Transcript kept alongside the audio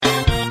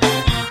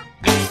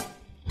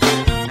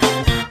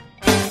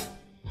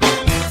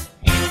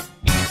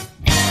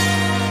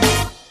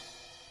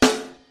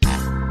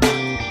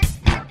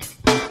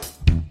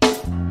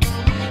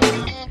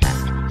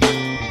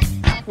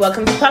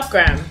Welcome to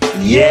Popgram.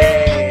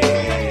 Yay!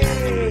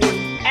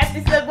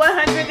 Episode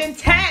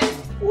 110.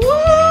 Woo!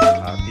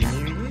 Happy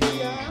New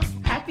Year!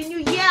 Happy New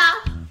Year.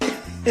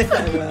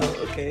 Well,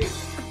 okay.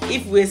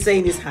 If we're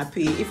saying it's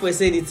happy, if we're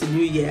saying it's a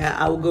new year,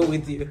 I will go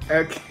with you.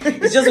 Okay.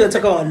 It's just going to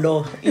talk about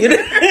law. You know?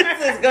 So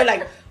it's going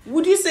like,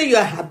 would you say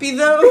you're happy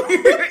though?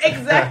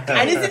 Exactly.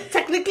 And is it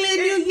technically a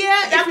new year?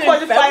 That If you're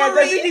in qualifier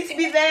February? doesn't need to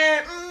be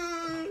there.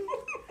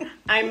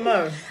 I'm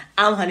Mo.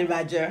 I'm Honey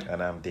Badger.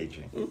 And I'm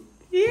Deji.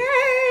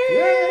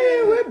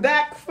 Yay! We're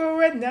back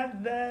for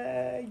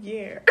another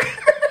year.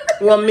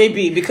 Well,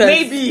 maybe, because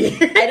Maybe.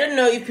 I don't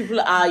know if people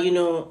are,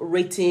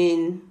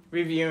 rating,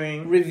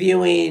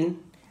 Reviewing.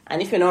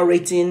 and if you're not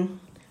rating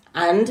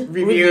and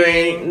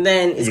Reviewing.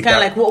 then it's You kind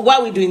of got- like, well, why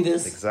are we doing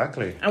this?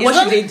 Exactly. And It's what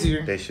not- should they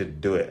do? They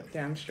should do it.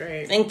 Damn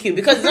straight. Thank you,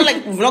 because it's not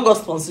like we've not got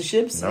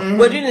sponsorships. No.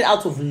 We're doing it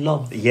out of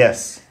love.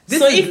 Yes. This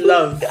is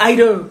love. I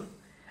know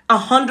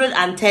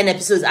 110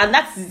 episodes, and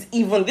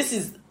this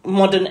is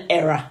modern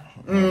era.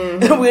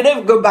 We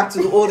never go back to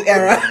the old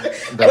era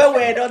where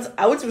we're not.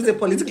 I wouldn't say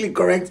politically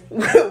correct.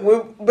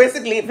 We're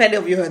basically, if any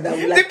of you heard that,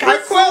 we're like The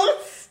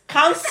prequels.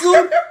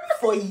 cancelled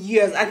for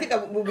years. I think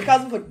we'll be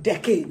cancelled for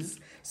decades.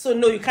 So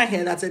no, you can't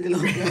hear that any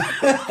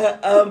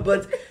longer.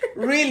 But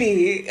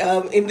really,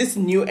 in this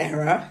new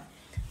era,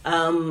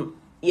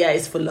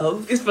 it's for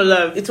love. It's for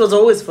love. It was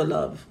always for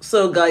love.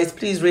 So guys,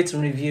 please rate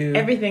and review.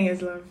 Everything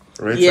is love.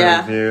 Rate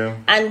Yeah. and review.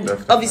 And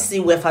Definitely. obviously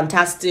we're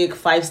fantastic,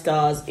 5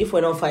 stars. If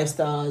we're not 5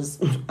 stars,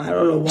 I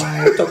don't know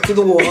why. Talk to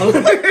the wall.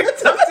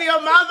 Talk to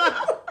your mother.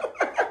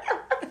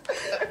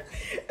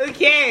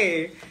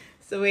 Okay.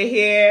 So we're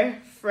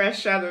here,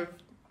 fresh out of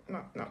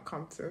not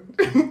Compton.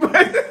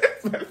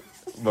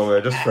 But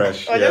we're just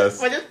fresh. We're Yes.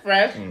 just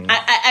fresh.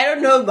 I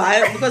don't know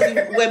why, because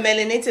we're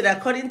melanated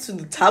according to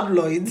the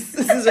tabloids.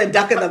 This is like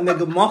darker than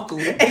Meghan Markle.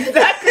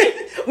 Exactly.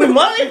 We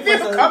must Only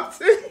feel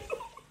Compton.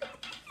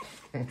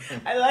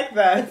 I like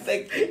that.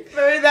 Like,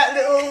 Very that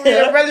little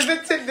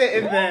relevant tidbit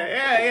in there.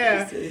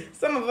 Yeah.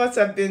 Some of us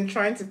have been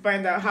trying to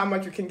find out how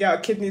much we can get our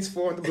kidneys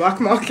for on the black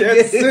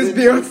market since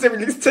Beyonce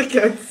released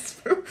tickets.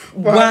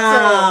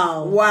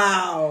 Wow.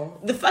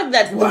 the fact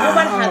that the woman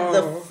had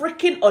the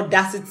freaking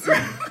audacity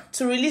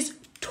to release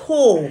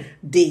tour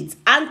dates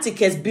and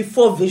tickets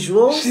before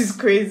visuals. She's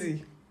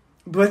crazy.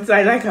 But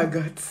I like her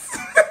guts.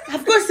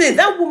 I've got to say,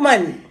 that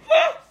woman.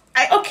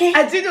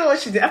 I didn't know what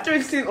she did. After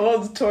seeing all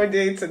the tour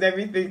dates and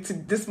everything,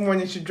 this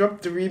morning she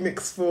dropped the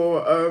remix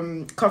for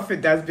Coffee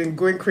that's been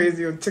going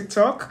crazy on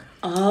TikTok.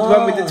 The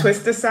one with the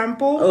Twister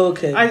sample.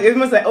 Okay. And it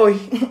was like,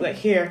 like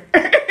here.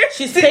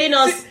 She's paying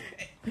us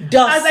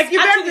dust. I was like, you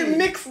better Actually,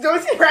 mix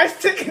those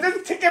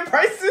ticket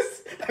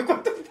prices. Like,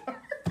 what the fuck?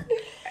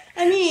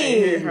 I mean, I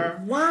hate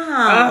her.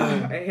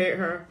 wow. I hate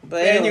her. But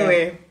But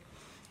anyway,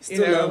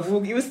 still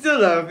love. It was still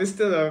love. It's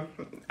still love.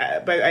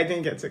 But I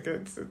didn't get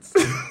tickets.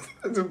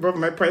 It's above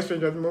my price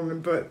range at the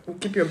moment, but we'll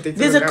keep you updated.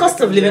 There's on a that cost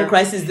of because, living yeah.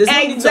 crisis. There's no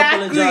need to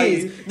Exactly.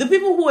 apologize. The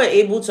people who were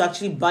able to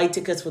actually buy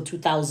tickets for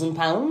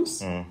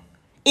 £2,000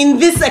 in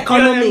this You know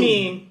economy. what I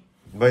mean?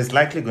 But it's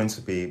likely going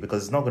to be,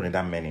 because it's not going to be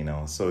that many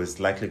now, so it's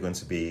likely going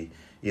to be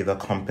either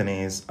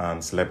companies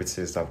and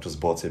celebrities that have just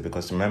bought it.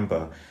 Because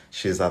remember,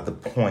 she's at the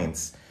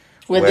point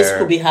Where this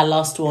could be her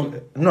last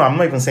one. No, I'm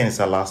not even saying it's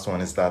her last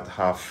one. It's that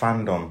her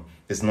fandom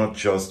is not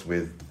just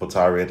with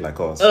Potariad like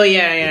us. Oh,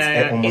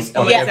 yeah. Almost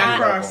on yeah, every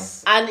level.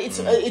 across. And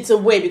it's a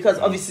way, because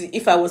obviously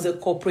if I was a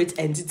corporate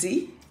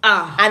entity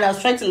and I was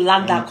trying to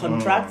land that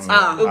contract, it would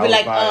I be will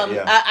like, buy it,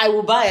 yeah. I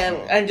will buy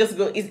and just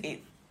go,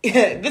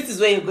 this is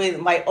where you're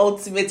going, my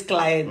ultimate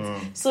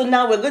client. So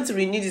now we're going to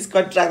renew this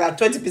contract at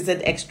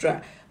 20%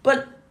 extra.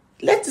 But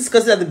let's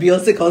discuss it at the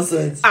Beyonce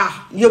concert.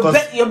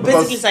 You're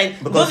basically saying,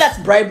 no, that's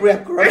bribery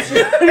and corruption.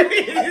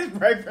 It is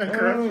bright and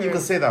corrupt. You can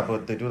say that,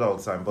 but they do that all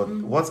the time. But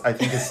what I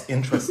think is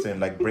interesting,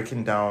 like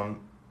breaking down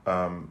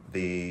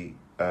the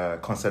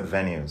concert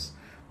venues,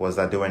 was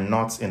that they were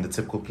not in the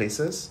typical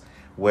places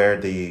where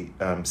the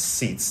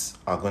seats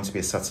are going to be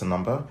a certain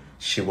number.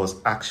 She was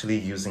actually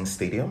using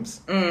stadiums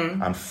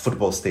and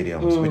football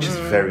stadiums, which is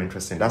very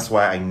interesting. That's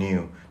why I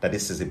knew that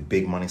this is a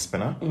big money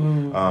spinner.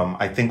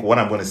 I think what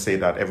I'm going to say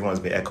that everyone's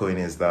been echoing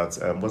is that,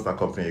 what's that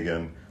company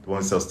again? The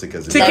one who sells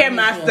tickets.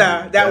 Ticketmaster,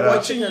 they're Better-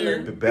 watching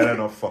you. They better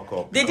not fuck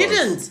up. They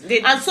because-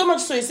 didn't. And so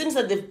much so, it seems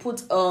that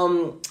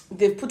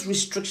they've put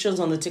restrictions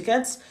on the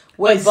tickets It's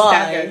whereby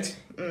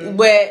staggered.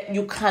 where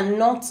you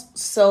cannot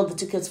sell the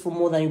tickets for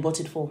more than you bought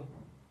it for.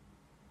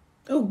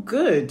 Oh,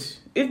 good.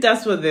 If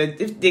that's what they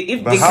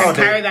But how can are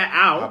they- carry that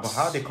out. But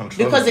how are they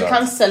control Because they that?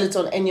 can't sell it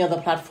on any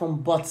other platform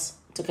but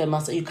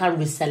Ticketmaster. You can't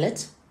resell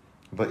it.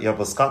 But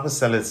scalpers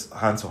sell it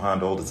hand to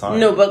hand all the time.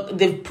 No, but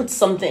they've put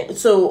something.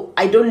 So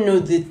I don't know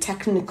the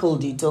technical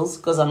details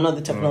because I'm not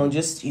the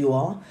technologist. You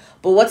are.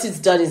 But what it's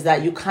done is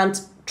that you can't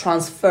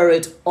transfer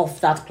it off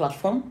that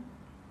platform.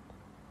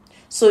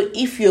 So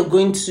if you're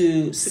going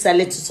to sell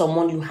it to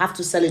someone, you have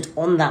to sell it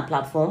on that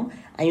platform,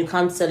 and you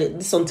can't sell it.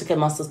 This is on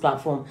Ticketmaster's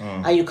platform,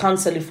 and you can't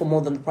sell it for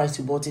more than the price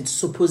you bought it,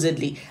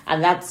 supposedly.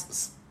 And that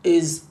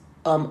is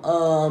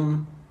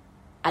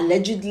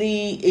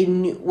allegedly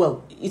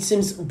it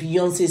seems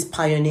Beyonce is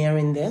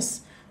pioneering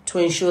this. to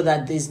ensure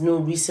that there's no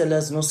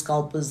resellers, no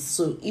scalpers.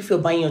 So if you're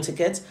buying your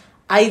ticket,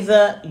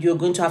 either you're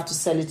going to have to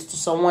sell it to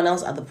someone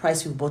else at the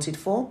price you bought it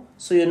for,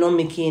 so you're not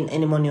making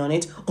any money on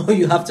it, or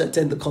you have to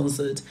attend the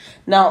concert.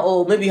 Now,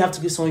 or maybe you have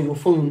to give someone your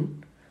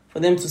phone for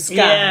them to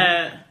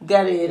scan,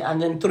 get it,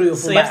 and then throw your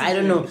phone back. I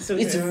don't know.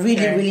 It's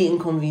really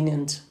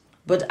inconvenient.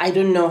 But I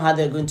don't know how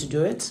they're going to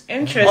do it.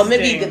 Interesting. Or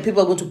maybe the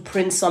people are going to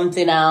print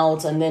something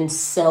out and then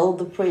sell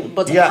the print.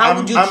 But how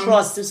would you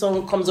trust if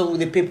someone comes up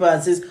with a paper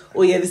and says,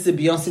 "Oh yeah, this is a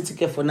Beyonce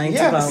ticket for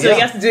 £90"? So you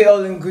have to do it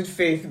all in good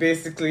faith,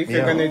 basically, if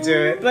you're going to do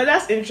it. But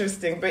that's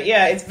interesting. But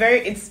yeah,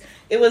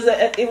 it was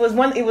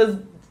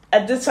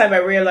at this time I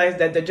realized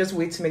that there are just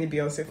way too many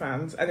Beyonce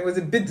fans, and it was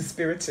a bit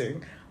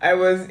dispiriting. I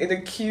was in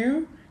a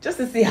queue just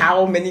to see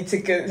how many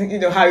tickets,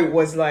 how it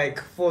was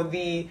like for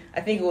I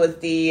think it was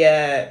the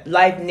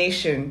Live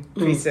Nation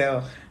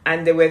pre-sale.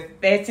 And there were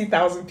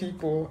 30,000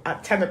 people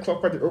at 10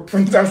 o'clock when it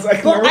opened. I was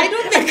like, but I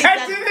don't think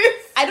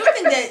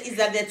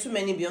that there are too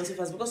many Beyonce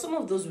fans, because some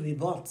of those will be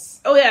bots.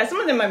 Oh yeah, some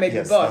of them might be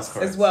bots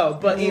as well.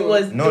 But there were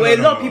a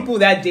lot of people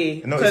that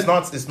day. No,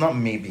 it's not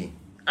maybe.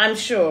 I'm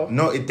sure.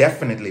 No, it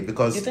definitely,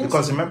 because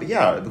remember,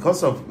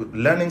 because of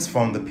learnings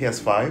from the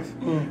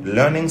PS5,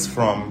 learnings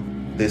from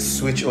the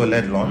Switch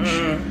OLED launch,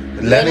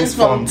 learnings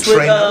from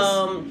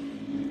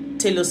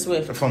trainers, Taylor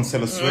Swift. From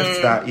Taylor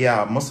Swift,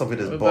 that most of it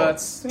is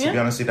bots. To be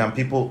honest with them,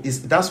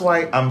 that's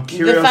why I'm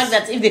curious. The fact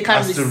that if they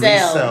can't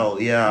resell,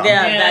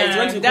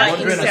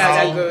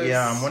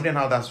 I'm wondering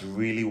how that's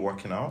really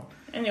working out.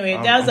 Anyway,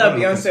 that's our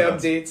Beyonce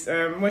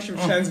update. When she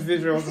returns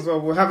visuals as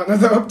well, we'll have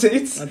another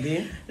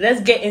update.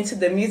 Let's get into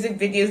the music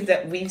videos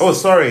that we've. Oh,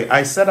 sorry,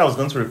 I said I was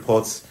going to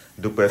report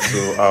Dupe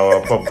to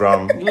our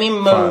PopGram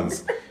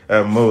fans.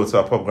 Mo to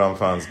our PopGram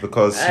fans,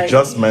 because she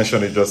just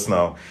mentioned it just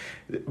now.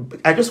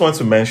 I just want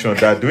to mention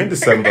that during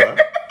December,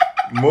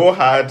 Mo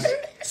had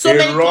so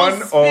many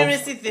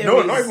conspiracy theories.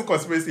 No, not even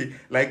conspiracy.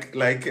 Like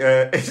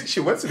she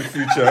went to the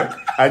future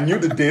and knew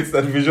the dates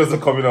that visuals are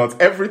coming out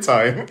every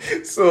time.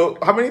 So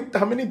how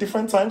many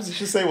different times did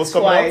she say it was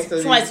coming out?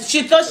 Twice.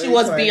 She thought she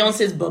was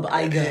Beyonce's Bob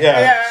Iger.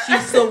 Yeah. She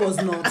so was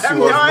not. She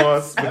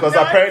was not, because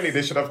apparently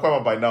they should have come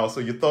out by now. So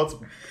you thought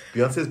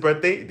Beyonce's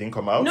birthday, it didn't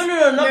come out? No,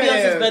 not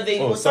Beyonce's birthday.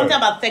 It was something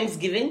about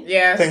Thanksgiving.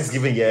 Yes.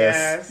 Thanksgiving,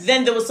 yes.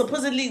 Then there was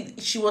supposedly,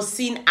 she was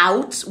seen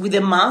out with a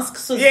mask.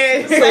 So she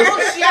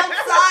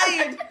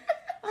outside.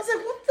 I was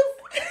like, what the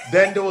f-?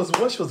 Then there was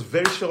one she was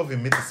very sure of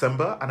in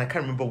mid-December, and I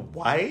can't remember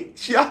why.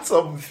 She had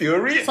some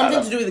theory.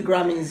 Something to do with the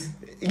Grammys.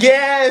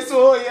 Yes,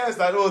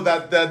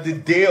 that the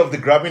day of the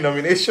Grammy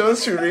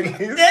nominations she released.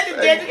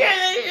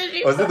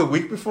 Was it the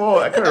week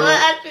before? I can't remember.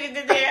 Actually,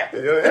 the day.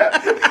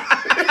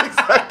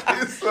 Exactly.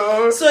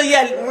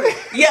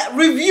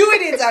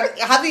 Reviewing it and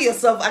having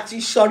yourself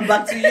actually shot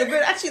back to you, you're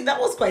going, actually, that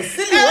was quite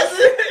silly, wasn't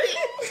it?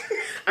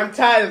 I'm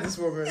tired of this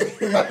woman.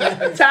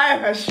 I'm tired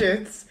of her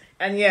shit.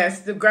 And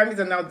yes, the Grammys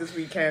are now this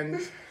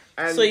weekend.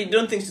 And so you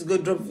don't think she's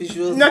going to drop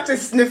visuals? Not a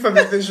sniff of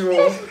the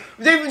visuals.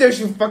 They even though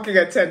she'll fucking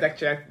attend,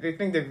 actually. They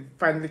think they've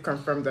finally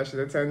confirmed that she's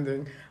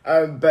attending.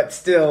 But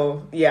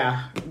still,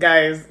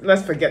 guys,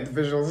 let's forget the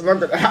visuals. It's not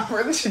going to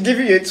happen. She'll give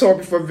you a tour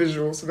before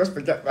visuals, so let's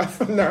forget that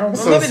for now.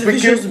 So maybe the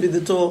visuals will be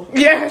the tour.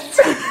 Yes.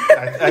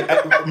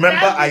 Remember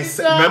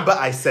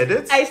I said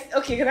it?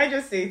 Okay, can I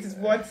just say it is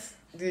what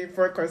the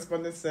foreign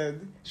correspondent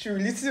said. She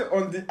released it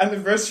on the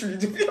anniversary,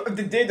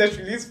 the day that she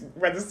released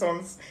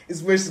Renaissance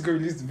is where she's going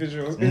to release the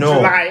visuals in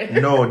July.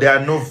 No, there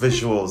are no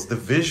visuals. The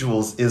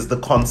visuals is the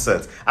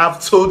concert.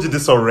 I've told you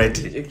this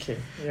already. Okay,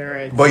 you're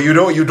right. But you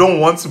don't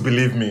want to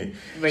believe me.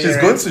 But she's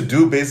going to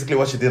do basically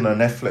what she did on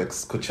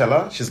Netflix,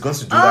 Coachella. She's going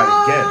to do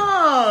that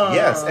again.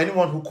 Yes,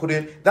 anyone who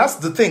couldn't. That's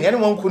the thing.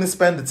 Anyone who couldn't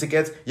spend the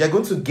ticket, you're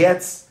going to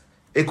get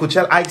a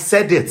Coachella. I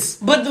said it.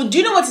 But do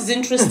you know what is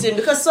interesting?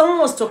 Because someone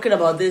was talking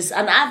about this,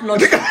 and I've not.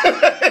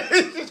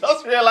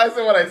 Just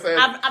realizing what I said.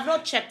 I've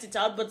not checked it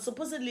out, but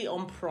supposedly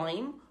on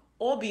Prime,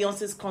 all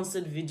Beyonce's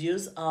concert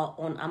videos are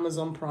on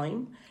Amazon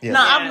Prime. Yes.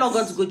 Now I'm not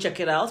going to go check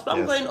it out, but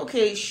I'm going.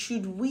 Okay,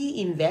 should we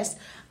invest?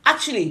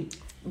 Actually,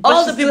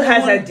 all the people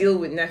has a deal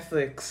with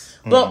Netflix.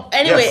 But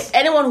anyway,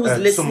 anyone who's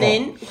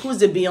listening,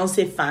 who's a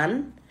Beyonce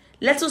fan,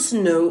 let us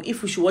know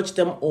if we should watch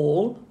them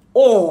all.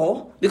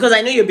 Or, because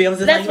I know you're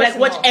Beyonce fan, you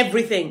watch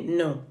everything.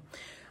 No.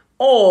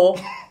 Or,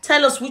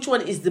 tell us which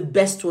one is the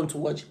best one to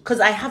watch.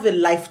 Because I have a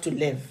life to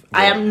live. Yeah,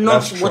 I am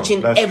not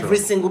watching every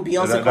single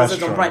Beyonce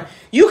concert on Prime.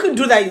 You can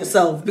do that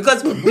yourself.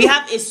 Because we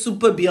have a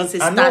super Beyonce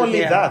star. And not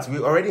only that, we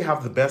already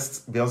have the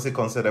best Beyonce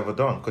concert ever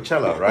done.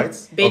 Coachella, right?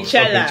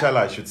 Beychella,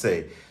 I should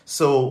say.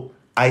 So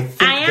I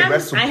think the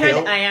rest will I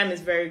heard I Am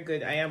is very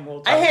good. I Am all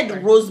time. I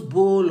heard Rose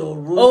Bowl or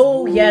Rose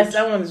Bowl. Yes,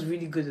 that one is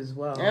really good as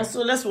well. Yeah,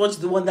 so let's watch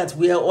the one that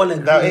we are all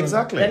agreeing.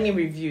 Exactly. Let me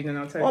review and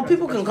I'll tell you. Or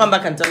people can come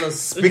back and tell us.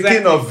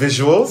 Speaking of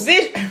visuals,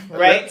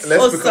 right?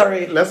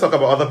 Sorry. Let's talk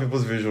about other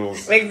people's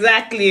visuals.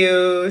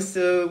 Exactly.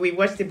 So we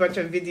watched a bunch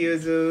of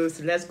videos.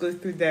 So let's go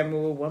through them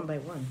one by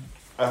one.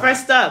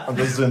 First up, I'm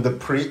just doing the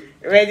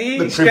ready?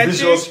 The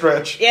pre-visual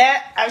stretch.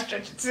 Yeah, I'm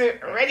stretching too.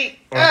 Ready?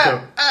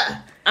 Okay.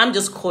 I'm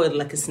just coiled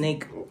like a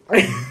snake.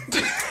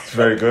 It's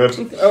very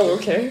good. Oh,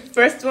 okay.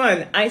 First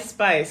one, Ice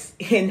Spice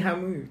in her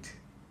mood.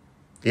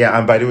 Yeah,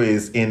 and by the way,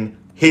 it's in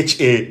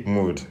HA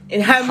mood.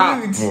 In her Ha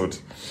mood. mood.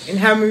 In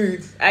her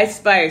mood. Ice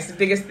Spice, the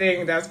biggest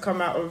thing that's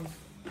come out of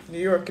New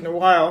York in a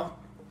while.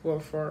 Well,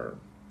 for,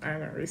 I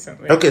don't know,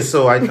 recently. Okay,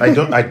 so I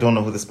don't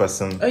know who this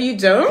person Oh, you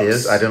don't?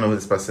 is. I don't know who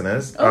this person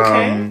is.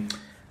 Okay.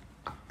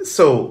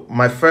 So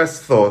my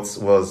first thoughts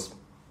was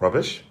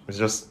rubbish. It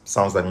just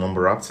sounds like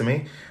number rap to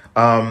me.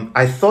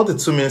 I thought the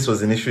 2 minutes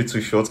was initially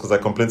too short because I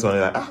complained to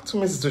her like, 2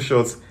 minutes is too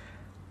short.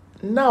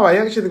 No, I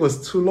actually think it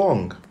was too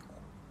long.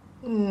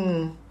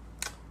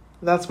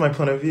 That's my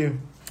point of view.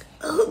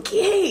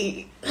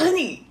 Okay,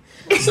 honey.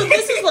 So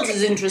this is what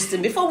is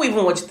interesting. Before we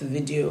even watched the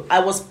video, I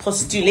was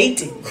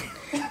postulating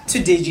to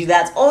Deji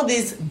that all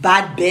this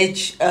bad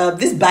bitch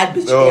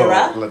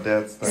era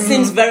Ladette.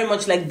 seems very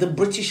much like the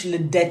British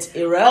Ladette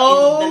era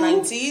in the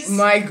 90s.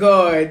 My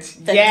God.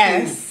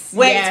 Yes.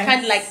 Where yes. it's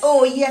kind of like,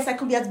 oh yes, I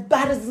can be as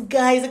bad as the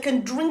guys, I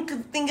can drink a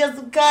thing as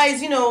the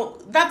guys. You know,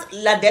 that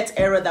Ladette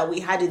era that we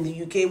had in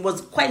the UK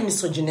was quite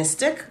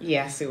misogynistic.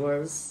 Yes, it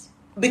was.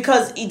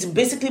 Because it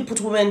basically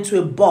put women into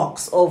a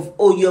box of,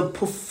 oh, you're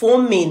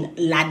performing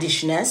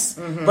laddishness,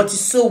 but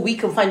it's so we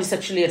can find you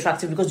sexually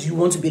attractive because you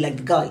want to be like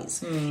the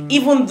guys.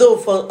 Even though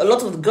for a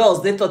lot of the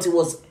girls, they thought it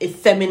was a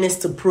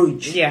feminist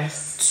approach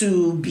Yes.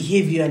 to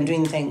behavior and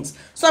doing things.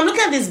 So I'm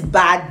looking at this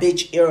bad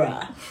bitch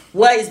era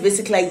where it's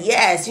basically like,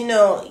 yes, you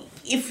know,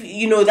 if,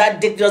 you know, that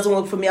dick doesn't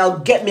work for me, I'll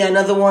get me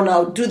another one,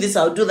 I'll do this,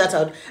 I'll do that.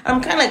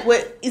 I'm kind of like,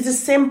 well, it's the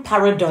same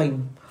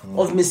paradigm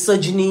of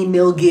misogyny,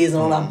 male gaze,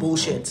 and all that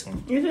bullshit.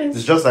 It is.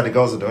 It's just that the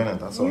girls are doing it,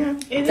 that's all. Yeah,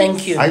 it Thank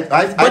is. you. But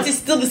But it's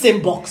still the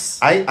same box.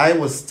 I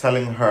was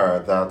telling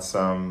her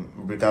that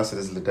regards to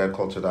this Ladette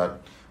culture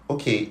that,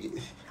 okay,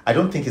 I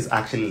don't think it's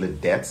actually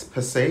Ladette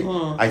per se.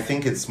 I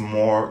think it's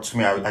more, to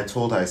me, I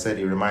told her, I said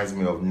it reminds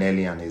me of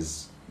Nelly and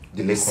his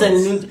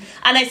delinquents.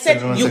 And I said,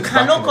 Delinquents you back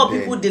cannot in the call day.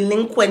 people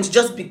delinquents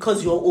just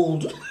because you're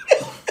old.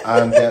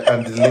 and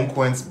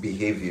delinquents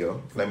behavior,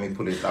 let me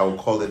put it, I will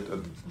call it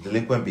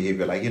delinquent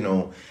behavior, like, you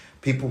know,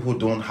 people who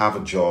don't have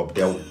a job,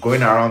 they're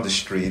going around the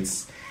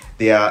streets,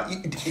 they are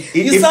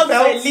You sound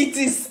so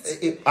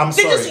elitist. I'm They're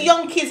sorry, just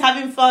young kids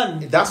having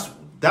fun. that's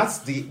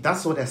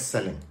what they're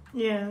selling,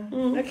 Yeah.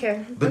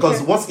 Okay. because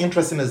Okay. what's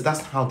interesting is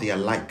that's how they are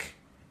like.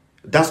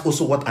 That's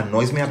also what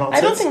annoys me about it.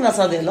 I don't think that's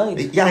how they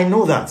like. Yeah, I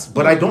know that,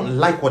 but I don't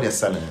like what they're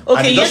selling. And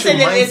Okay, it you're just saying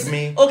reminds that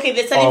me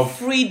they're selling of-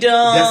 freedom,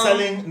 they're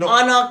selling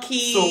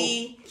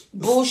anarchy,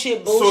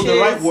 bullshit. So the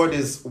right word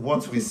is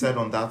what we said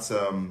on that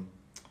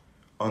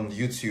on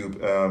YouTube.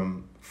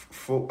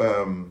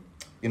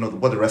 You know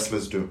what the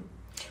wrestlers do.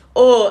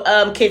 Oh,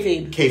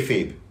 kayfabe.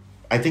 Kayfabe.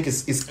 I think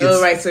it's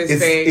Oh, right, so it's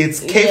fake.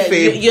 it's Yeah,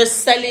 kayfabe. you're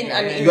selling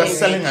an image. You are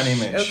selling an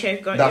image. Okay,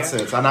 got That's you.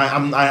 it. And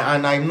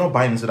I'm not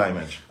buying into that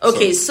image.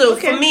 Okay, so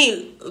Okay. for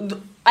me,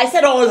 I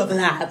said all of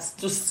that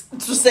to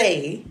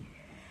say,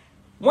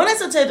 when I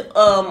started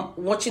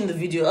watching the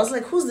video, I was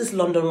like, who's this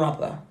London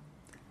rapper?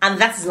 And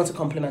that is not a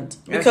compliment.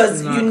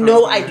 Because not you a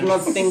know I do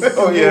not think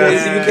Oh, yeah.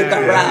 you can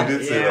Yeah, rap. you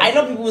did say that. I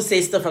know people will say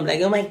stuff from like,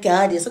 oh my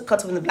God, you're so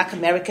cut off in the black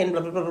American,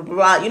 blah, blah, blah, blah,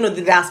 blah. You know,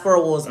 the diaspora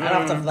wars. I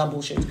don't have time for that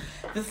bullshit.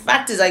 The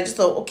fact is, I just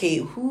thought, okay,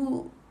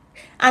 who...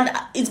 And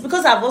it's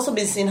because I've also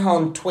been seeing her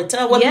on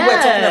Twitter where people were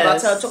talking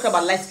about her, talking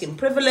about light skin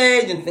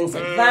privilege and things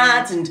like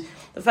that, and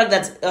the fact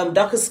that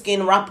darker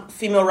skin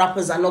female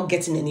rappers are not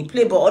getting any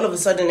play, but all of a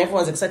sudden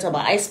everyone's excited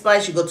about Ice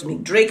Spice. She got to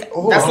meet Drake.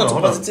 That's not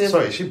hold positive.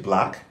 Sorry, is she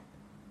black?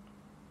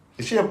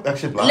 Is she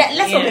actually black?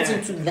 Let's not get Yeah.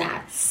 into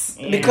that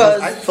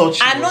because I thought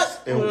she I'm was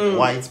not. a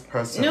white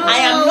person. No. I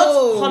am not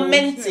No.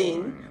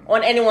 commenting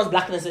on anyone's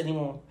blackness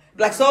anymore.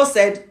 Like Saul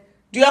said,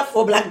 do you have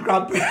 4 black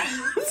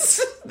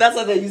grandparents? That's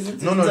what they're using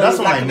to No, determine that's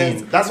what I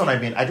blackness. mean. That's what I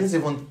mean. I didn't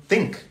even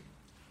think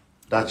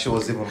that she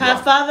was even Her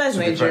black. father is to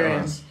be very Nigerian.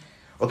 honest.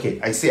 Okay,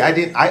 I see. I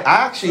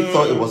actually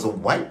thought it was a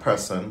white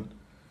person.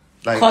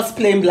 Like,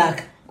 Cosplaying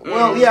black.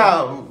 well,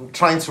 yeah,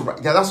 trying to.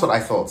 Yeah, that's what I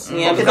thought.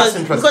 Yeah, okay, because that's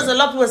interesting. a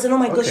lot of people say, "Oh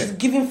my God, Okay. she's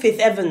giving Faith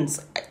Evans."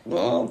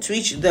 Well, to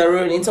each their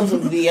own in terms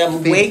of the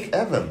Faith wig.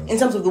 Evans. In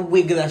terms of the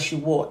wig that she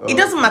wore, it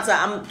doesn't matter.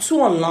 I'm too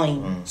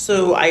online,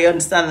 so I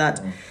understand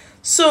that.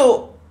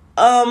 So,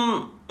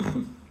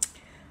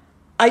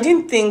 I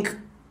didn't think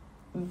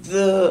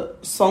the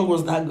song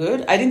was that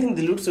good. I didn't think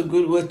the lyrics were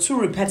good. Were too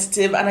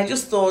repetitive, and I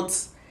just thought,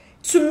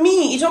 to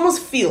me, it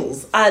almost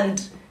feels.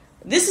 And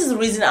this is the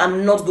reason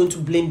I'm not going to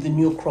blame the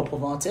new crop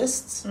of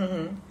artists.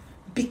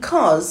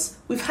 Because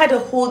we've had a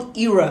whole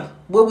era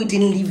where we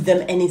didn't leave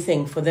them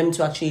anything for them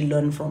to actually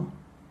learn from.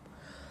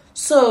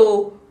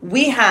 So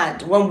we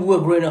had, when we were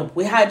growing up,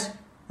 we had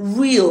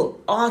real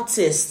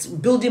artists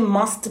building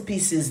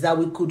masterpieces that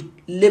we could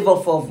live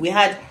off of. We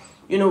had,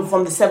 you know,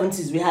 from the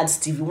 70s, we had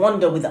Stevie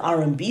Wonder with the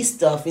R&B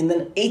stuff. In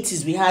the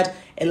 80s, we had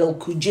LL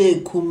Cool J,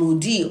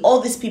 Kumudi,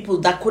 all these people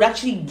that could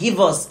actually give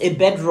us a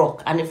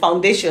bedrock and a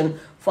foundation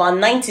for our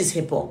 90s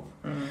hip-hop.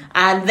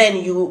 And then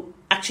you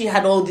actually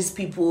had all these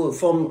people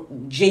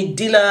from Jay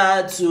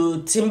Dilla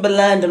to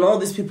Timbaland and all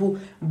these people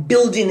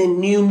building a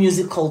new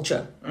music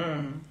culture.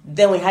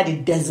 Then we had a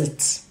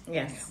desert.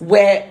 Yes.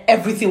 Where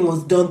everything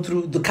was done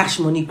through the Cash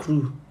Money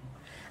crew.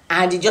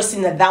 And it just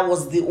seemed that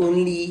was the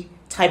only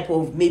type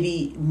of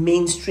maybe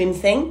mainstream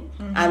thing.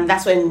 And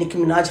that's when Nicki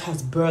Minaj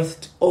has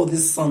birthed all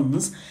these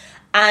songs.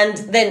 And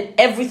then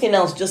everything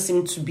else just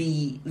seemed to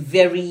be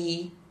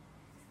very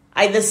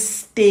either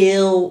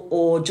stale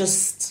or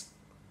just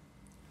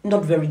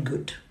not very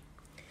good.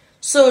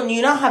 So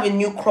you now have a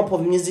new crop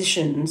of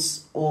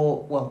musicians,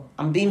 or, well,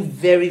 I'm being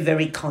very,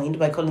 very kind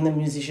by calling them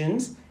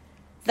musicians,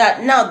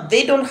 that now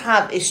they don't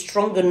have a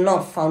strong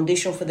enough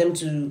foundation for them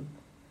to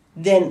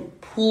then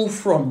pull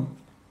from.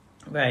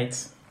 Right.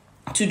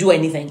 To do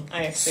anything.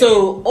 I see.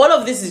 So all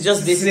of this is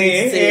just basically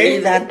to say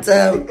that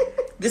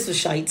this was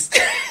shite.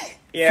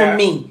 For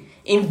me.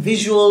 In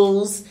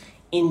visuals,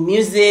 in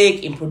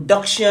music, in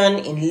production,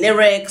 in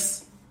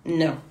lyrics.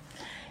 No.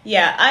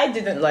 Yeah, I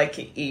didn't like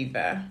it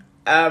either.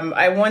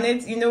 I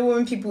wanted,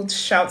 when people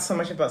shout so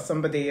much about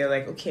somebody, you're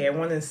like, okay, I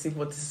want to see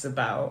what this is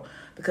about.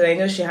 Because I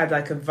know she had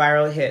like a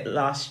viral hit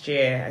last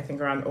year, I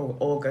think around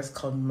August,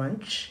 called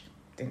Munch.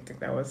 Didn't think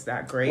that was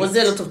that great. Was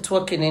there a lot of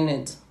twerking in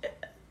it?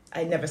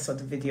 I never saw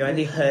the video. I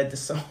only heard the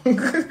song.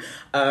 When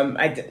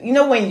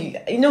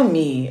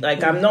me,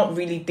 like I'm not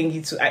really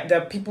thinking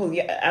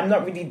I'm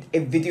not really a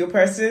video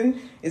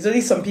person. It's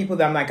only some people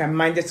that I'm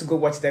minded to go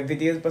watch their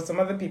videos, but some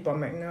other people I'm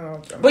like,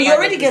 no. But you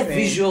already get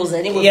visuals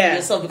anyway for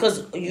yourself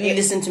because you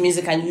listen to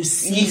music and you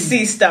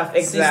see stuff.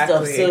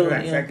 Exactly. See stuff, so,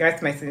 right. So I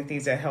guess my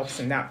synesthesia helps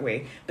in that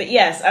way. But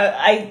yes,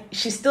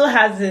 she still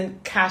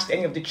hasn't cashed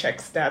any of the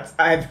checks that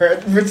I've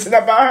heard written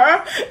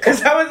about her.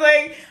 Because I was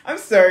like, I'm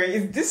sorry,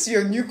 is this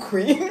your new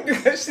queen?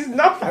 Because she's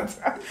not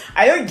fantastic.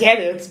 I don't get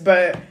it,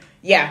 but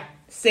yeah,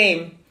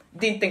 same.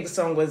 Didn't think the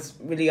song was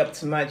really up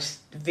to much.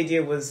 The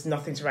video was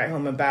nothing to write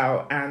home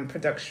about, and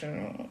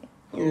production,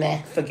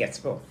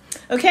 forgettable.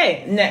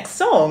 Okay, next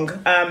song,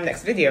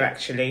 next video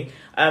actually.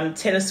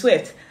 Taylor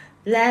Swift,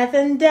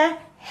 Lavender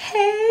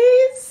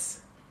Haze.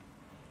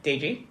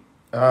 Deji?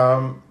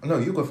 No,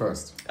 you go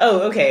first.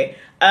 Oh, okay.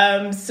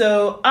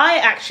 So I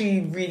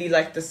actually really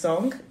like the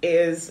song.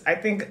 I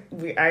think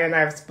I and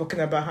I have spoken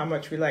about how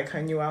much we like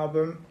her new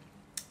album.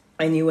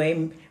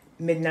 Anyway,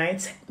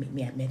 Midnight. Meet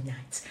me at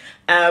midnight.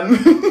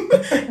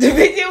 The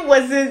video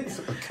wasn't...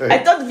 Okay.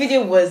 I thought the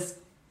video was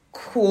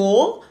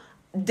cool.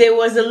 There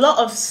was a lot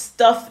of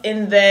stuff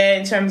in there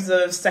in terms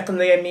of second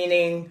layer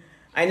meaning.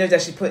 I know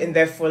that she put in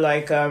there for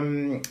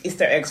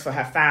Easter eggs for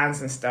her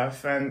fans and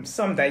stuff. And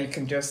some that you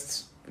can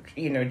just,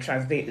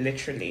 translate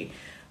literally.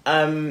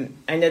 I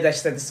know that she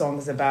said the song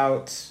is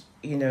about...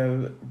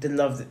 the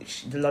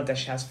love that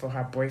she has for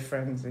her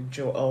boyfriend,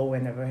 Joel,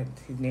 whenever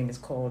his name is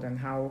called, and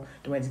how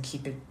they want to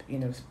keep it,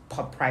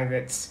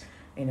 private,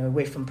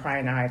 away from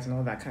prying eyes and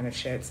all that kind of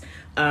shit.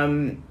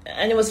 And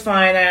it was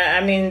fine.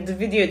 I mean, the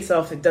video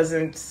itself, it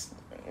doesn't...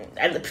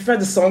 I prefer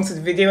the song to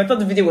the video. I thought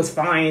the video was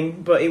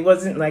fine, but it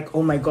wasn't like,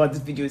 oh my God, this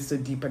video is so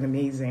deep and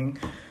amazing.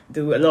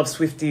 A lot of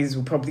Swifties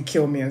will probably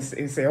kill me and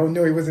say, oh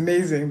no, it was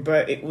amazing.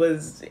 But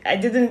I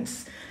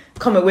didn't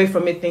come away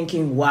from it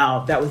thinking,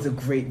 wow, that was a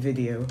great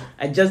video.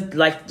 I just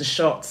liked the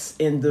shots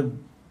in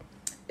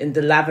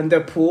the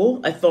lavender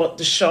pool. I thought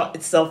the shot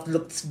itself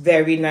looked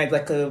very nice,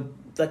 like a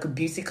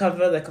beauty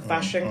cover, like a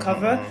fashion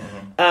cover.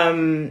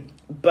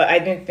 But I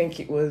didn't think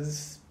it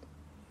was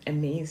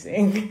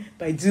amazing.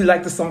 But I do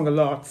like the song a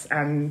lot,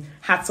 and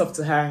hats off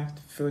to her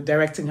for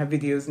directing her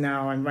videos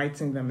now and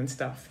writing them and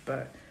stuff.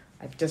 But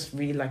I just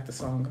really like the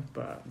song,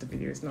 but the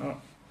video is not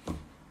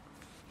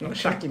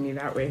shocking me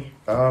that way,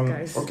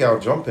 guys. Okay, I'll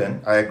jump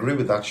in. I agree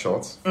with that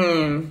shot.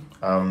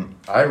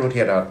 I wrote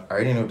here that I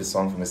already know the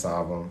song from this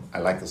album. I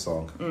like the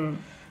song.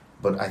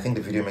 But I think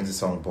the video makes the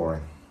song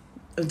boring.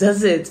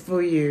 Does it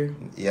for you?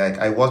 Yeah,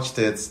 I watched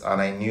it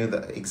and I knew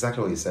that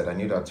exactly what you said. I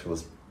knew there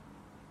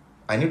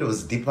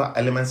was deeper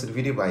elements to the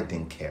video, but I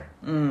didn't care.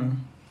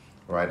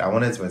 Right? I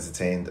wanted to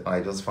entertain, and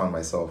I just found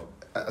myself...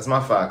 As a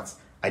matter of fact,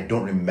 I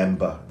don't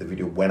remember the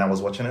video when I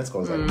was watching it, because I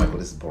was like, oh my God,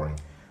 this is boring.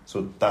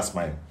 So that's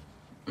my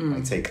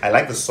take. I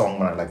like the song,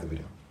 but I like the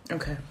video.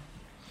 Okay.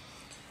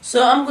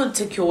 So I'm going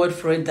to take your word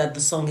for it that the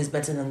song is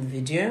better than the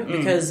video,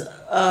 because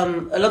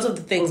a lot of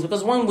the things,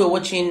 because when we're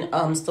watching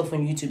stuff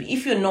on YouTube,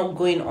 if you're not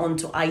going on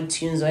to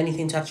iTunes or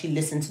anything to actually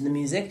listen to the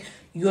music,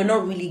 you're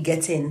not really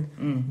getting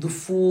the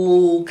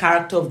full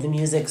character of the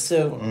music.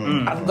 So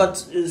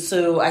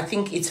I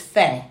think it's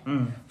fair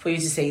for you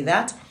to say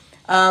that.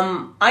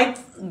 I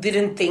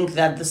didn't think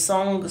that the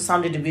song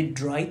sounded a bit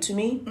dry to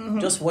me,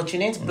 just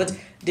watching it, but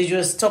they were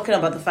just talking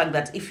about the fact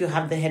that if you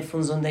have the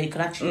headphones on there, you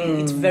can actually,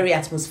 it's very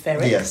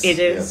atmospheric. Yes, it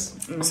is.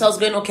 Yes. So I was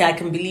going, okay, I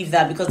can believe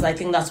that, because I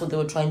think that's what they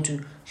were trying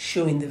to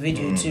show in the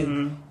video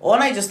too. All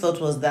I just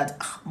thought was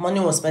that money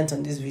was spent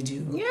on this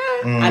video. Yeah.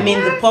 I mean,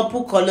 the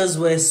purple colors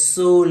were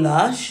so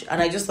lush,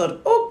 and I just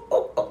thought,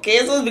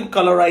 okay, so it's been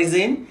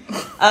colorizing.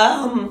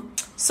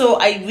 So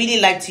I really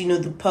liked,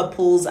 the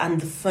purples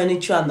and the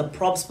furniture and the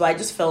props, but I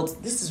just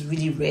felt this is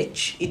really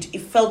rich.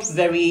 It felt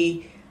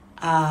very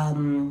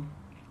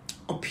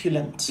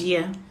opulent.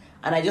 Yeah.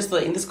 And I just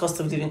thought, in this cost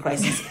of living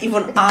crisis,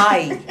 even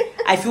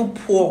I feel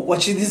poor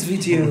watching this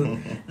video.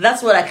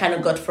 That's what I kind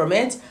of got from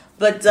it.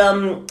 But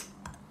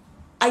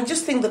I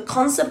just think the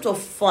concept of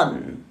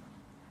fun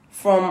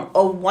from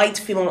a white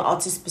female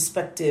artist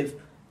perspective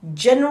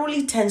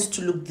generally tends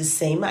to look the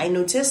same, I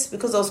noticed,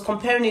 because I was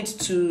comparing it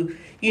to,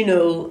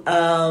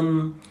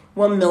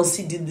 when Mel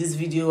C did this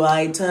video,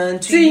 I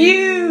turned to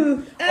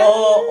you.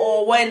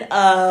 Or when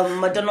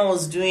Madonna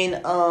was doing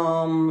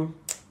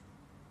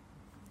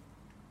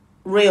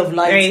Ray of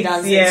Light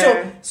dancing. Yeah.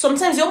 So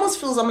sometimes it almost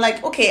feels, I'm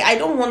like, okay, I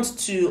don't want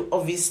to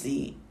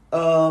obviously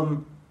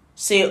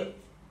say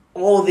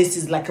all this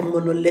is like a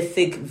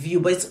monolithic view,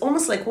 but it's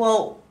almost like,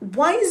 well,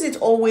 why is it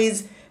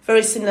always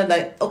very similar?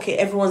 Like, okay,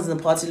 everyone's in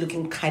the party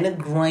looking kind of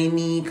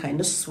grimy, kind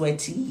of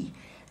sweaty,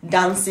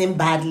 dancing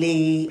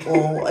badly,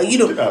 or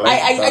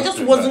I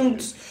just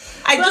wasn't.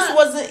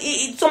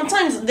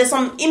 Sometimes there's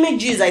some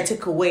images I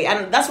take away,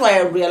 and that's why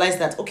I realized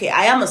that, okay,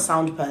 I am a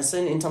sound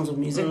person in terms of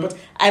music, but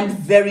I'm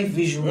very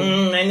visual.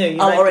 I know you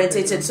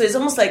orientated. So it's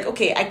almost like,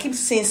 okay, I keep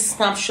seeing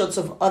snapshots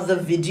of other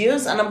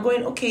videos, and I'm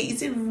going, okay,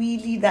 is it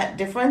really that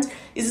different?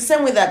 It's the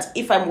same way that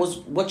if I was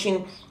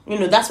watching,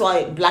 that's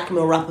why black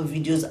male rapper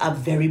videos are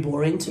very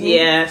boring to me.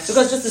 Yes.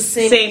 Because just the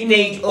same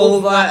image thing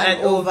over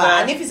and over.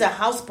 And if it's a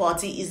house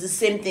party, it's the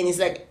same thing. It's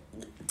like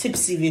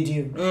tipsy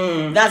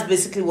video. That's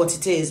basically what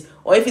it is.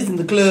 Or if it's in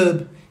the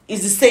club,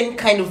 it's the same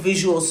kind of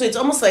visual. So it's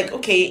almost like,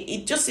 okay,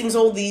 it just seems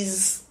all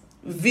these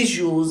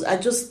visuals are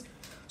just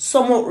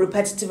somewhat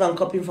repetitive and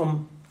copying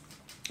from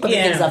other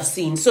things I've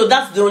seen. So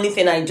that's the only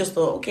thing I just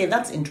thought, okay,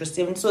 that's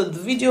interesting. So the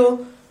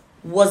video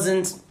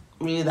wasn't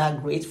really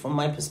that great from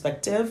my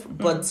perspective,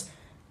 but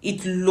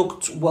it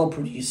looked well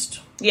produced.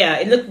 Yeah,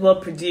 it looked well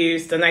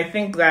produced, and I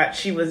think that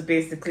she was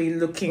basically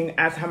looking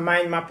at her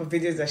mind map of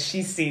videos that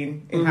she's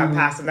seen in her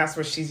past, and that's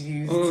what she's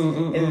used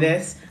in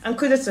this. And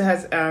kudos to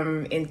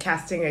her in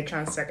casting a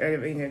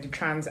the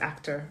trans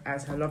actor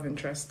as her love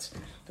interest.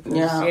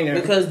 Because,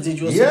 because did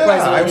you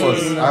surprise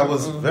I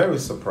was very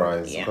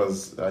surprised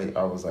because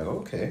I was like,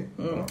 okay.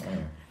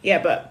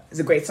 Yeah, but it's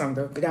a great song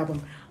though, good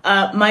album.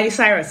 Miley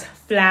Cyrus,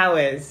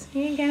 Flowers.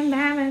 You can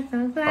buy me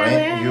some flowers.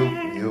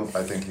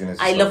 I think you need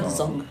to I love the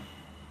song.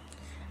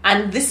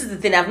 And this is the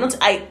thing,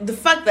 the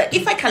fact that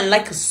if I can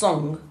like a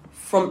song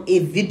from a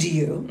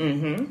video,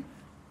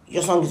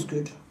 your song is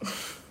good.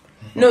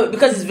 No,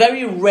 because it's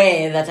very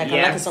rare that I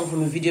can like a song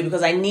from a video,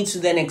 because I need to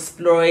then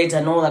explore it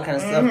and all that kind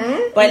of stuff.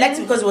 But I liked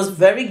it because it was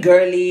very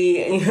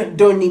girly,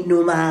 don't need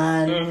no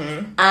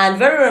man, and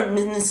very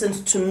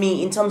reminiscent to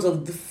me in terms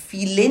of the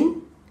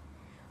feeling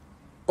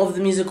of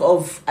the music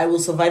of I Will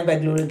Survive by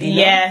Gloria Gaynor.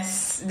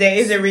 Yes, there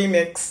is a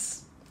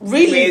remix.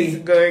 Really?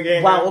 Gloria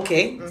Gaynor. Wow,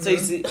 okay. So you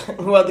see,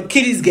 well, the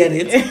kiddies get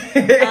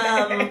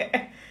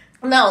it.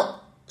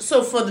 Now,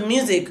 so for the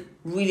music,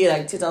 really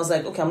liked it. I was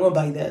like, okay, I'm going to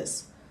buy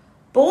this.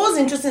 But what was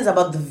interesting is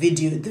about the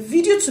video. The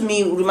video to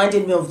me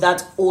reminded me of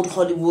that old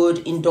Hollywood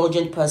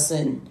indulgent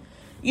person.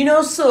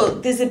 So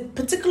there's a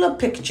particular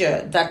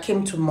picture that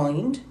came to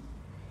mind.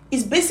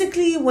 It's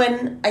basically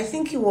when I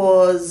think it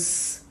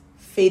was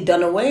Faye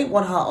Dunaway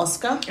won her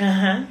Oscar.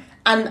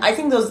 And I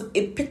think there was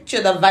a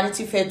picture that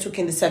Vanity Fair took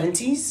in the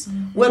 70s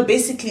where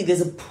basically there's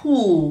a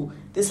pool,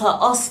 there's her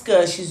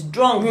Oscar, she's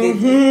drunk.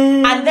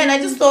 And then I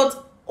just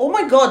thought, oh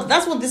my God,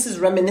 that's what this is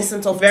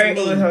reminiscent of Very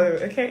to me.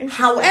 Okay.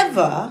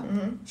 However,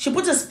 she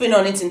put a spin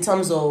on it in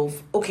terms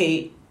of,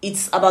 okay,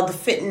 it's about the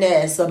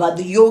fitness, about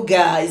the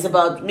yoga, it's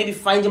about maybe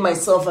finding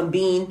myself and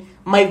being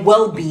my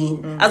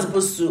well-being, as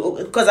opposed to,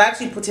 because I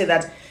actually put it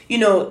that,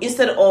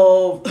 instead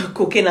of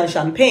cocaine and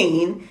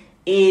champagne,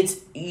 it's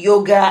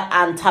yoga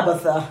and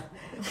Tabitha,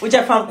 which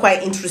I found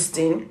quite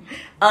interesting.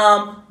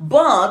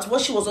 But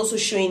what she was also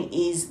showing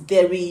is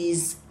there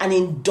is an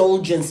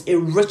indulgence, a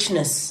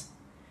richness.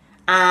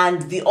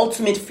 And the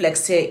ultimate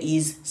flex here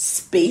is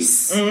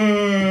space.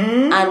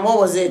 And what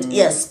was it?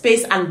 Yes,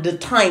 space and the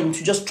time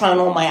to just try on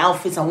all my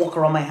outfits and walk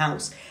around my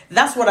house.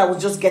 That's what I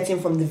was just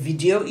getting from the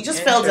video. It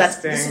just felt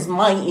that this is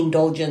my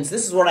indulgence.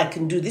 This is what I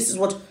can do. This is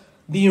what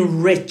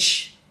being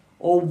rich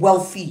or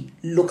wealthy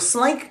looks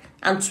like.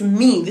 And to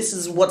me, this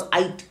is what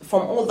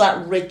from all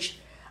that rich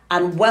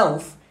and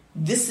wealth,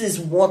 this is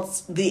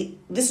what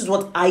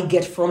I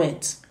get from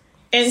it.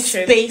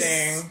 Interesting.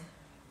 Space,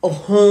 a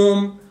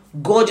home,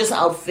 gorgeous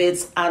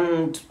outfits,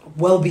 and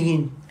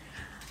well-being.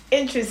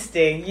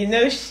 Interesting.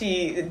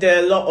 She did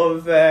a lot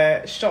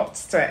of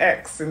shots to her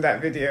ex in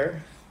that video.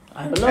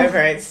 I don't know.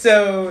 Right.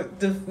 So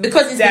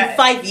because it's been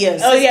 5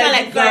 years. Oh, so yeah,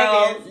 it's kind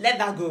of like, girl, let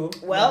that go.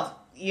 Well,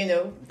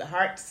 the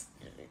heart.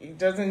 It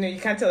doesn't. You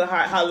can't tell the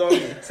heart how long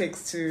it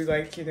takes to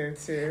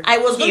to. I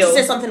was heal. going to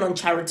say something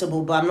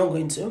uncharitable, but I'm not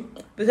going to.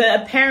 Because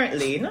not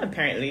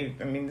apparently.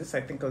 I mean, this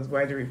I think was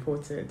widely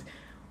reported.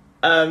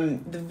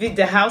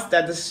 The house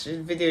that this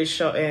video is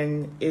shot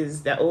in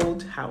is their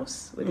old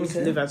house where they used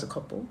to live as a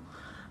couple.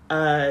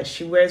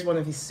 She wears one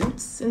of his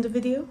suits in the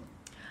video.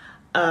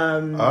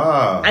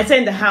 I'd say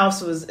in the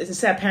house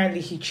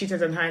apparently he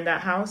cheated on her in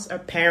that house.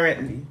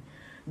 Apparently.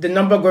 The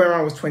number going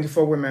around was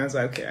 24 women. I was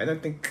like, okay, I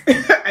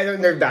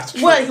don't know if that's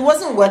true. Well, he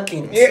wasn't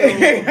working. So. I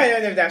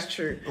don't know if that's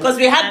true. Because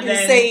we have been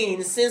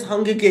saying since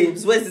Hunger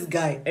Games, where's this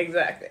guy?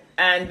 Exactly.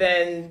 And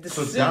then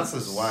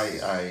that's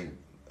why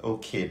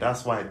okay,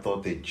 that's why I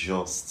thought they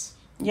just.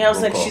 Yeah, I was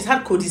broke like, up. she's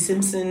had Cody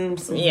Simpson.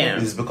 Yeah.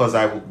 It's because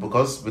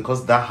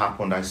because that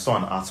happened. I saw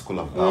an article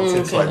about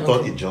it, so okay, I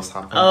thought it just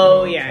happened.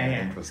 Oh, You know, yeah, so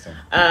yeah. Interesting.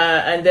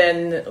 And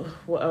then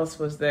what else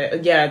was there?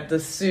 Yeah, the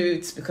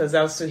suit, because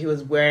that was what he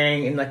was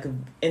wearing in like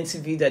an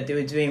interview that they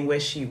were doing where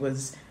she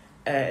was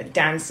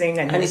dancing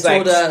and he And he was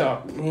like, told her,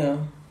 stop. yeah.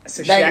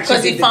 So she Like, actually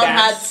because he did the found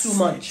her dance. too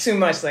much. Too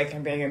much, like,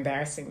 I'm being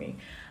embarrassing me.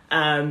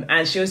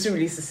 And she also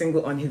released a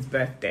single on his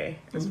birthday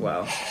as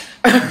well.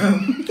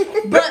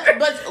 But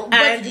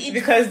And it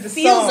because the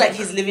feels song- like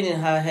he's living in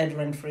her head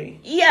rent free.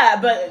 Yeah,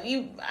 but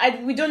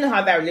we don't know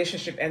how that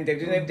relationship ended.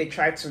 We don't know if they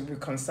tried to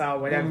reconcile,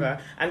 whatever.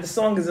 And the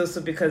song is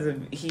also because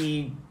of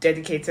he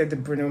dedicated the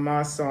Bruno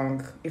Mars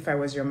song "If I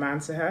Was Your Man"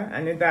 to her,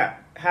 and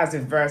that has a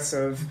verse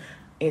of,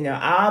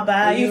 I'll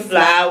buy you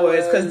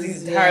flowers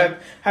because yeah.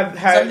 her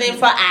Something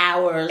for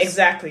hours.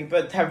 exactly.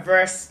 But her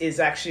verse is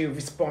actually a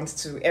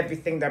response to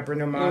everything that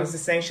Bruno Mars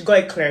is saying. She got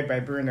it cleared by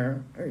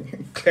Bruno.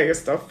 Clear your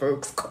stuff,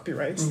 folks.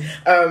 Copyrights.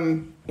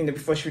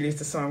 Before she released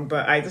the song.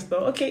 But I just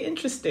thought, okay,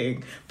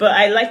 interesting. But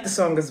I like the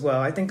song as well.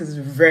 I think it's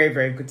a very,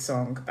 very good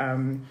song.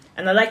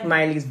 And I like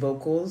Miley's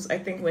vocals. I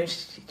think when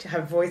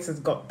her voice has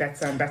got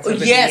better and better over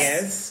the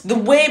years. The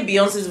way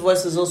Beyonce's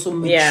voice has also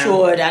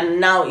matured and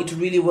now it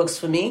really works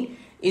for me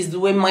is the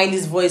way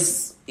Miley's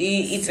voice.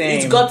 It's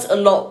Same. got a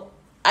lot.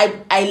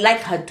 I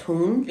like her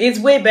tone. It's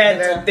way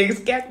better than Things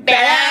Get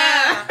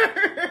Better.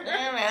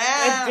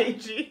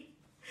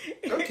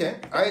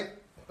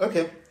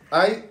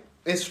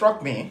 It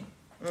struck me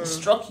It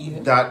struck you.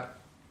 that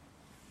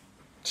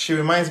she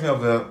reminds me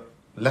of a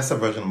lesser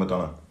version of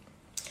Madonna.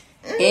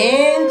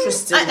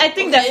 Interesting. I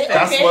think that's fair.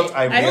 That's what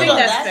I I think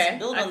realized. that's fair.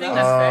 Build I on think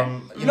that.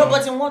 that's fair. You No, know,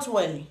 but in what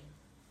way?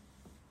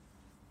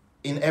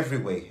 in every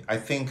way, I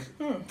think.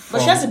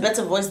 But she has a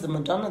better voice than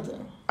Madonna,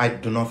 though. I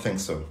do not think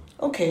so.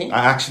 Okay.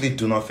 I actually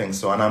do not think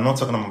so, and I'm not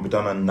talking about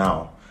Madonna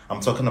now. I'm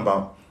talking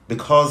about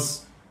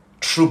because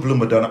True Blue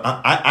Madonna.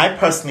 I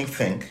personally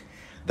think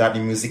that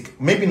the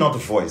music, maybe not the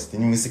voice, the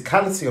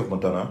musicality of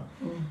Madonna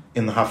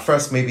in her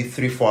first maybe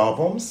 3-4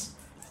 albums.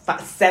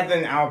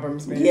 7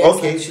 albums, maybe. Yes,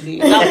 Okay. actually.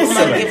 That woman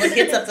Excellent. gave us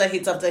hit after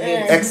hit after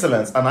hit.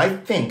 Excellent, and I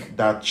think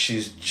that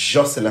she's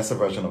just a lesser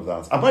version of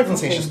that. I'm not even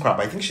saying she's crap.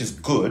 I think she's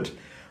good,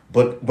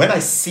 but when I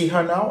see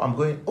her now, I'm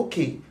going,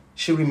 okay,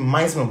 she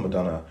reminds me of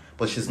Madonna,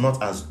 but she's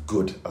not as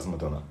good as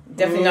Madonna.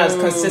 Definitely not as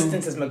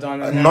consistent as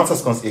Madonna. no. Not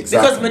as consistent,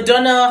 exactly. Because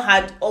Madonna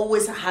had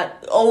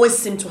always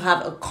seemed to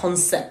have a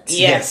concept.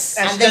 Yes.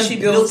 And she then just she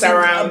built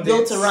around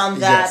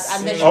that, Yes.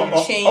 and then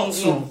up she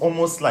changed. to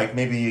almost like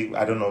maybe,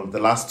 I don't know, the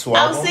last 2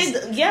 I'll albums.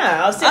 say,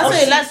 I'll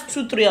say last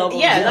 2-3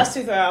 albums. yeah, last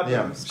 2 albums.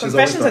 Yeah, she's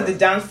Confessions always at the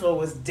Dance Floor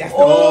was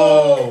definitely.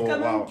 Oh,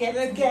 Come wow. on, get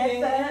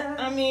together.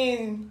 I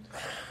mean,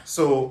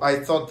 So I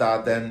thought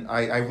that then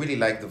I really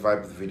liked the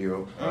vibe of the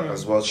video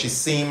as well. She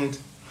seemed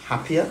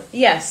happier,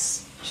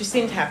 yes, she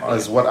seemed happy.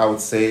 is what I would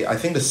say. I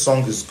think the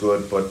song is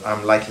good, but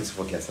I'm likely to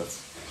forget it.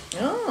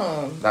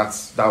 Oh,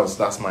 That's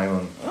my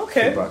own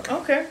feedback.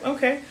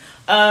 okay.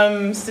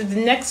 So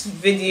the next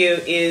video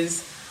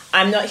is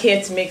 "I'm Not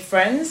Here to Make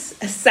Friends."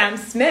 Sam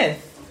Smith.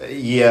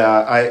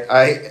 Yeah,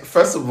 I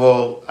first of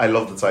all, I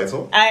love the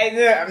title. I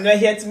know I'm not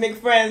here to make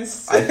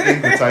friends. I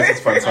think the title's I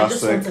just want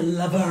fantastic, to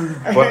love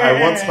her. but I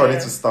want Honey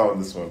to star on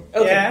this one.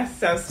 Okay. Yeah,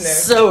 Sam Smith.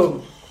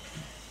 So,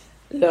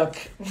 look,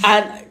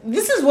 and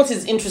this is what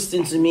is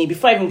interesting to me.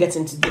 Before I even get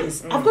into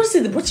this, I've got to say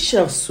the British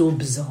are so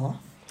bizarre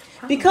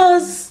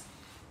because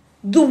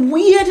the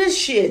weirdest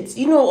shit,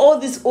 all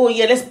this. Oh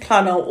yeah, let's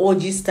plan our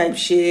orgies type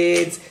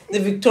shit, the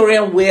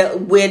Victorian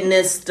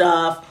weirdness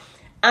stuff.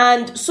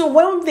 And so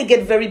when they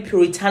get very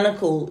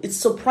puritanical, it's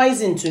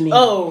surprising to me.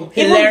 Oh,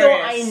 Even though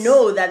hilarious. I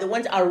know that they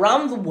went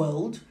around the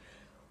world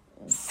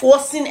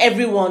forcing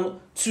everyone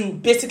to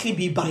basically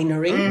be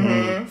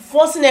binary,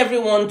 forcing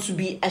everyone to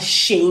be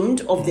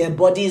ashamed of their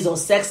bodies or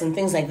sex and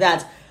things like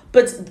that.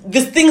 But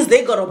the things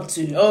they got up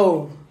to.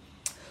 Oh,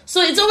 So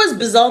it's always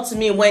bizarre to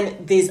me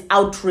when there's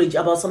outrage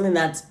about something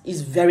that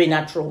is very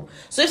natural.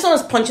 So if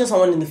someone's punching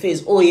someone in the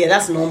face, oh yeah,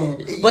 that's normal.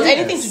 But Yes.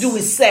 anything to do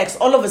with sex,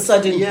 all of a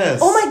sudden, Yes.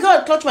 oh my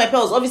God, clutch my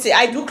pearls. Obviously,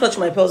 I do clutch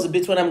my pearls a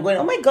bit when I'm going,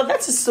 oh my God, that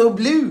is so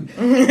blue.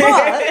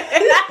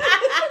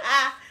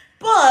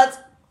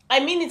 But I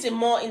mean it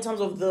in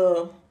terms of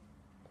the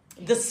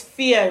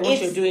sphere in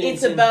which you're doing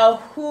it's it.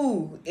 about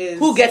who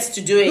Gets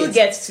to do it. Who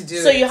gets to do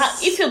So it. you have,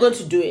 if you're going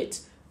to do it,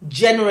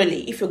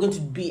 generally, if you're going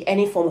to be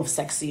any form of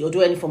sexy or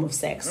do any form of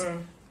sex,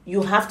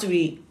 you have to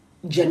be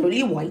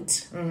generally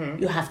white.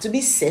 You have to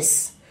be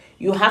cis.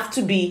 You have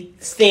to be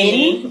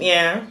thin.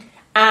 Yeah.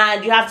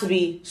 And you have to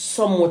be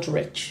somewhat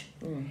rich.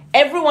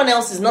 Everyone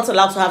else is not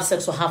allowed to have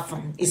sex or have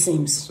fun, it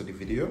seems. So the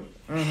video.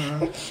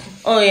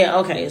 Oh, yeah,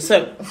 okay. So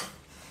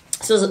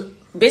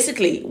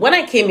basically, when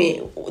I came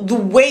in, the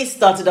way it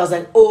started, I was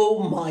like,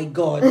 oh my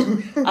God.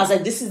 I was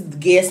like, this is the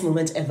gayest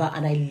moment ever,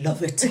 and I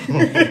love it.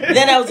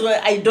 Then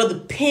I do the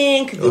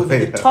pink,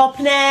 the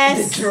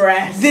topness,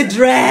 The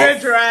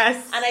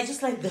dress. and I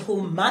just like the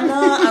whole manner.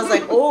 I was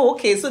like, oh,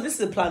 okay, so this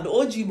is a planned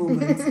orgy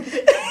moment.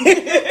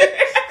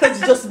 Because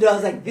wanted to just know. I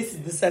was like, this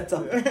is the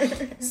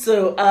setup.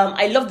 So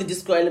I love the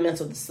disco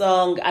elements of the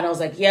song, and I was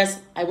like, yes,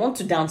 I want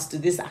to dance to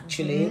this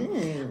actually.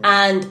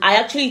 And I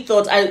actually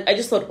thought, I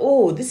just thought,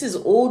 oh, this is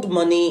old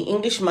money,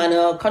 English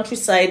manner,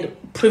 countryside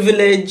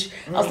privilege.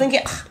 I was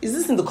thinking, is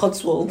this in the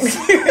Cotswolds?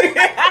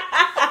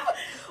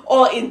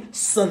 Or in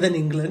southern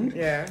England.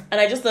 Yeah. And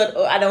I just thought,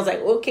 and I was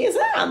like, okay,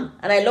 Sam.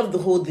 And I love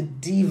the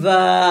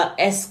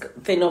diva-esque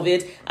thing of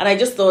it. And I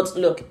just thought,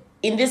 look,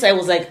 in this, I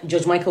was like,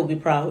 George Michael will be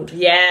proud.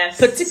 Yes.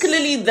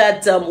 Particularly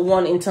that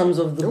one in terms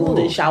of the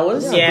golden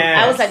showers.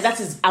 Yeah. I was like,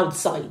 that is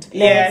outside.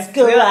 Yes. Let's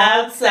go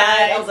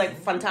outside. I was like,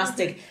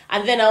 fantastic.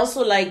 And then I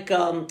also like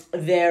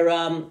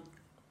their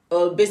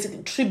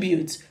basically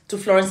tribute to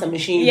Florence and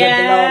Machine. Yes.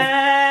 With the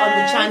love on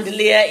the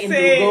chandelier in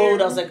the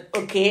gold. I was like,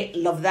 okay,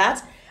 love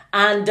that.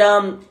 And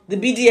the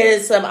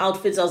BDSM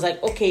outfits, I was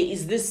like, okay,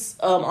 is this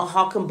a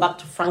harken back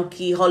to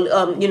Frankie?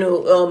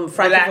 Frankie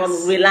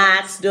from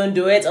Relax, Don't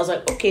Do It. I was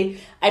like, okay,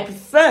 I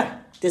prefer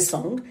this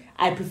song.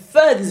 I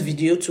prefer this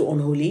video to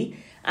Unholy.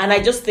 And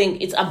I just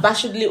think it's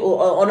unabashedly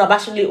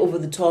over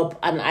the top.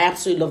 And I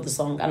absolutely love the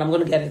song. And I'm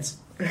going to get it.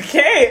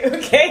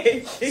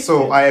 Okay.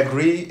 So I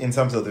agree in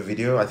terms of the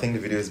video. I think the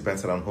video is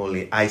better than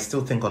Unholy. I still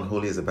think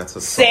Unholy is a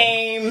better song.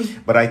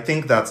 Same. But I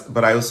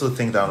also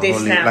think that They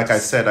Unholy, snapped. like I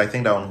said, I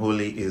think that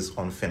Unholy is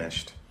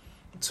unfinished.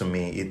 To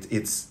me,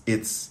 it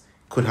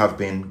could have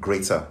been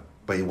greater,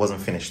 but it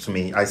wasn't finished. To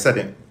me, I said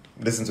it.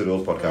 Listen to the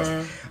old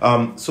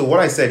podcast. So what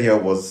I said here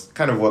was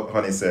kind of what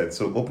Honey said.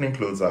 So opening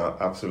clothes are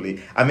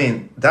absolutely. I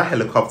mean, that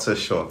helicopter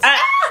shot.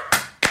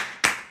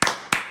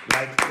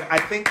 Like I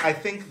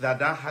think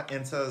that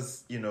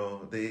enters,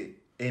 the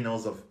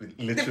annals of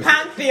literature, The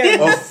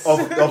pantheon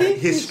of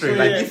history.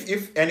 Like Yes.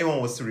 if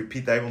anyone was to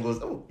repeat that, everyone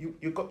goes, "Oh,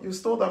 you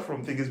stole that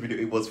from Thingy's video.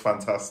 It was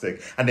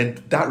fantastic." And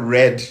then that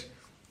red.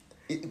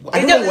 I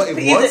don't know what it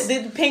was.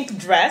 The pink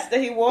dress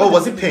that he wore. Oh,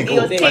 was it pink? It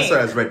was I pink. saw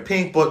it as red.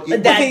 Pink, but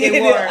That they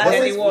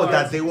wore.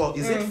 that they wore.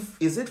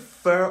 Is it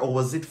fur or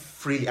was it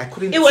free? I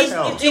couldn't It was.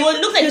 tell. It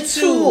looked like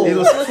tulle. It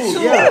was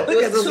cool. Yeah,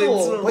 It was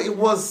tulle. but it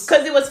was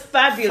Because it was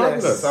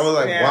fabulous. fabulous. I was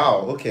like, Yeah. wow,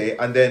 okay.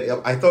 And then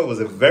I thought it was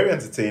a very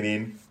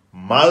entertaining,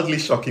 mildly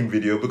shocking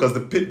video because the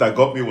bit that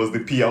got me was the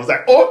pee. I was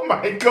like, oh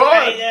my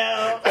god!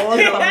 I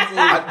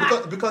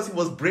know. Because he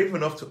was brave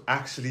enough to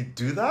actually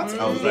do that.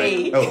 I was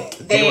They. like, oh,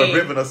 they were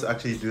brave enough to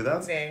actually do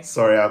that. They.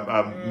 Sorry,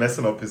 I'm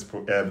messing up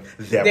their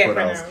Their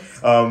pronouns.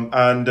 pronouns.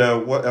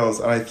 And what else?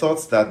 And I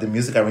thought that the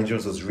music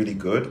arrangement was really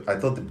good. I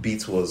thought the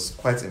beat was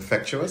quite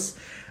infectious.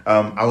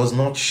 I was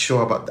not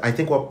sure about. I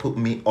think what put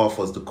me off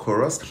was the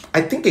chorus.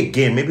 I think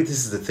again, maybe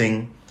this is the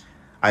thing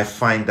I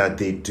find that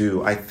they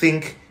do. I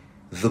think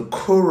the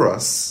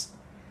chorus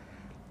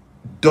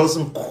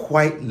doesn't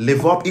quite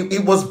live up.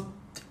 It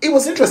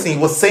was interesting.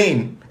 It was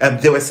saying,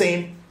 they were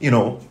saying,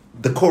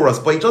 the chorus,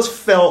 but it just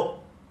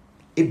felt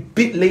a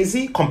bit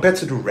lazy compared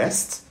to the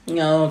rest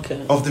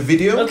Okay. of the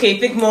video. Okay,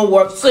 think more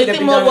work. So you could have think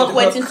been more done work with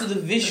went the hook. into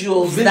the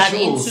visuals than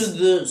into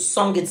the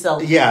song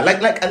itself? Yeah,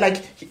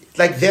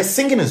 like their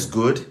singing is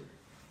good,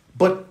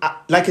 but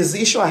like it's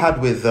the issue I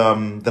had with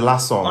the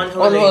last song.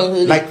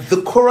 Unholy. Like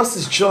the chorus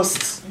is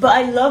just But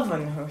I love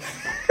Unholy.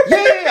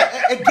 yeah.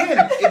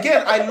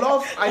 Again, I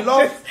love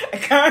I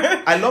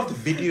can't. I love the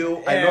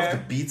video. I love Yeah. the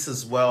beats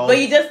as well. But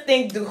you just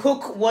think the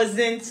hook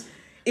wasn't.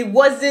 It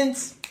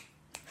wasn't.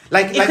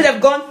 like It could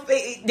have gone.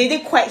 They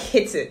didn't quite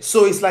hit it.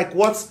 So it's like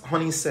what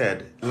Honey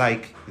said.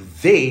 Like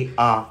they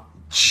are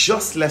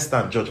just less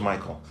than George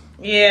Michael.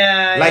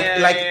 Yeah.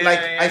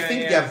 I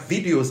think their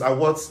videos are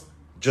what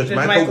George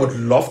Michael would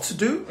love to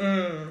do,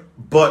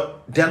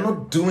 but they're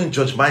not doing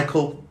George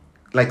Michael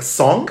like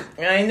song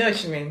I know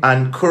what you mean.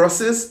 and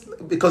choruses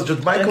because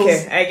George Michael's.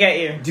 Okay, I get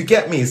you. Do you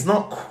get me? It's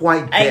not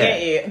quite there. I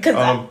get you. Because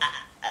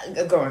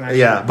go on.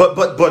 Yeah, but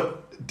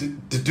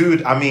the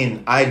dude. I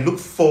mean, I look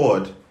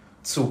forward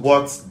to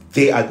what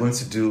they are going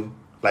to do,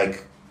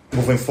 like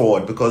moving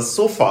forward, because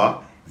so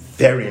far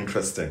very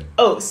interesting.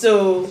 Oh,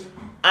 so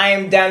I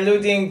am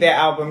downloading their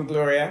album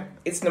Gloria.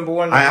 It's number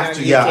one. I have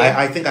to. Yeah,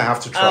 I think I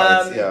have to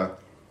try it. Yeah.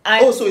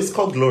 So it's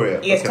called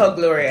Gloria. Yeah, it's Okay. called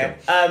Gloria.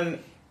 Okay.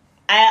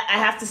 I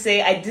have to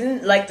say I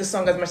didn't like the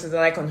song as much as I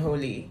like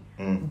Unholy,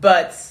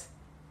 but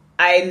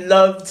I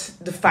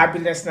loved the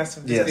fabulousness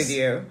of this Yes.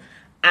 video,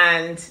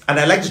 and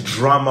I like the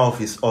drama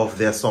of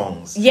their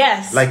songs.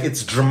 yes, Like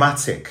it's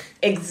dramatic.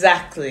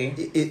 exactly.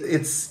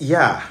 It's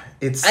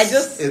I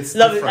just it's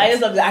love it. different. I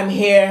just love it. I'm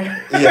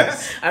here.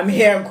 Yes. I'm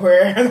here. I'm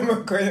queer. I'm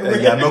not going anywhere.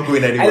 Yeah, I'm not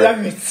going anywhere. I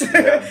love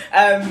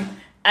it.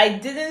 I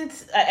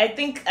didn't. I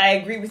think I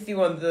agree with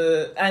you on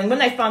the. And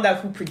when I found out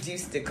who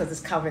produced it, because it's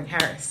Calvin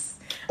Harris,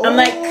 I'm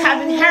like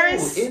Calvin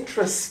Harris.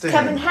 Interesting.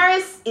 Calvin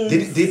Harris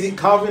is. Did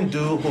Calvin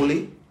do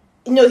Holy?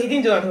 No, he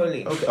didn't do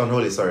Unholy. Okay,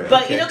 Unholy. Sorry.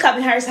 But okay. you know,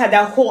 Calvin Harris had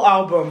that whole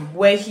album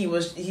where he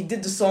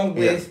did the song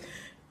with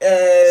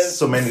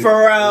So many-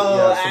 Pharrell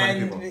yeah, so many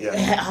and people, yeah.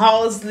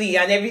 Halsey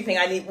and everything,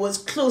 and it was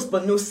close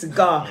but no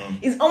cigar.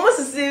 It's almost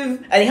as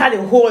if, and he had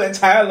a whole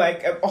entire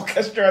like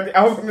orchestra on the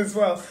album as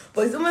well.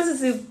 But it's almost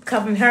as if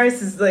Calvin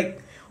Harris is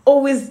like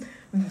always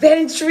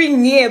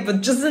venturing near,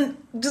 but doesn't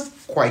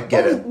just quite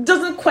get it.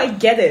 Doesn't quite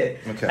get it.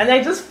 Okay. And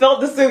I just felt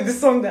the same with the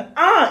song that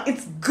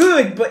it's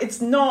good, but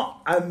it's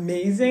not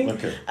amazing.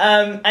 Okay.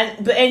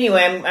 But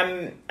anyway,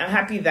 I'm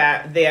happy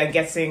that they are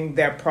getting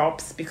their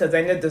props, because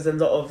I know there's a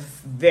lot of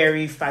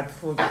very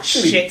fatful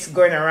shit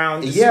going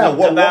around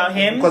about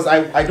him. Because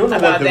I don't know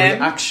what the them.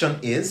 reaction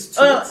is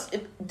to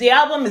it. The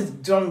album is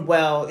done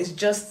well. It's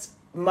just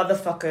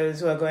motherfuckers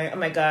who are going, oh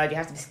my god, you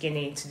have to be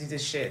skinny to do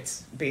this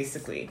shit,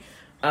 basically.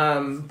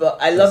 But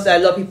I love that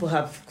a lot of people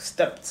have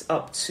stepped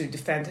up to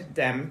defend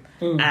them,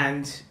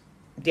 and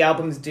the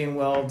album is doing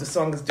well. The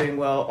song is doing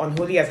well.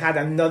 Unholy has had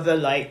another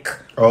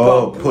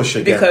bump push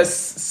again because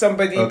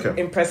somebody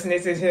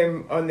impersonated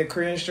him on the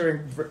Korean show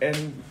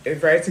in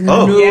Variety.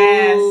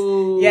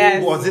 Oh,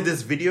 yes. Was it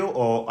this video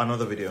or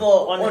another video?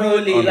 For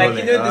Unholy, the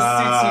suit he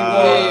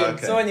wore.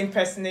 Okay. Someone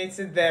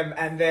impersonated them,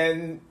 and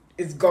then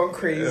it's gone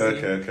crazy.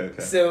 Okay.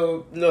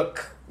 So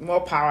look.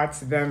 More power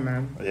to them,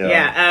 man.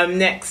 Yeah.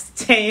 Next,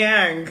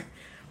 Taeyang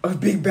of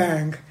Big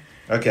Bang.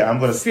 Okay, I'm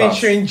gonna start.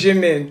 Featuring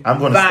Jimin. I'm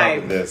gonna start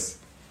with this.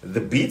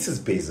 The beat is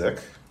basic.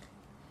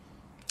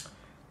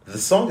 The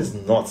song is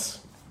not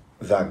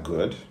that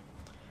good.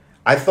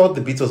 I thought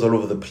the beat was all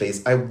over the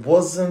place. I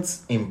wasn't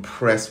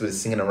impressed with the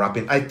singing and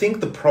rapping. I think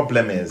the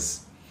problem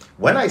is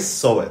when I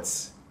saw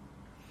it,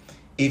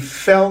 it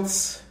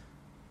felt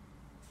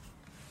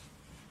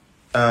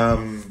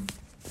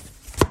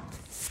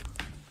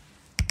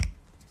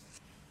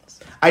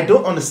I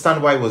don't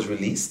understand why it was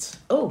released.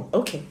 Oh,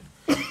 okay.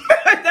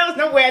 That was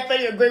not where I thought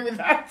you were going with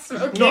that.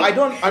 Okay. No, I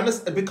don't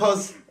understand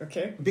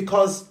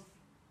because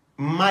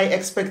my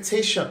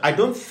expectation, I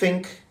don't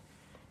think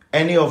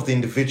any of the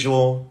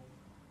individual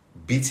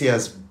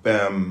BTS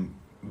band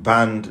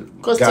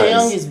because guys.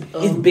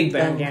 Taeyang is Big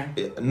Bang, yeah.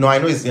 No, I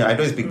know it's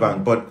Big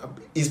Bang, but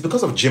it's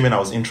because of Jimin I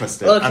was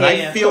interested, and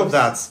I feel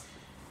that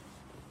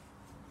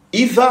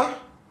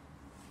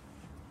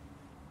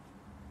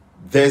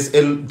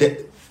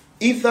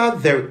either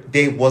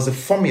there was a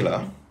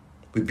formula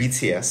with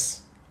BTS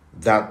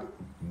that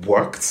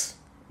worked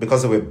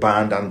because they were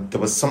banned, and there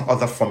was some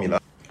other formula.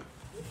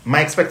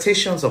 My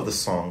expectations of the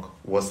song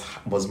was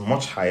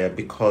much higher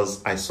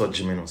because I saw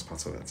Jimin was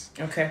part of it.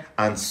 Okay.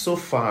 And so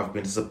far, I've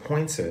been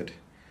disappointed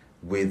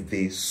with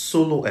the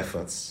solo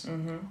efforts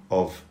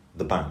of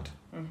the band.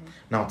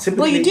 Now,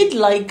 typically, but you did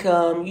like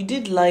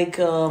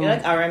You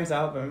like RM's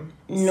album?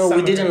 No, Some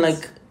we of didn't it.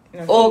 like.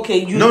 No.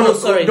 Okay,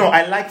 sorry. No,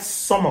 I liked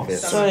some of it,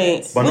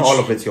 Sorry. but not all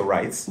of it. You're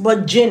right.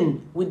 But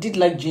Jin, we did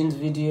like Jin's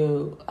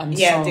video and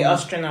song. the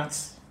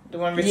astronauts, the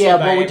one written Yeah,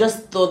 by. but we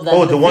just thought that.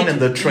 Oh, the one in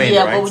the train,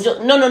 yeah, right? but we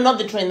just no, not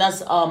the train.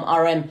 That's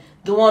RM,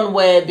 the one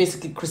where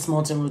basically Chris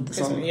Martin wrote the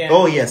song. Yeah.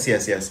 Oh yes.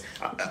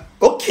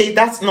 Okay,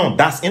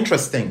 that's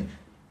interesting.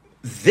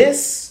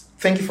 This,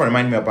 thank you for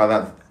reminding me about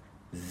that.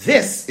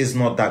 This is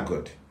not that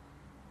good.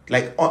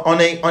 Like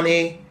on a,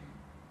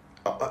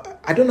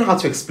 I don't know how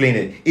to explain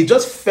it. It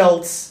just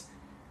felt.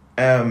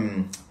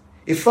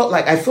 It felt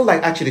like I feel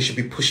like actually they should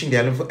be pushing the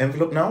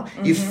envelope now.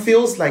 It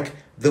feels like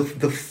the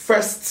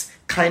first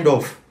kind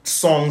of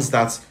songs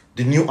that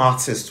the new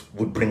artist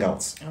would bring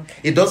out. Okay.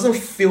 It doesn't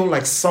feel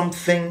like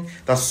something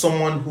that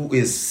someone who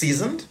is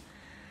seasoned,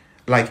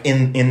 like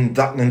in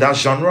that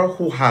genre,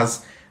 who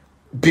has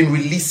been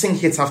releasing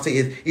hits after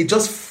it. It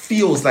just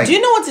feels like. Do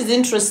you know what is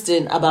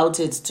interesting about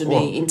it to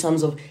me in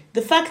terms of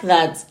the fact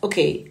that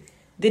they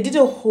did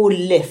a whole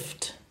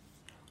lift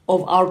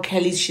of R.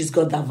 Kelly's "She's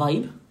Got That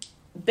Vibe."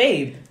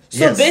 Babe.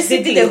 So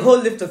basically, they did a whole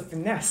lift of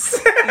finesse.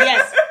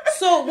 Yes.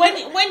 So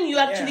when you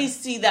actually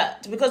see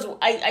that, because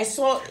I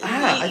saw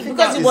I think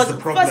because that it was is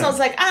the problem. first I was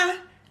like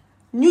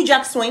New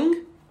Jack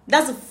Swing.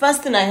 That's the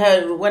first thing I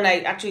heard when I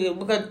actually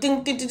because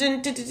ding ding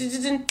ding ding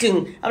ding ding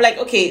ding. I'm like,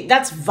 okay,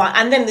 that's vibe,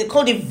 and then they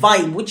called it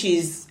Vibe, which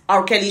is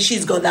R. Kelly.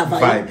 She's got that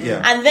vibe.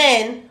 Yeah. And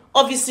then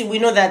obviously we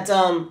know that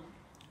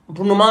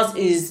Bruno Mars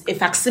is a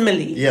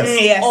facsimile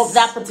of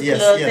that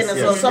particular thing as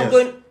well. So I'm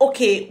going,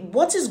 okay,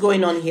 what is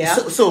going on here?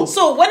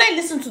 So when I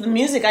listened to the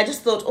music, I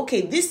just thought,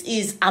 okay, this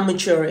is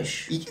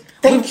amateurish.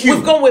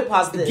 We've gone way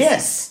past this.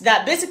 Yes.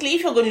 That basically,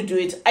 if you're going to do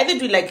it, either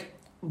do it like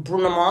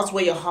Bruno Mars,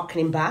 where you're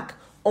harkening back,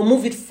 or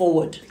move it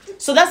forward.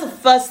 So that's the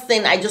first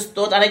thing I just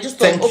thought. And I just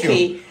thought,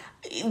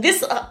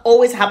 this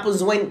always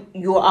happens when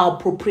you are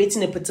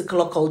appropriating a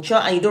particular culture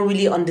and you don't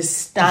really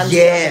understand the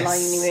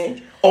underlying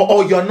image.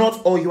 Or you're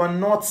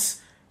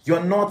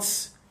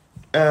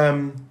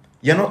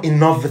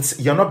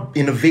not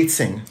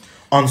innovating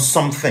on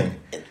something.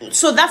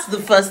 So that's the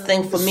first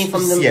thing for me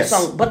from the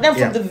song. But then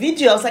from the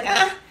video, I was like,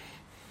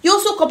 you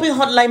also copied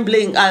Hotline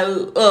Bling,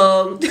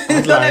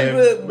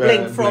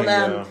 Bling from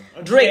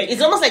Drake.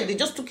 It's almost like they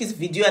just took his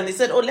video and they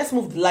said, let's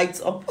move the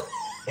lights up.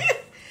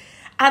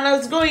 And I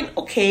was going,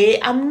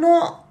 okay, I'm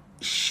not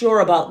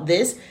sure about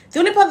this. The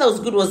only part that was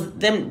good was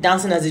them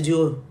dancing as a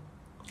duo.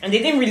 And they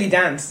didn't really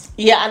dance.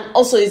 Yeah, and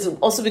also it's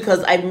also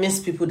because I miss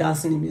people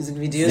dancing in music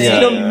videos.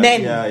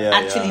 Men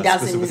actually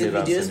dancing in music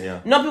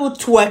videos. Not people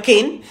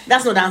twerking.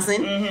 That's not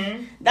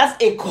dancing. That's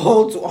a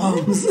call to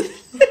arms.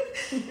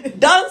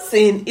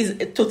 Dancing is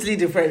totally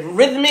different.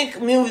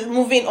 Rhythmic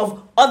moving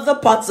of other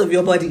parts of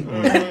your body,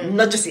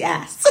 not just the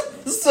ass.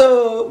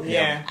 So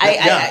Yeah.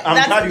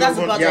 I'm glad you that's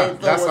even- about yeah, it.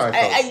 that's how I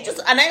felt. I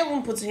just and I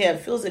even put it here.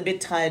 It feels a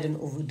bit tired and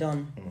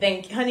overdone.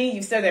 Thank you, honey.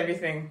 You said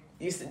everything.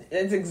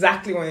 That's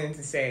exactly what I wanted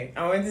to say.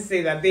 I wanted to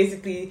say that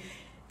basically,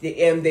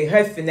 they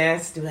heard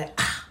Finesse. They were like,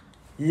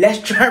 let's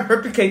try and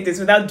replicate this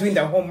without doing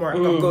the homework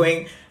of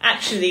going.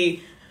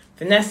 Actually,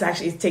 Finesse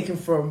actually is taken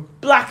from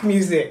black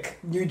music,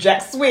 New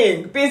Jack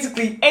Swing,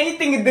 basically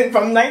anything it did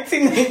from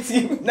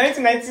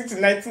 1990 to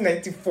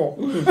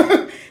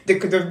 1994. They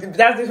could have.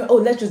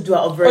 Let's just do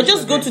our version. Or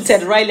just go to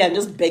Ted Riley and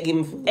just beg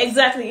him.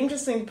 Exactly.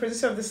 Interesting. The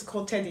producer of this is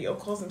called Teddy, or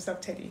calls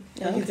himself Teddy.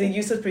 Yeah, He's a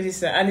useless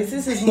producer, and this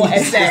is more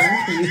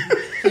SM.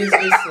 He's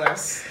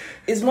useless.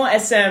 It's more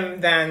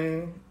SM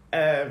than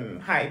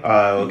hype.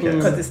 Okay.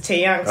 Because it's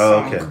Taeyang's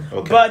Oh, song.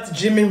 okay. But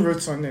Jimin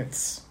wrote on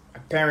it,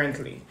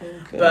 apparently.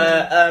 Okay.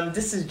 But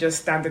this is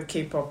just standard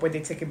K-pop where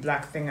they take a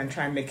black thing and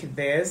try and make it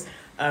theirs.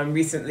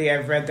 Recently,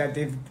 I've read that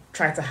they've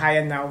tried to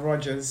hire Nile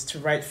Rodgers to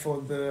write for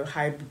the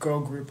hype girl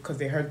group because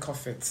they heard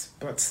Coffet.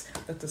 But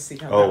let us see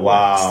how that Oh,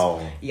 wow.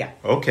 works. Yeah.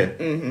 Okay.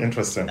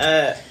 Interesting.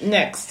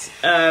 Next,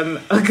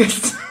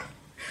 August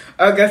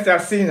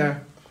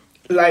Alsina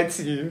lied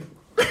to you.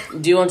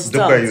 Do you want to Do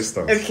start? where you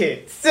start.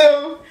 Okay,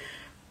 so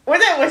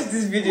when I watched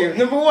this video,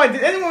 number one,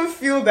 did anyone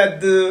feel that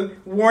the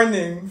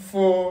warning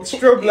for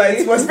strobe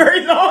lights was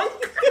very long?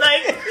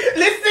 Like,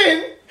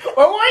 listen,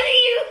 we're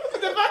warning you,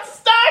 it's about to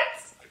start.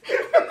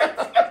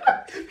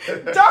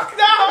 Duck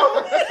now.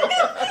 And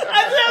I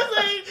was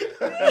like,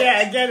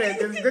 yeah, I get it.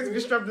 There's going to be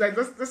strobe lights.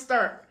 Let's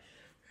start.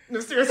 No,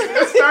 seriously,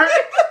 let's start.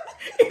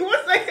 It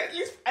was like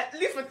at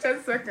least for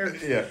 10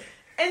 seconds. Yeah.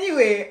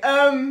 Anyway,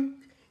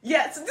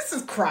 yeah, so this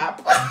is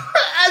crap.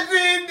 As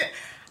in,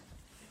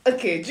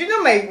 okay, do you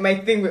know my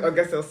thing with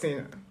August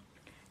Alsina?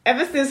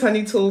 Ever since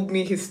Honey told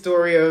me his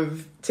story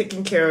of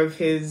taking care of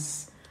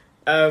his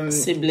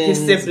siblings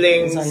and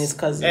his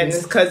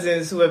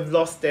cousins who have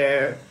lost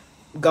their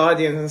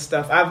guardians and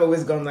stuff, I've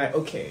always gone like,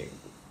 okay,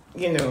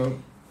 you know,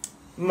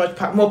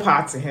 more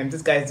power to him.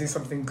 This guy's doing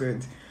something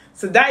good.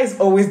 So that is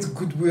always the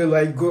goodwill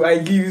I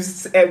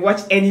use and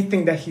watch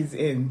anything that he's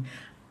in.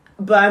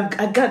 But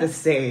I gotta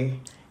say,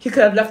 he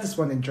could have left this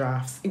one in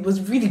drafts. It was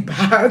really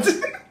bad.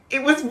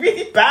 It was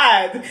really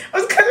bad. I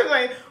was kind of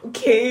like,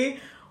 okay,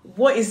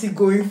 what is he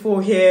going for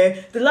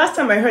here? The last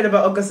time I heard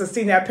about August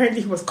Alsina,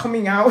 apparently he was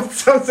coming out.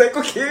 So I was like,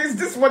 okay, is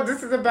this what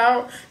this is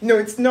about? No,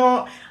 it's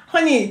not.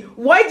 Honey,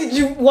 why?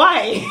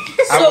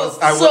 I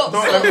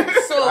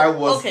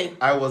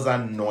was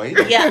annoyed.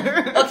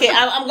 Yeah. Okay,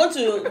 I'm going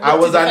to. I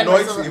was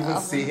annoyed myself. to even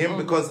see him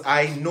because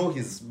I know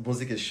his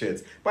music is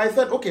shit. But I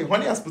thought, okay,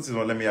 Honey has put it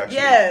on. Let me actually.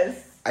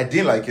 Yes. I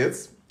didn't like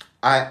it.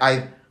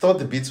 I thought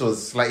the beat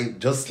was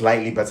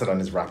slightly better than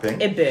his rapping.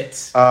 A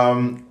bit.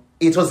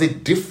 It was a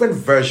different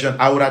version.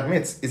 I would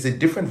admit, it's a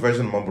different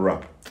version of mumble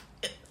rap.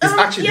 It's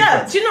actually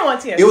different. Do you know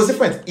what? Yes. It was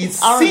different. It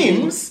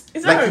seems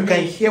It's like you R&B.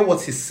 can hear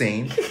what he's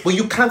saying, but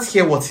you can't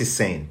hear what he's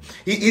saying.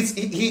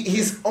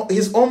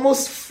 He's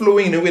almost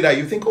flowing in a way that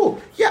you think, oh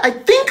yeah, I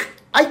think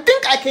I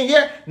can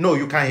hear. No,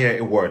 you can't hear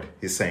a word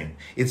he's saying.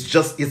 It's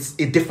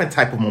a different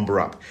type of mumble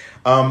rap.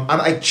 And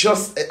I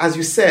just, as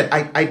you said,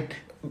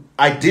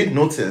 I did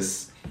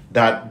notice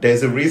that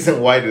there's a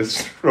reason why the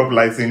strobe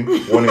lighting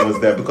warning was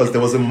there, because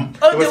there were some moments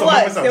I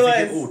was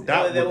thinking, oh,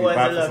 that would be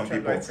bad for some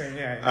people.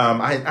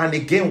 And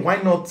again, why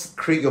not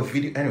create your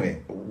video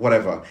anyway?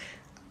 Whatever.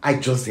 I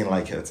just didn't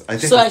like it. I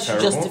think So I it's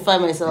should terrible. justify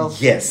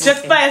myself. Yes.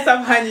 Justify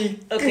yourself, Honey.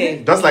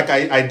 Okay. Just like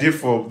I did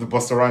for the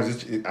Busta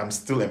Rhymes, which I'm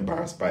still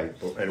embarrassed by it.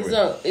 But anyway.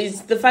 So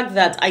it's the fact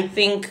that I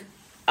think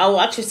I will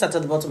actually start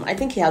at the bottom. I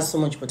think he has so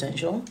much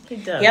potential. He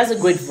does. He has a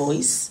great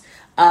voice.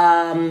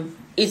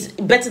 It's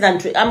better than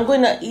Trey.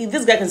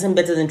 This guy can sing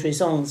better than Trey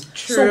songs.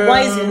 True. So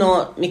why is he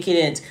not making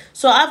it?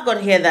 So I've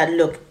got here that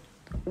look.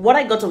 What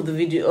I got of the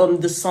video,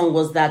 the song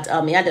was that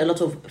he had a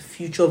lot of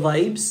future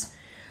vibes,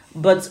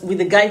 but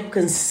with a guy who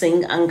can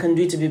sing and can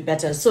do it a bit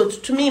better. So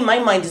to me, my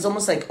mind is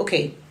almost like,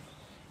 okay,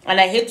 and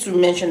I hate to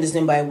mention this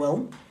name, but I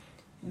will.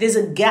 There's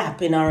a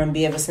gap in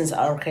R&B ever since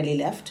R. Kelly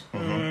left,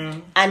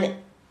 and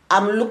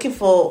I'm looking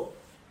for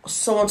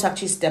someone to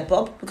actually step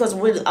up, because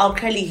with R.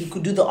 Kelly, he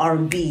could do the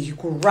R&B, he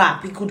could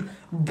rap, he could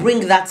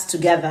bring that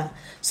together.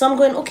 So I'm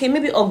going, okay,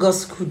 maybe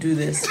August could do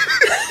this.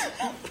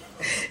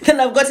 Then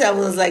I've got it, I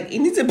was like, it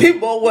needs a bit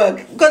more work,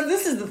 because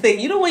this is the thing,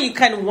 you know, when you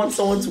kind of want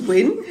someone to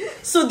win.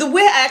 So the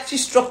way I actually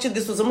structured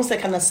this was almost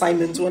like an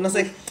assignment when I was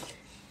like,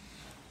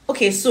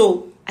 okay,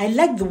 so I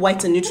like the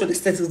white and neutral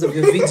aesthetics of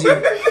your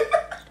video.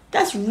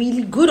 That's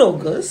really good,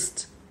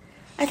 August.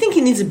 I think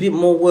he needs a bit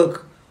more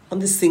work on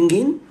the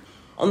singing,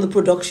 on the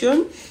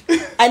production.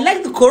 I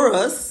like the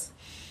chorus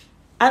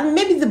and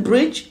maybe the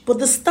bridge, but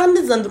the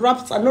standards and the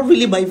raps are not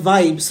really my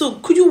vibe. So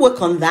could you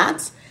work on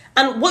that?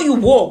 And what you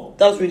wore,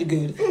 that was really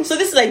good. So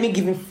this is like me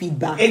giving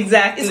feedback.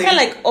 Exactly. It's kind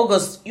of like,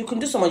 August, you can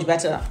do so much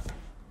better.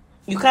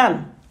 You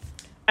can.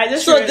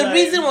 So the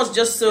reason was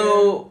just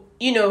so,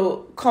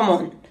 come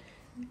on.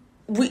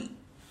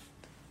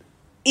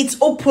 It's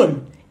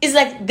open. It's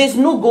like there's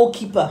no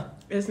goalkeeper.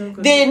 There's no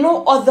good. There are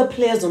no other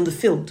players on the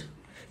field.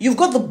 You've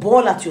got the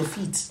ball at your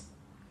feet.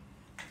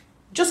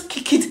 Just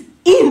kick it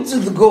into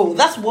the goal.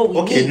 That's what we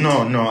Okay, need.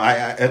 no.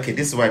 Okay,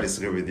 this is why I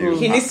disagree with you.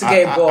 He needs to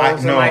get a ball. I You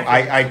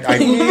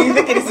think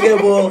he needs to get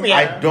a ball? Yeah.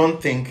 I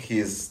don't think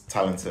he's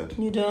talented.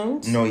 You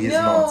don't? No, he's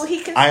No, not.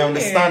 he can I sing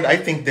understand.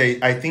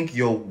 it. I think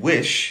your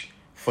wish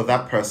for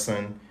that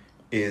person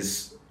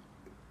is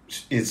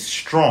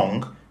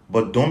strong,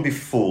 but don't be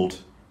fooled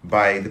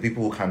by the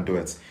people who can do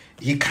it.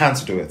 He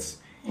can't do it.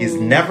 He's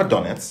never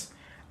done it.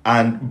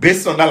 And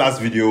based on that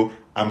last video,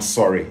 I'm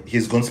sorry,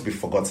 he's going to be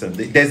forgotten.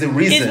 There's a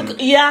reason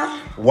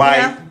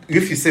why,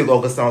 if you say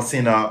August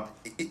Alsina,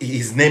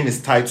 his name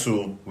is tied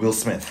to Will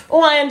Smith.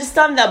 Oh, I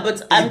understand that,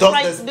 but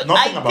there's nothing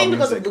I about think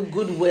because music. of the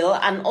goodwill,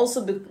 and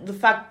also the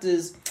fact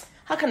is,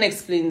 how can I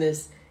explain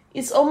this?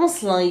 It's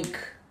almost like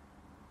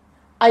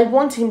I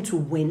want him to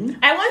win.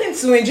 I want him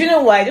to win. Do you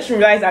know why? I just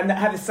realized I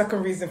have a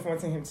second reason for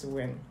wanting him to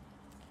win.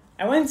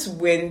 I want him to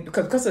win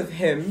because of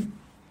him.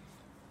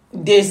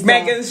 There's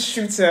Megan's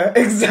shooter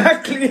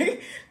exactly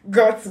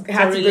had to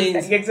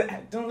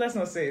go. Let's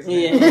not say his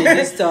name.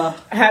 Mr.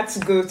 Had to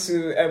go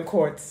to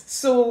court.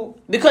 So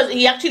Because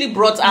he actually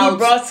brought out.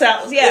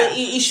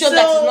 He showed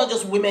that it's not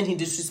just women he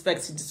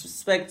disrespects. He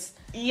disrespects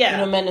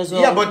men as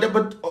well. Yeah,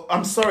 but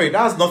I'm sorry, that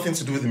has nothing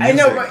to do with the I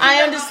music. know, but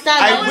I understand.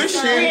 I wish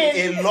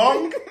him a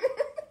long,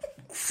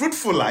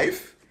 fruitful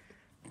life,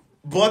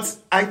 but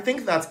I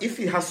think that if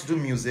he has to do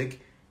music,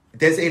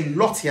 there's a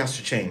lot he has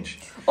to change.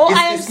 Oh,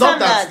 I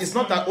understand that. It's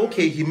not that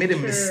okay. He made a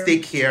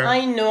mistake here.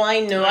 I know.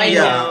 Yeah,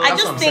 I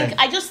that's what I'm saying.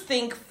 just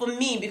think for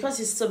me, because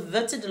he's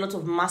subverted a lot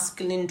of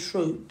masculine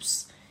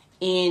tropes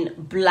in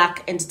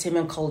black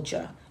entertainment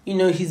culture.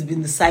 He's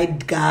been the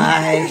side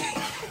guy.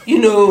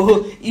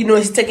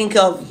 He's taking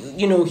care of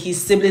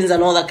his siblings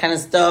and all that kind of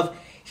stuff.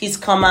 He's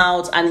come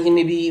out and he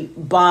may be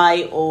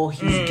bi or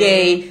he's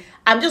gay.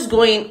 I'm just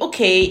going,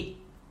 okay.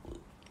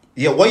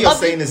 Yeah, what you're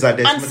saying is that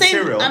there's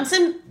material. I'm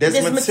saying there's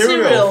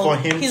material for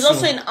him. He's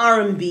also in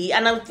R&B,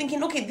 and I'm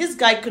thinking, okay, this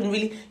guy can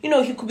really,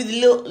 he could be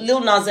the Lil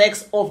Nas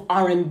X of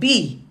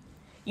R&B,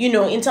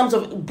 in terms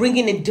of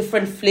bringing a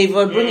different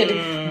flavor,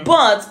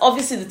 but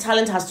obviously the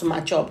talent has to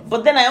match up.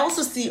 But then I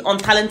also see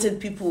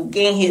untalented people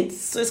getting hits,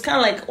 so it's kind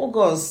of like,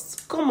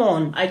 August, come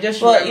on. I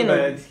just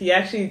remembered he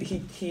actually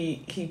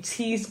he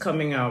teased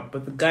coming out,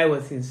 but the guy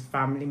was his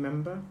family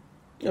member.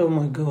 Oh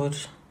my god.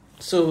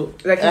 So,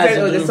 like he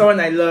said, there's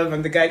someone I love,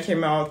 and the guy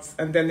came out,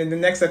 and then in the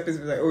next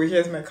episode, like, oh,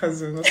 here's my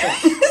cousin. Or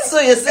something. So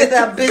you said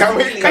that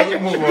basically. Can we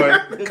move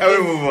on? Can we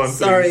move on?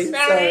 Sorry.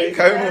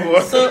 Can we move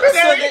on?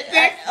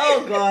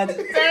 Oh god.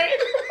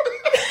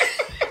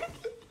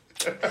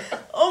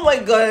 Oh my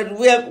god,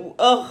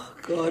 oh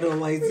god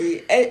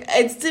almighty.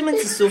 Entertainment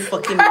is so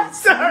fucking I'm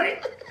sorry.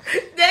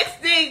 Next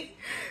thing,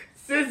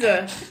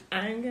 Scissor.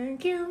 I'm gonna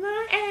kill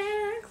my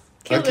ex.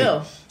 Kill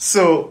Bill.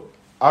 So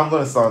I'm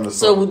gonna start on the song.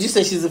 So would you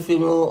say she's a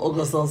female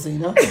August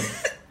Alsina?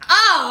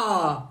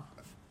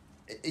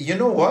 You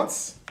know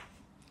what?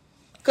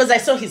 Because I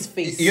saw his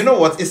face. You know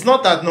what? It's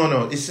not that.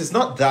 No. It's just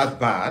not that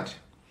bad.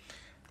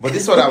 But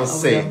this is what I would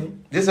say.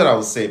 This is what I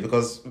would say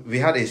because we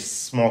had a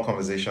small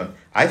conversation.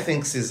 I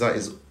think Caesar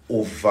is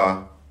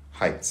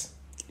overhyped.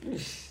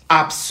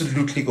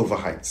 Absolutely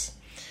overhyped.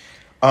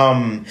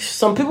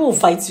 Some people will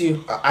fight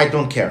you. I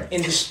don't care.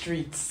 In the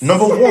streets.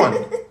 Number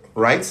one,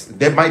 right?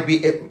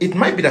 It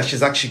might be that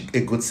she's actually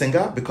a good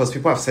singer because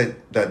people have said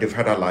that they've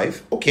heard her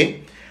live.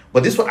 Okay.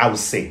 But this is what I would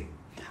say.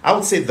 I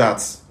would say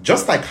that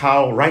just like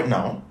how right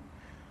now,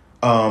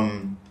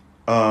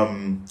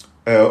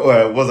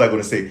 what was I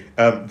going to say?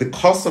 The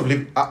cost of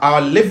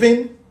our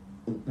living,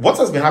 what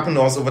has been happening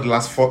to us over the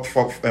last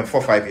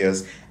 4-5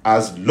 years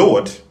has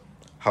lowered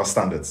our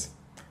standards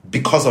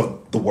because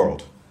of the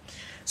world.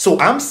 So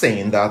I'm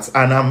saying that,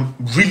 and I'm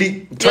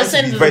really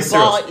trying to be very serious.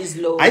 Bar is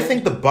low. I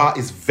think the bar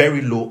is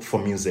very low for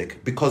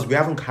music because we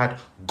haven't had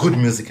good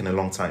music in a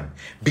long time.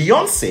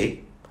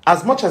 Beyonce,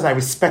 as much as I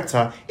respect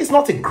her, is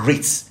not a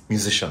great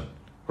musician,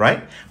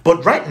 right?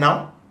 But right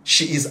now,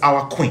 she is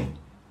our queen.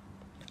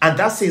 And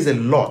that says a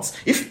lot.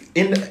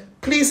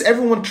 Please,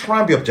 everyone try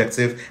and be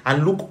objective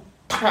and look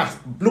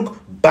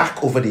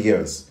back over the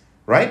years,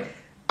 right?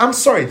 I'm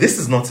sorry, this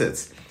is not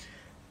it.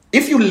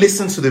 If you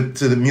listen to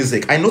the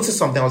music, I noticed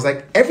something. I was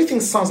like,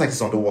 everything sounds like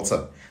it's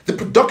underwater. The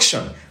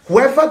production,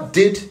 whoever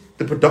did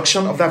the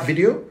production of that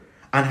video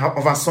and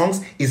of our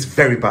songs is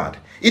very bad.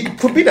 It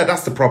could be that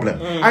that's the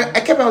problem. I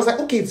was like,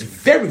 okay, it's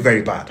very,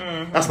 very bad.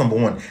 Mm-hmm. That's number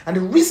one. And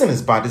the reason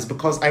it's bad is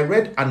because I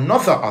read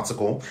another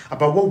article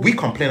about what we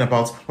complain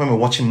about when we're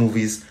watching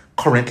movies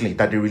currently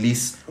that they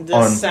release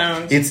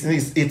sound. It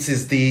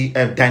is the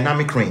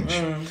dynamic range.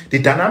 The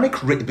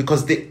dynamic range,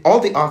 because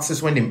all the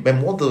artists, when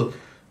all the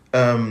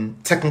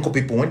technical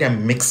people, when they're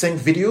mixing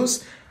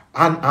videos,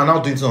 are now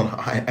doing it on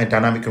a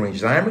dynamic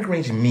range. Dynamic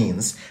range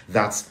means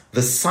that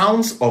the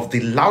sounds of the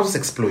loudest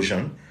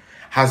explosion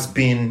has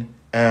been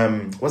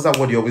what's that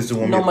word you always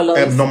do?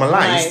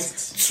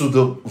 Normalized to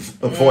the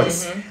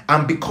voice.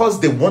 And because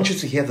they want you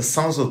to hear the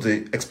sounds of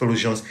the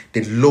explosions,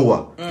 they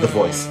lower the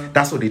voice.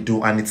 That's what they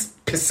do, and it's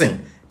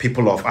pissing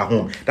people off at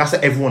home. That's why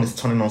everyone is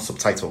turning on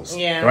subtitles.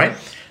 Yeah. Right?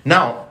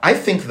 Now, I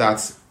think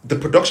that the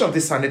production of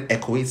this sounded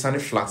echoey, it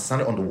sounded flat, it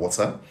sounded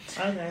underwater.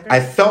 Okay. I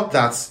felt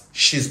that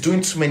she's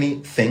doing too many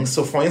things.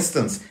 So, for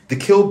instance, the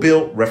Kill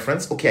Bill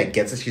reference, okay, I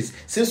get it. She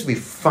seems to be a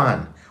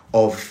fan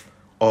of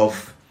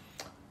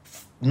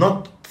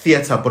not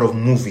theater, but of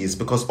movies,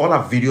 because all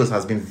her videos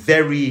has been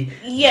very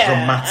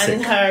dramatic.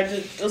 And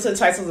her also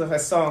titles of her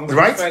songs,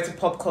 right? Refer to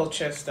pop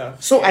culture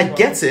stuff. So I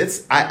get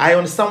it. I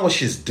understand what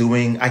she's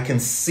doing. I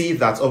can see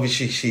that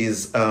obviously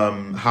she's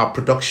her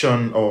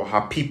production or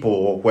her people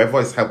or whoever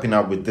is helping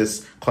her with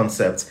this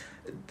concept,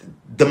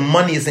 the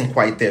money isn't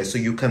quite there. So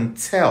you can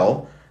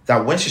tell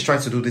that when she's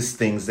trying to do these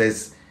things,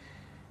 there's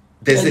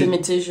a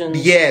limitation.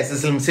 Yes,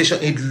 there's a limitation.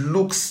 It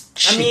looks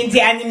cheap. I mean,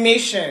 the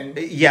animation.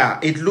 Yeah,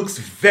 it looks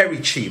very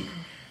cheap.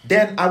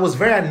 Then I was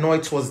very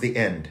annoyed towards the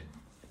end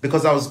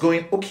because I was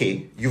going,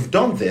 okay, you've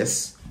done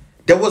this.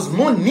 There was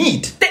no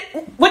need.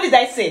 What did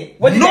I say?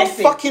 What did no I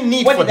say? fucking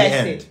need what for did the I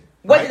end. Say?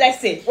 What right? did I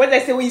say? What did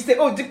I say when you say,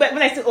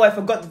 when I said, I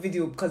forgot the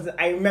video because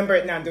I remember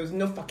it now. There was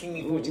no fucking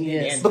need for it in the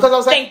end. Because I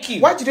was like, thank you.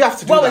 Why did you have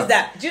to do what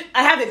that? Was that?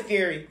 I have a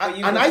theory.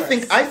 And I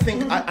think,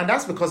 and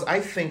that's because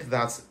I think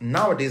that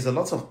nowadays a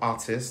lot of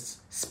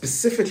artists,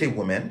 specifically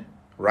women,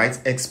 right,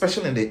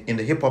 especially in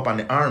the hip hop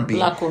and the R&B,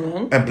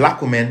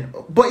 black women,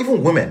 but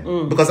even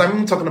women, because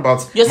I'm talking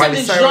about you're saying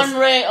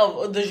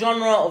the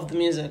genre of the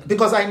music.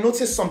 Because I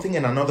noticed something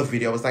in another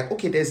video. I was like,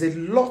 okay, there's a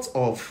lot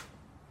of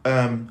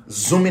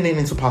zooming in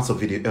into parts of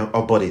video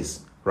of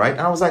bodies, right?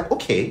 And I was like,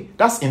 okay,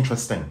 that's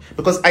interesting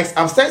because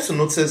I'm starting to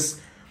notice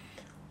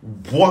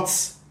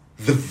what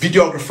the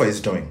videographer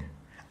is doing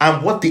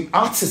and what the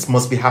artist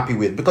must be happy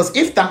with. Because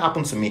if that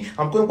happened to me,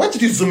 I'm going, why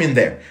did you zoom in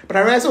there? But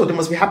I realized, they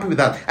must be happy with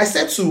that. I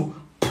said to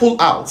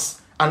pull out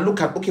and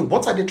look at, okay,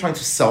 what are they trying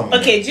to sell me?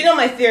 Okay, do you know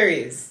my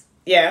theories?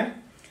 Yeah.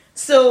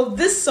 So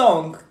this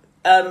song,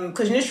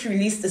 because she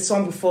released a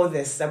song before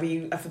this that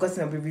I've forgotten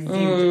that we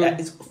reviewed that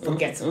is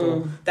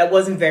forgettable, that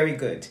wasn't very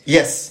good.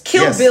 Yes.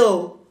 Kill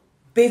Bill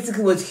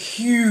basically was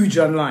huge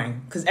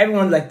online because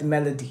everyone liked the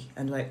melody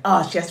and like,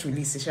 she has to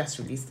release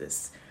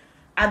this.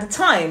 At the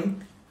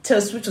time,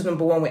 Taylor Swift was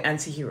number one with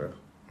Anti-Hero.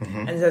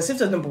 And Taylor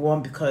Swift was number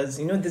one because,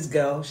 this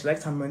girl, she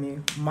liked her money,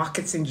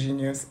 marketing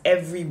genius,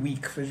 every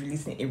week was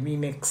releasing a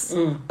remix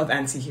of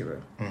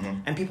Anti-Hero.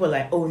 And people were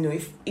like, oh no,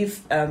 if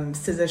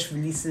SZA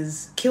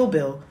releases Kill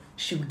Bill,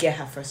 she would get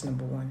her first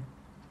number one.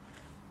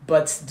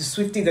 But the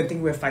Swifties, I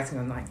think we were fighting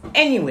online.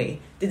 Anyway,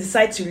 they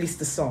decided to release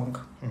the song.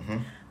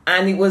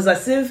 And it was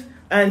as if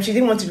she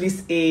didn't want to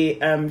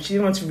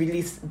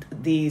release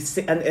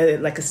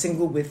like a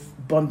single with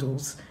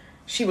bundles.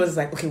 She was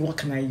like, okay, what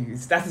can I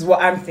use? That is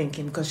what I'm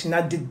thinking because she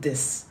now did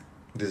this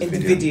in the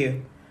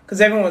video.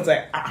 Because everyone was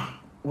like,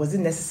 was it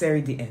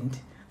necessary the end?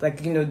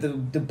 Like,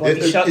 the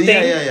body shot thing?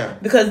 Yeah.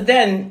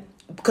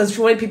 Because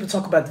she wanted people to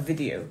talk about the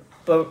video.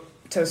 But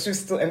Taylor Swift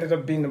still ended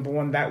up being number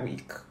one that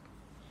week.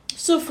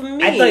 So for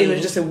me, I thought it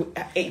was just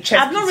a chess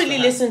I've not really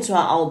listened to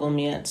her album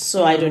yet,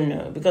 so I don't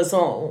know because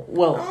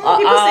people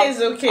say it's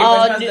okay,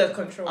 but not the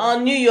control. Our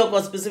New York,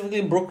 or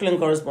specifically Brooklyn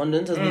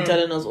correspondent, has been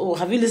telling us,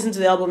 have you listened to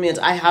the album yet?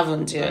 I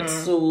haven't yet,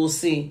 so we'll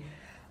see.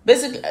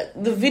 Basically,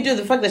 the video,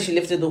 the fact that she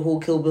lifted the whole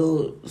Kill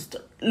Bill.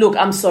 Look,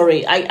 I'm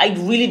sorry, I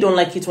really don't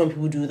like it when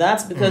people do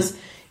that because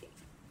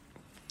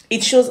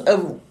it shows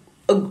a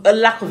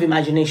lack of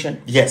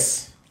imagination.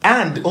 Yes,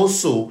 and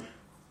also,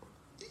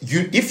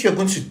 if you're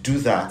going to do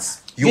that.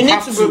 You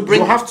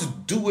have to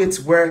do it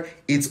where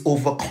it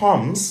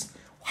overcomes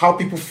how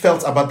people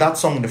felt about that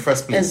song in the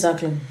first place.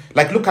 Exactly.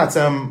 Like look at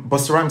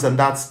Busta Rhymes and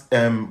that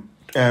I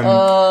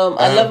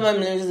love my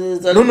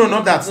music. No,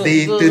 not that.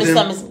 The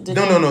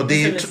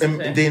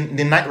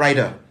Night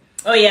Rider.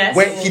 Oh yes.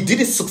 Where he did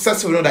it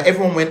successfully, that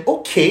everyone went,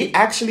 okay,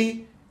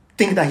 actually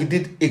think that he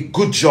did a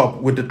good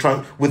job with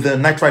the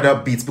Night Rider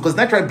beats, because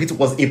Night Rider beat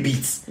was a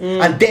beat,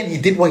 and then he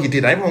did what he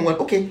did, and everyone went,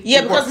 okay.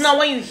 Yeah, because now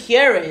when you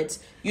hear it,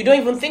 you don't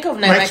even think of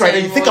Night Rider.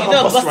 You think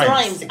about Busta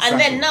Rhymes. Exactly. And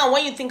then now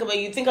when you think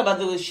about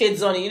the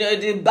shades on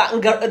it, the bang.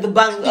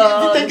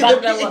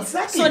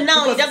 Exactly. So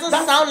now it doesn't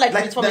sound like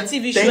it's from a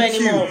TV show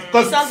anymore.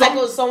 It sounds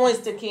like someone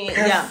is taking.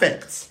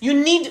 Perfect. You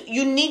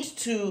need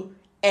to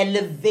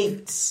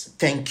elevate.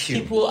 Thank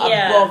you. People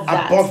above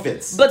that. Above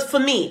it. But for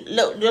me,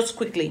 look, just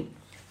quickly,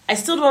 I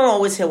still don't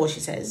always hear what she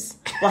says,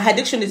 but her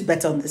diction is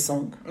better on this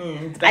song.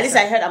 At least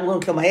I heard I'm going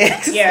to kill my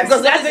ex. Yes,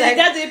 because that's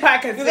the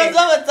part. Because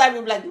all the time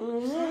you're like,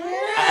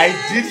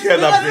 I did hear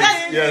that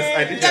bit. Yes,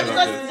 I did hear that bit.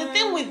 Because the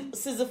thing with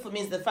SZA for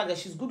me is the fact that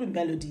she's good with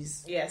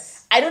melodies.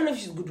 Yes. I don't know if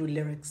she's good with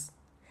lyrics.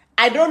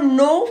 I don't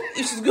know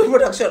if she's good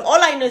with production.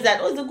 All I know is that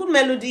it's a good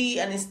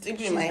melody and it's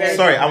sticking in my head.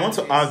 Sorry, I want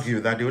to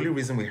argue that the only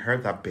reason we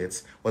heard that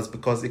bit was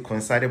because it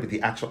coincided with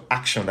the actual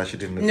action that she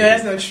did in the video.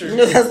 That's not true.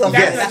 No, that's not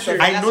fair. That's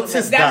not I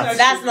noticed that.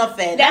 That's not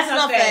fair. That's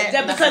not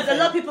fair. Because a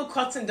lot of people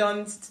cottoned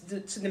on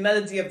to the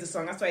melody of the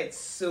song. That's why it's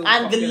so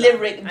and popular. the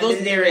lyric, and those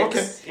the lyrics.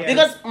 Okay. Yeah.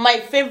 Because my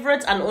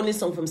favorite and only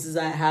song from SZA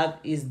I have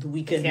is The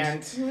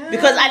Weeknd.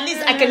 Because at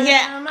least I can hear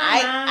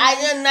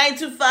I 9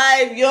 to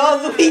 5, you're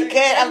The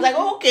Weeknd. I'm like,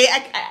 okay,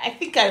 I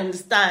think I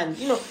understand.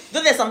 You know,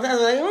 though there's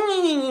sometimes like,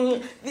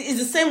 it's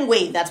the same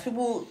way that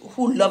people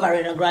who love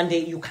Ariana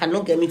Grande, you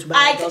cannot get me to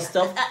buy her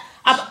stuff.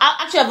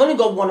 I've only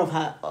got one of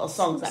her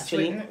songs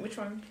actually. Which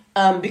one?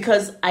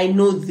 Because I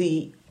know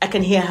I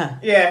can hear her.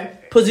 Yeah.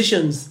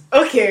 Positions.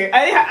 Okay.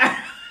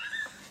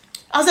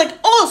 I was like,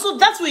 oh, so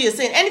that's what you're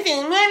saying. Anything.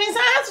 I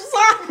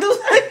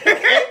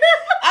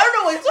don't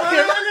know what you're talking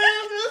about.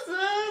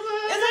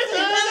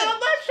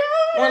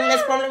 One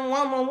less problem,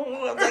 one more.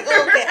 I was like,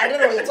 oh, okay, I don't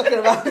know what you're talking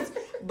about.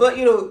 But,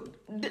 you know,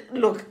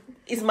 look,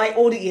 it's my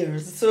old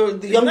ears. So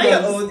the young girls...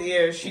 Not your old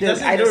ears. She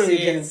doesn't I don't really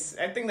see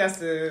it. I think that's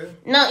the...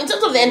 Now, in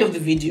terms of the end of the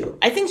video,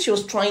 I think she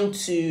was trying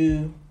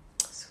to...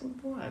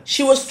 What?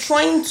 She was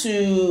trying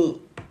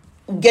to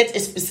get a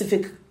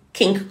specific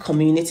kink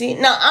community.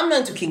 Now, I'm not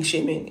into kink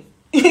shaming.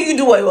 You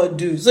do what you want to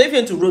do. So if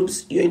you're into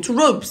ropes, you're into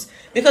ropes.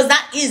 Because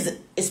that is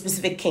a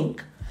specific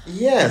kink.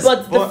 Yes.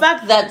 But the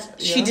fact that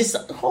she just...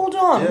 Hold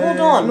on.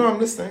 No, I'm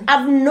listening.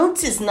 I've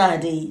noticed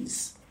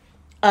nowadays,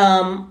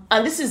 and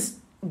this is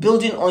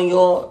building on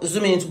your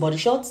zooming into body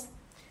shots,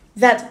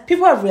 that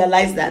people have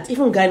realized that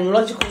even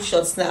gynecological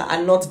shots now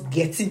are not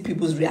getting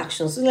people's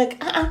reactions. So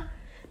like,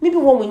 maybe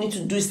what we need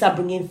to do is start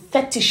bringing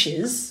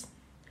fetishes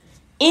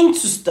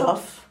into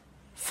stuff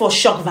for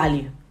shock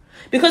value.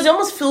 Because it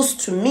almost feels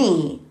to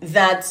me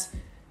that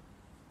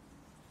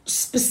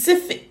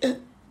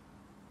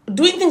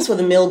doing things for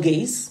the male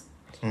gaze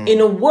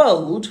in a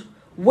world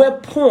where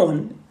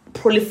porn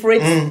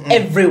proliferates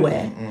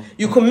everywhere.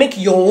 You can make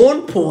your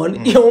own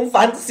porn, your own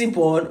fantasy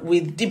porn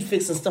with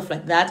deepfakes and stuff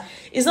like that.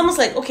 It's almost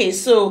like, okay,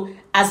 so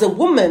as a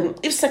woman,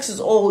 if sex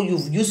is all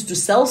you've used to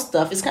sell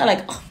stuff, it's kind of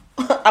like,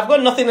 I've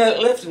got nothing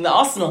left in the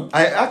arsenal. So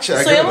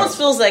it almost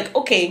feels like,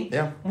 okay,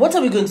 what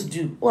are we going to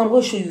do? Oh, I'm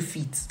going to show you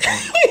feet.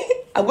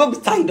 I'm going to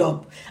be tied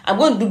up. I'm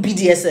going to do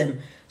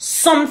BDSM.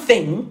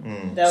 Something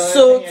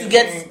to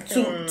get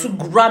to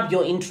grab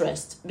your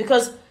interest.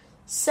 Because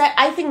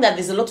I think that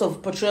there's a lot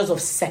of portrayals of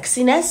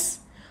sexiness,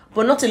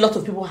 but not a lot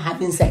of people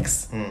having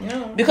sex.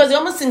 Because it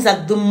almost seems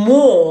that the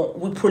more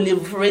we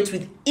proliferate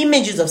with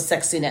images of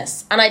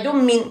sexiness, and I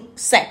don't mean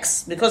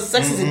sex, because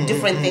sex is a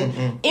different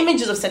thing.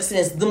 Images of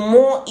sexiness, the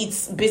more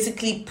it's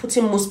basically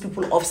putting most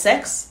people off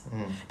sex.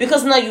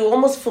 Because now you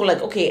almost feel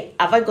like, okay,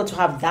 have I got to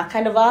have that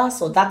kind of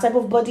ass or that type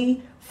of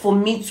body for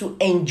me to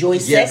enjoy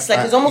sex?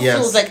 Like it almost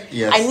feels like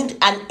I need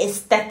an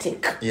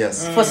aesthetic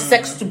for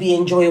sex to be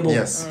enjoyable.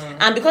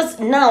 And because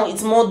now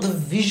it's more the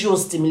visual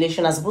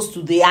stimulation as opposed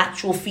to the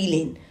actual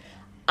feeling,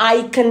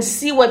 I can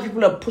see why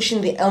people are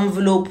pushing the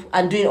envelope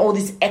and doing all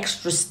this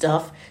extra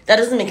stuff that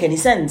doesn't make any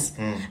sense.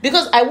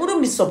 Because I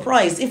wouldn't be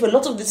surprised if a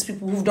lot of these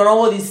people who've done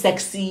all this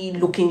sexy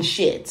looking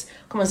shit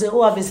come and say,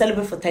 oh, I've been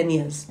celibate for 10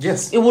 years.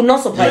 Yes. It would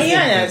not surprise me.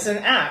 Yeah, it's an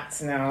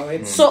act now.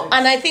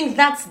 And I think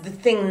that's the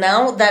thing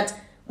now, that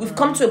we've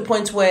come to a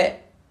point where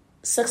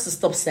sex has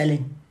stopped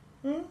selling.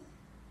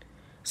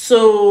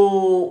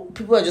 So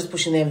people are just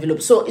pushing the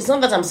envelope. So it's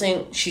not that I'm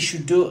saying she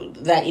should do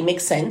that. It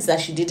makes sense that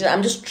she did it.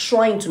 I'm just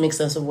trying to make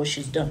sense of what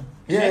she's done.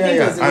 I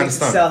think it was a way to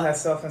sell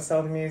herself and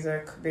sell the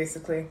music,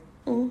 basically.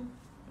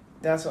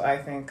 That's what I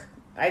think.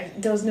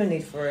 There was no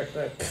need for it,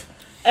 but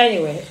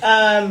anyway.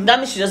 That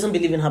means she doesn't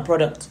believe in her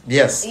product.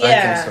 Yes,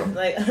 yeah, I think so.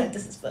 Like,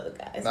 this is for the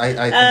guys. I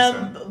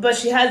think so. But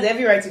she has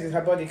every right to use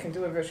her body. Can do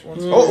whatever she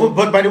wants to. Oh,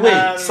 but by the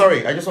way,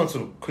 sorry, I just want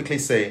to quickly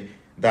say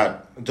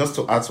that, just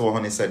to add to what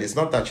Honey said, it's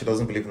not that she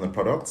doesn't believe in the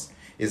product,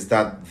 it's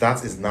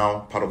that is now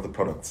part of the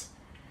product.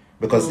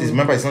 Because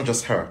remember, it's not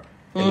just her.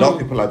 A lot of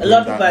people are doing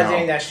that now.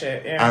 Doing that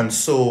shit, yeah.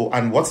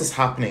 And what is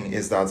happening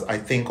is that I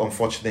think,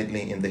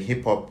 unfortunately, in the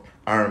hip-hop,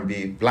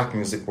 R&B, black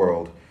music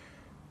world,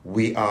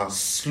 we are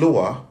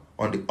slower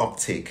on the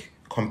uptake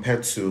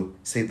compared to,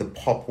 say, the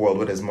pop world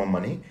where there's more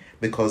money,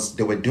 because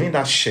they were doing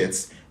that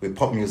shit with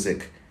pop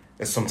music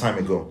some time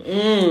ago.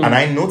 And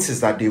I noticed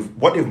that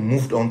what they've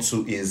moved on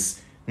to is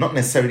not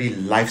necessarily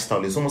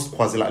lifestyle. It's almost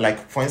quasi, like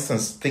for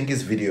instance,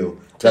 Thingy's video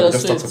that we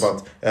just talked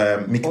about,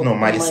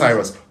 Miley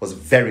Cyrus, was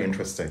very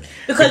interesting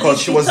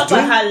because she was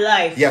doing her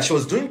life. Yeah, she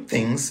was doing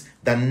things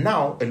that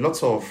now a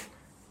lot of,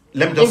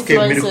 let me just say,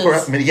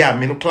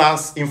 middle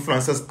class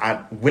influencers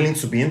are willing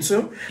to be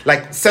into.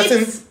 Like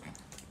certain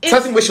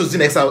ways she was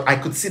doing exile, I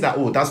could see that,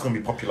 oh, that's going to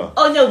be popular.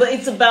 Oh no, but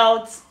it's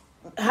about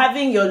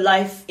having your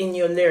life in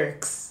your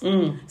lyrics.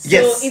 So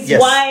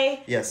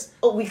why? Yes.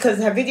 Oh, because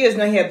her video is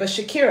not here, but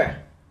Shakira.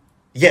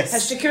 Yes. Her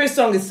Shakira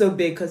song is so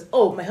big because,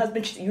 my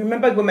husband cheated. You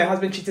remember when my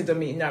husband cheated on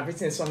me? No, I've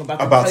written a song about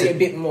tell you a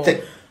bit more.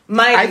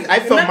 I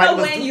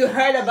remember when you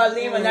heard about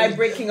Liam and I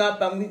breaking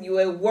up and you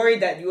were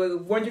worried that you were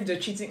wondering they're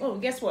cheating. Oh,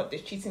 guess what? They're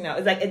cheating now.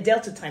 It's like a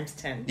delta times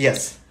 10.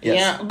 Yes.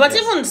 Yeah, but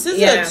even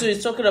SZA too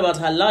is talking about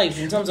her life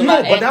in terms of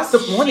her but that's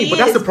the money. But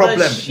that's the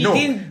problem.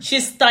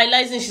 She's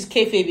stylizing. She's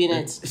kayfabing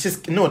it.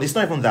 It's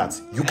not even that.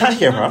 You can't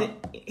hear her.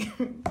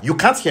 You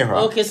can't hear her.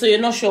 Okay, so you're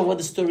not sure what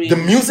the story is. The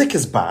music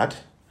is bad.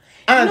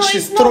 And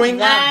she's throwing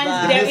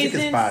the music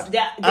is bad.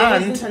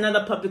 There isn't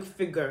another public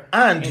figure.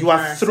 And you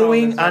are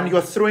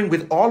throwing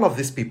with all of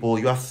these people,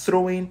 you are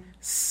throwing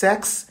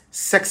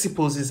sexy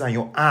poses and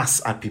your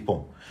ass at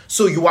people.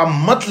 So you are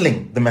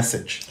muddling the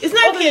message. It's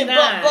not okay,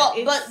 that.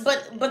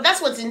 But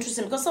that's what's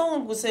interesting, because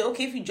someone will say,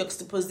 okay, if you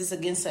juxtapose this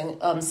against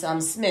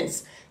Sam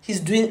Smith,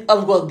 he's doing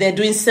they're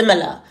doing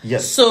similar.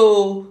 Yes.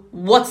 So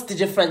what's the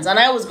difference? And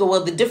I always go,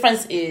 well, the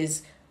difference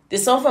is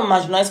there's someone from a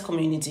marginalized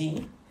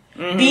community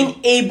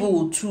being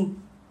able to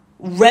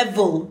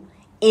revel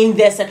in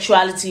their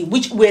sexuality,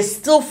 which we're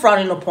still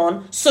frowning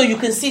upon, so you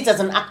can see it as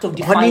an act of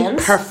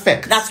defiance.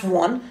 Perfect. That's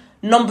one.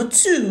 Number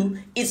two,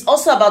 it's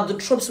also about the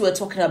tropes we're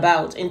talking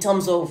about in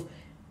terms of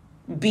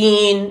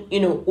being,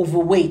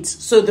 overweight.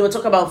 So they were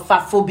talking about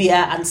fat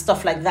phobia and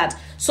stuff like that.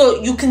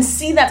 So you can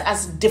see that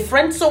as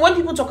different. So when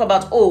people talk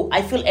about, oh,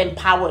 I feel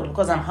empowered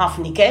because I'm half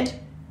naked,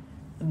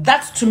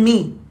 that to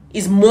me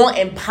is more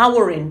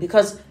empowering,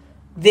 because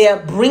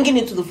they're bringing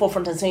it to the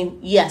forefront and saying,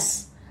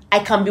 yes, I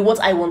can be what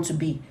I want to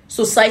be.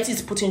 Society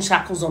is putting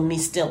shackles on me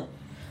still.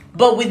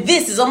 But with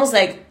this, it's almost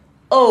like,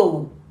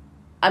 oh,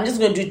 I'm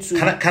just going to do it too.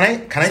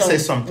 Can I say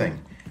something?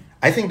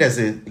 I think there's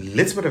a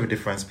little bit of a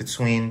difference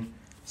between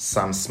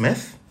Sam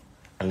Smith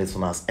and Lil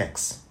Nas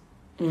X.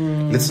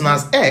 Lil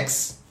Nas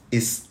X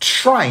is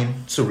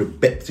trying to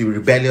be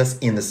rebellious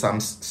in the Sam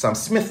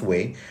Smith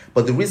way,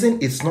 but the reason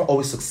it's not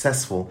always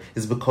successful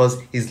is because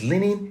he's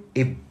leaning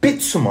a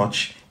bit too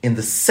much in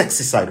the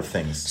sexy side of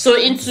things.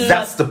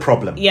 That's the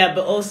problem. Yeah,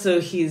 but also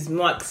he's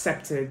more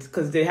accepted,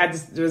 because the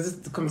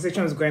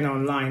conversation was going on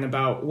online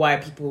about why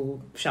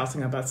people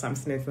shouting about Sam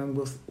Smith when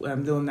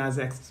Lil Nas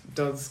X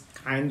does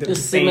kind of the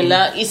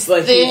similar. He's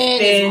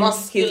thin, he's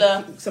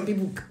muscular. Some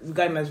people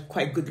regard him as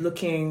quite good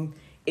looking.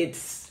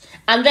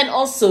 And then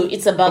also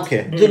it's about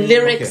the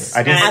lyrics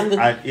and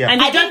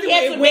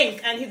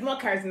he's more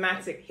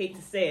charismatic. Hate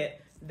to say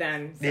it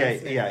than Sam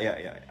Smith.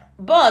 Yeah.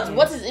 But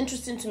what is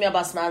interesting to me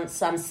about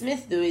Sam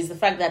Smith, though, is the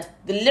fact that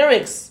the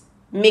lyrics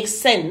make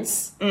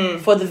sense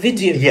for the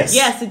video.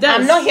 Yes, it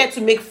does. I'm not here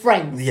to make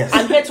friends. Yes.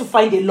 I'm here to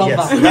find a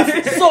lover.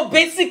 Yes. So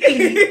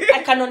basically,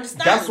 I can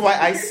understand. That's why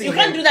I see you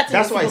can't do that in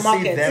the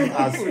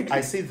supermarket.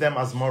 I see them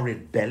as more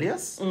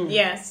rebellious.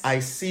 Yes. I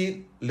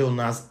see Lil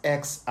Nas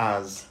X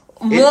as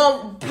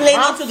more playing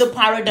into the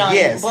paradigm.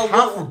 Yes,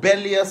 half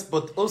rebellious,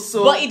 but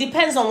also. But it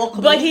depends on what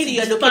community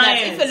you're looking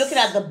at. If you're looking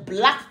at the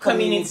black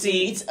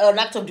community, it's an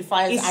act of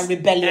defiance and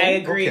rebellion. I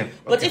agree. Okay.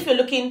 But if you're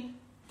looking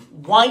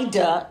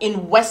wider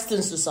in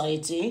Western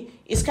society,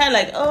 it's kind of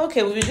like, oh,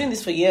 okay, we've been doing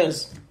this for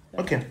years.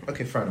 Okay,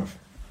 fair enough.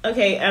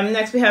 Okay,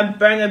 next we have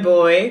Burna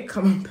Boy,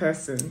 Common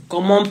Person.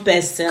 Common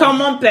Person.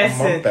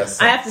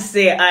 I have to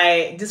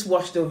say, this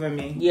washed over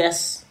me.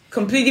 Yes.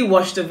 Completely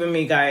washed over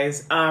me,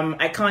 guys.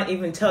 I can't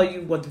even tell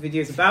you what the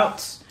video is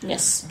about.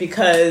 Yes.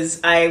 Because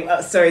boy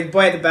in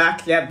the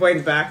back. Yeah, boy in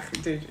the back.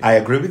 I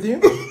agree with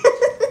you.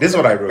 This is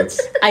what I wrote.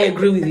 I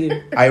agree with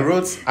you. I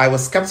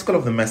was skeptical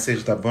of the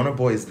message that Burna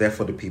Boy is there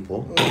for the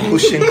people,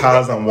 pushing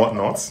cars and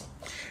whatnot.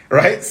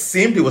 Right?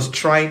 Seemed he was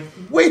trying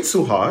way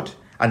too hard.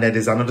 And then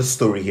there's another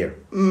story here.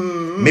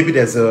 Maybe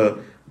there's a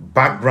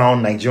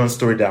background Nigerian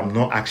story that I'm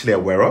not actually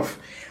aware of.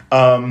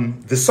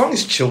 The song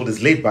is chilled,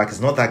 it's laid back, it's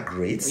not that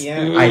great.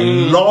 Yeah. I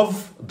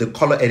love the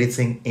color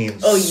editing in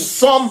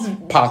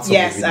some parts of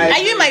the video. Are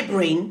you in my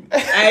brain?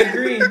 I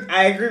agree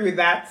with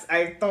that.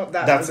 I thought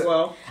that's as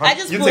well. I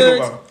just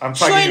put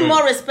showing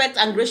more respect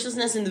and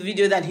graciousness in the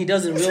video than he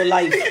does in real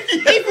life.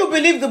 If you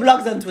believe the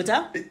blogs on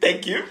Twitter.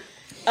 Thank you.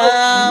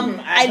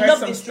 I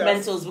love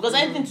instrumentals because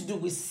anything to do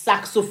with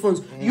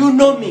saxophones, you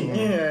know me.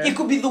 Yeah. It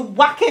could be the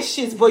wackest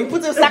shit, but you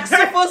put a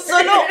saxophone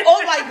solo.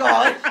 Oh my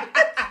god!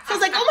 So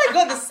it's like, oh my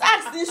god, the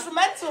sax, the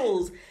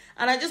instrumentals,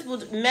 and I just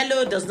put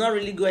mellow does not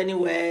really go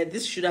anywhere.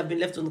 This should have been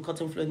left on the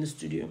cutting floor in the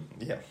studio.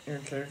 Yeah.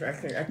 Okay. I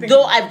think.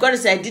 Though I've got to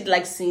say, I did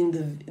like seeing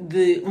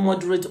the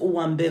moderate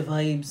Owambe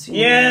vibes.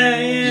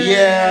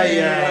 Yeah.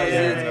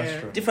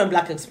 That's true. Different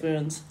black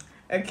experience.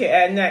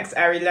 Okay. Next,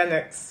 Ari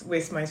Lennox,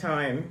 Waste My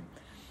Time.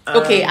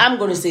 Okay, I'm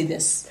going to say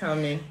this. Tell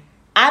me.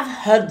 I've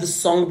heard the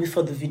song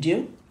before the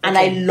video, and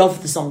I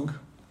love the song.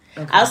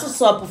 Okay. I also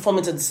saw a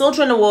performance at the Soul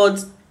Train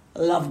Awards.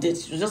 Loved it.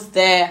 She was just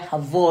there, her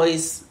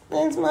voice.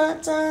 It's my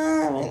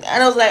time. And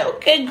I was like,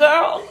 okay,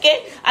 girl,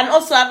 okay. And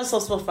also, I have a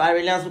soft spot for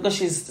Ari Lennox because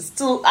she's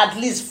still at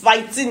least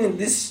fighting in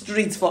this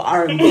street for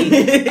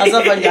R&B. As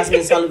well as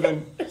Jasmine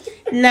Sullivan.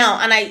 Now,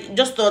 and I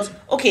just thought,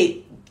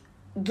 okay,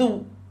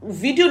 the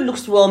video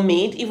looks well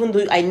made, even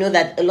though I know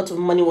that a lot of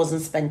money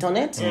wasn't spent on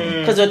it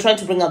because they were trying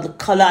to bring out the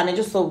color, and I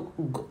just thought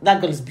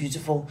that girl is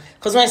beautiful.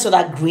 Because when I saw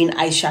that green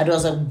eyeshadow, I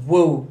was like,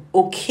 whoa,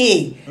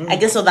 okay. I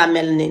guess all that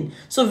melanin.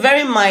 So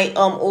very my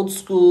old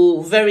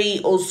school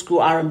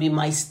R&B,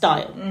 my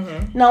style.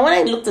 Now when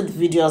I looked at the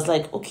video, I was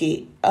like,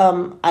 okay,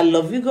 I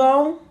love you,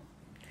 girl.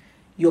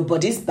 Your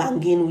body's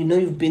banging. We know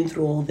you've been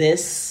through all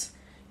this.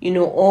 You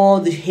know, all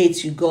the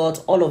hate you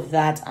got, all of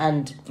that,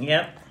 and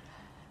yep.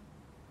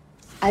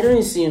 I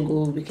don't see you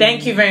go.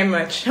 Thank you very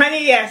much,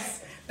 honey.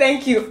 Yes,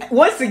 thank you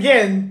once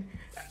again.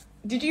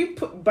 Did you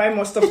buy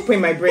more stuff to put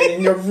in my brain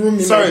in your room?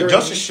 Sorry,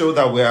 just to show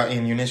that we are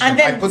in unison. And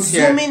then I put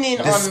zooming here,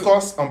 in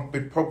discuss on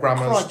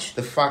programmers crotch.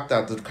 The fact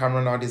that the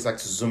camera nowadays like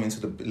to zoom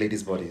into the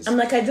ladies' bodies. I'm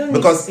like, I don't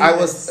because need to see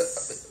I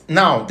was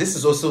now. This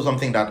is also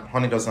something that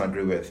Honey doesn't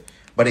agree with.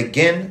 But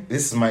again,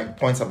 this is my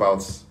point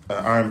about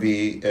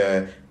R&B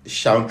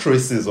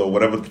chantresses or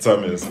whatever the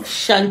term is.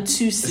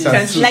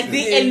 Chanteuses. Like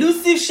the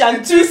elusive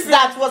chanteuse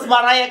that was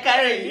Mariah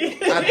Carey.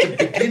 At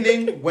the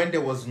beginning, when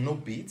there was no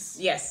beats,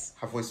 Yes.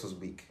 her voice was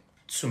weak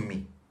to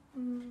me.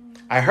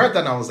 I heard that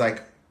and I was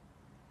like,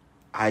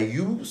 are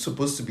you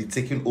supposed to be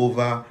taking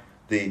over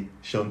the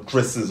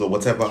chantresses or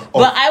whatever?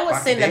 But I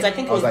was saying then? that I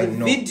think it was like, the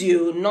no.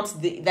 video, not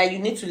that you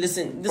need to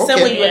listen. The Okay.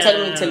 same way you were Yeah.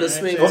 telling me Taylor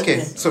Swift. Okay,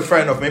 so fair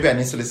enough. Maybe I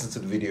need to listen to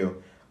the video.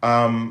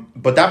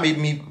 But that made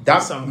me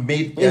that song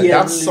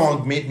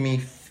made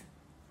me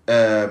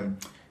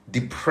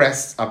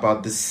depressed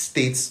about the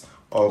state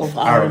of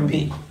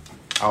R&B.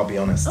 I'll be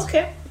honest.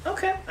 Okay.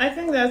 I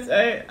think that's.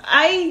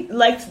 I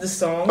liked the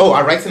song. Oh,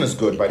 our writing is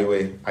good, by the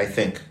way. I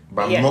think,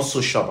 but I'm Yeah. not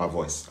so sure about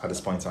voice at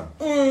this point in time.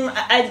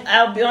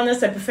 I'll be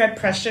honest. I prefer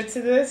Pressure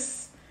to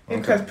this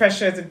because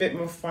Pressure is a bit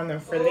more fun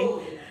and frilly.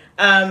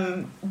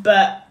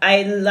 But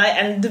I like,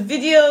 and the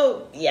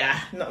video,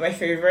 not my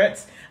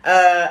favorite.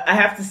 I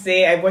have to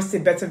say, I watched a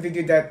better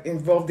video that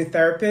involved the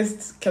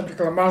therapist. Kendrick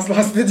Lamar's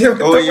last video.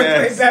 Oh, was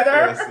yes. way better.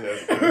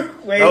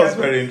 Yes. Way That was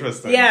better. very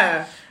interesting.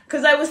 Yeah,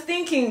 because I was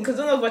thinking, because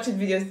when I was watching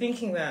videos,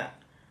 thinking that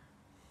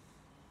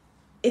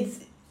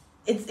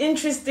it's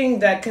interesting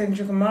that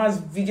Kendrick Lamar's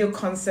video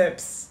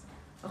concepts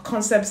are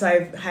concepts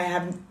I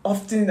have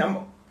often. I'm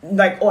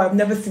like, I've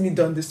never seen it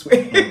done this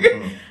way,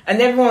 and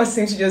everyone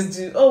seems to just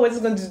do. We're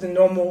just going to do the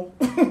normal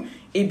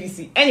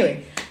ABC.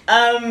 Anyway,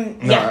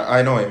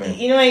 I know what you mean.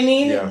 You know what I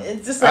mean? Yeah.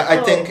 It's just like,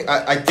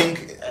 I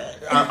think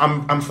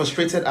I'm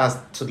frustrated as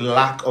to the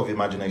lack of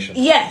imagination.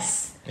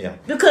 Yes. Yeah.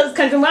 Because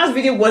Kendrick Lamar's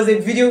video was a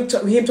video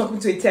him talking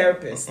to a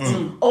therapist,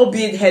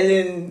 albeit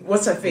Helen,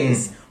 what's her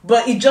face,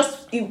 but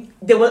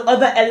there were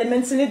other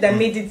elements in it that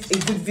made it a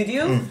good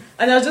video,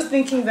 and I was just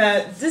thinking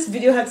that this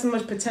video had so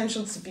much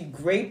potential to be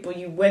great, but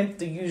you went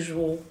the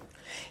usual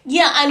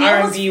and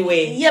R&B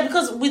way. Yeah,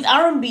 because with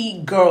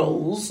R&B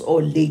girls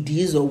or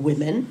ladies or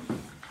women,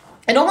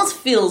 it almost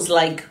feels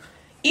like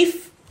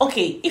if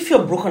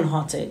you're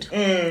brokenhearted,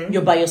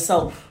 you're by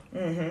yourself.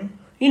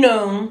 You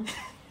know,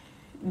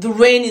 the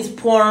rain is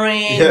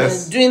pouring,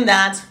 Yes. doing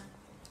that,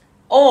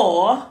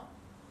 or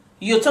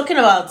you're talking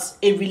about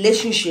a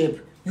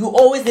relationship. You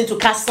always need to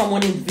cast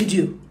someone in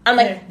video. I'm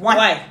like,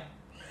 why?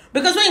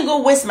 Because when you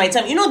go waste my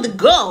time, the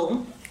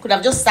girl could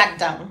have just sat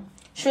down,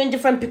 showing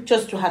different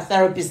pictures to her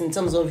therapist in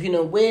terms of,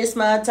 waste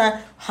my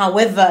time.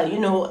 However,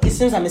 it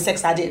seems I'm a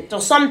sex addict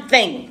or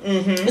something.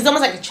 It's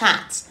almost like a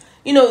chat.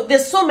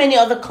 There's so many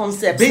other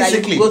concepts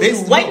that you go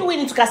through. Why do we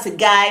need to cast a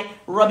guy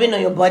rubbing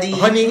on your body?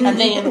 Honey, and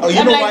then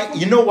why?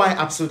 You know why I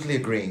absolutely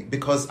agree?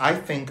 Because I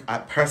think,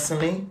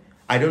 personally,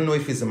 I don't know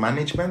if it's the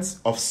management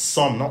of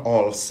some, not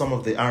all, some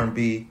of the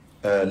R&B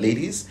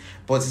ladies,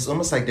 but it's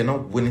almost like they're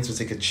not willing to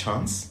take a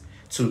chance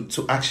to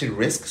actually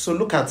risk. So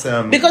look at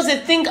because they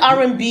think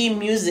R&B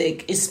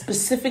music is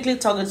specifically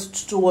targeted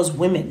towards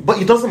women,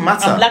 but it doesn't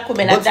matter. And black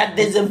women, and that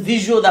there's a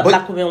visual that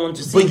black women want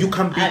to see. But you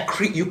can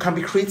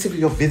be creative with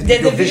your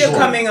There's your a video visual.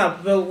 coming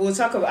up, but we'll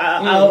talk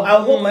about.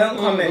 I'll hold my own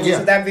comments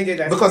to that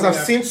video. Because I've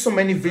seen so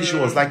many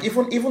visuals, like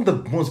even the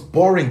most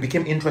boring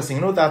became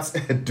interesting.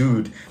 That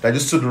dude that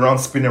just stood around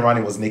spinning around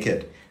and was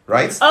naked.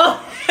 Right? Oh,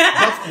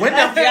 but when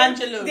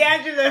D'Angelo.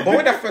 But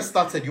when that first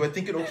started, you were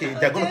thinking, okay,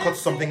 they're going to cut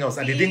something else,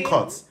 and they didn't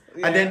cut.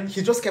 Yeah. And then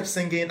he just kept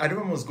singing. I don't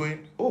remember was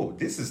going, oh,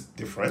 this is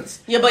different.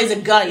 Yeah, but he's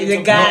a guy. He's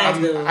a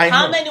guy.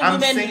 How many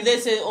women do they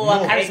say, are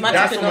charismatic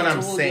that's enough what I'm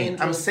to hold saying.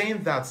 into? I'm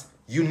saying that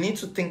you need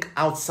to think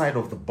outside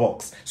of the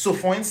box. So,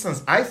 for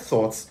instance, I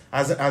thought,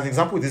 as an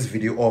example with this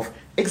video, of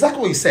exactly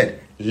what you said.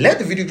 Let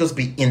the video just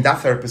be in that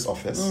therapist's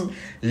office.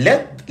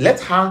 Let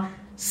her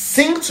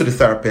sing to the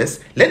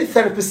therapist. Let the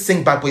therapist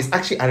sing back, but it's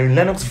actually Aaron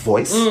Lennox's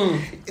voice.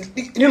 And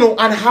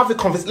have the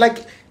conversation.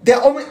 Like, there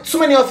are so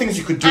many other things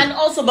you could do. And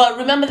also, but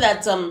remember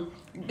that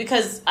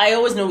because I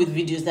always know with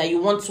videos that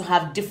you want to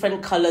have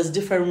different colors,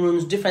 different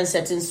rooms, different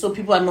settings, so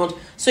people are not,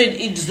 so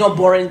it's not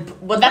boring.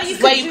 But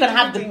that's where you can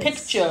have the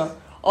picture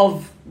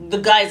of the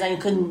guys, and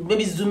you can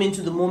maybe zoom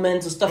into the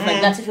moment or stuff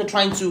like that if you're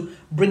trying to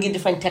bring in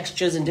different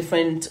textures and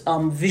different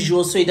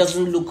visuals, so it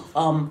doesn't look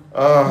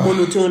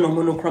monotone or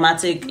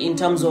monochromatic in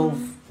terms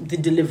of the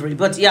delivery.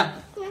 But yeah.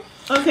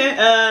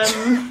 Okay,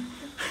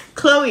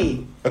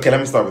 Chloe. Okay,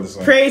 let me start with this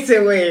one. Praise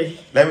away.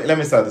 Let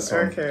me start this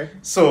one. Okay.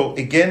 So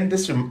again,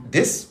 this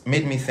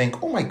made me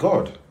think, oh my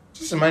god,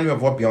 this reminded me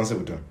of what Beyonce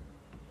would do.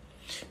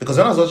 Because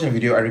when I was watching the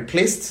video, I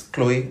replaced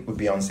Chloe with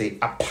Beyonce.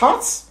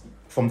 Apart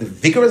from the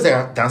vigorous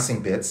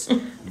dancing bits,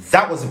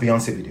 that was a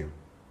Beyonce video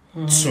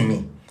to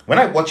me.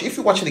 If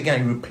you watch it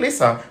again, you replace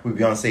her with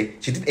Beyonce.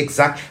 She did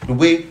exactly the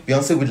way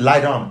Beyonce would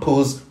lie down and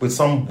pose with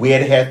some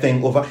weird hair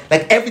thing over.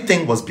 Like,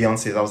 everything was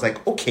Beyonce's. I was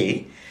like,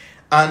 okay.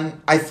 And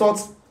I thought,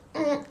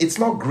 it's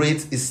not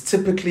great. It's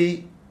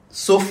typically,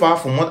 so far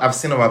from what I've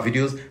seen of our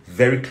videos,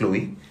 very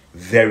Chloe,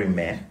 very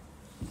meh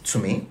to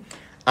me.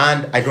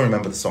 And I don't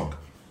remember the song.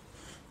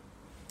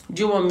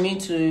 Do you want me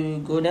to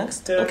go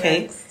next?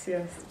 Okay. Next,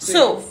 yes,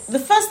 so the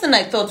first thing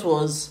I thought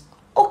was,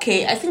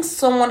 okay, I think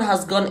someone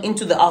has gone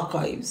into the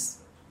archives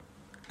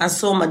and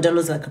saw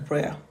Madonna's Like a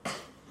Prayer.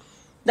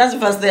 That's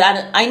the first thing.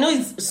 And I know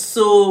it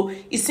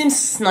seems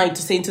snide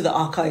to say into the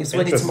archives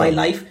when it's my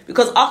life,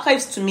 because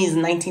archives to me is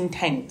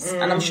 1910s,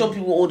 and I'm sure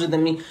people older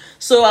than me.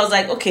 So I was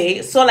like,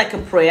 okay, saw like a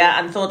prayer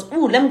and thought,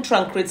 oh, let me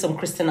try and create some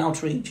Christian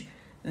outrage.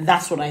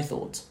 That's what I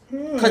thought.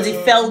 Because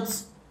it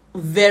felt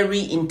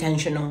very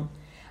intentional.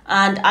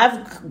 And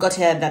I've got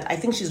here that I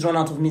think she's run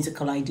out of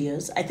musical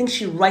ideas. I think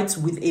she writes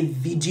with a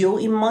video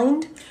in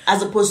mind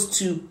as opposed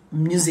to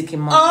music in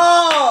mind.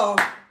 Oh,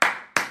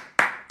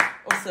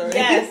 sorry.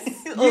 Yes.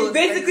 You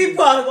basically put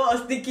what I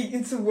was thinking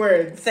into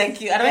words. Thank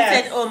you. And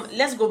I said,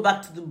 let's go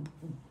back to the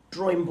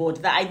drawing board.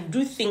 That I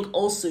do think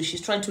also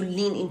she's trying to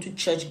lean into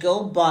Church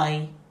Girl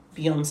by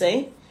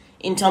Beyonce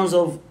in terms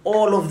of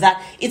all of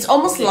that. It's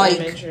almost like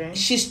imagery.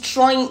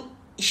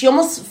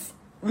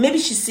 Maybe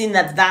she's seen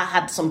that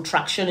had some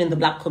traction in the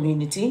black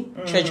community,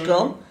 Church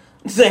Girl.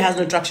 So it has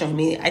no traction with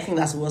me. I think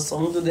that's a worse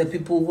song. There are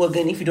people who,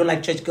 again, if you don't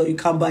like Church Girl, you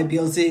can't buy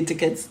Beyonce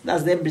tickets.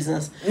 That's their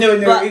business. No,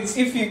 but it's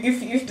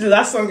if the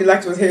last song you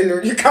liked was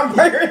Halo, you can't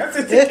buy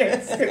Beyonce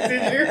tickets.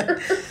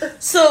 Continue.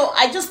 So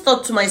I just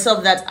thought to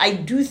myself that I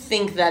do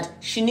think that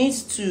she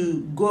needs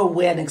to go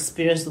away and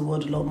experience the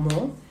world a lot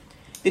more.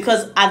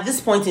 Because at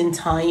this point in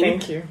time,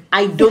 thank you,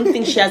 I don't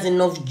think she has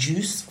enough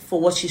juice for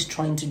what she's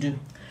trying to do.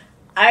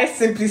 I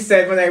simply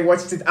said when I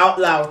watched it out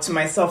loud to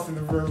myself in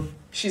the room,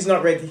 she's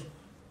not ready.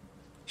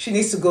 She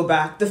needs to go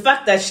back. The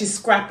fact that she's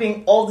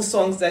scrapping all the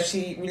songs that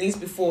she released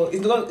before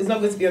is not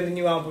going to be on the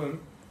new album.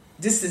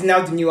 This is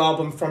now the new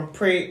album from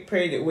Pray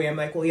It Away. I'm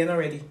like, well, you're not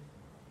ready.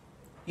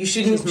 You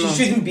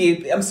shouldn't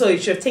be. I'm sorry, you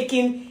should have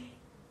taken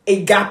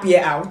a gap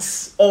year out,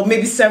 or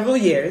maybe several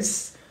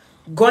years,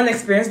 go and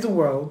experience the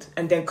world,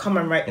 and then come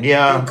and write.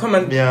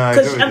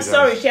 Because I'm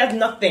sorry, she has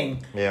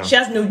nothing. Yeah. She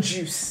has no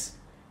juice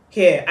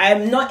here. I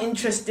am not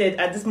interested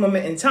at this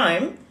moment in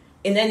time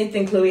in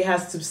anything Chloe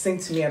has to sing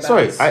to me about.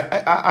 Sorry,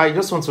 I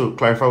just want to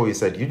clarify what you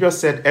said. You just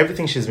said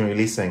everything she's been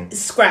releasing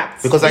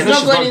scrapped. Because I know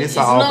she's not this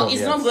album.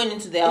 It's not going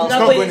into the album. It's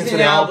not going into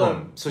the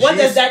album. So what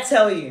does that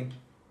tell you?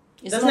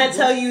 Doesn't that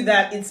tell good. you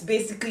that it's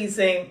basically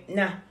saying,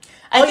 nah?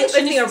 I think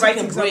she needs to take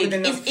a break.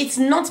 It's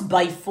not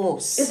by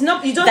force. It's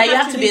not. You don't that have you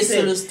have to be a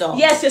solo star.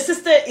 Yes, your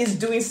sister is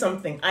doing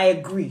something. I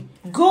agree.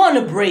 Go on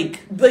a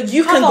break. But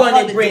you can go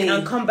on a break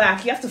and come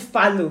back. You have to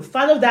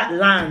follow that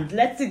land.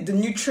 Let the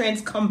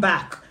nutrients come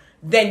back.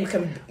 Then you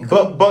can.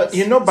 But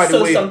you know, by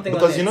the way,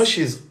 because you know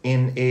she's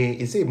in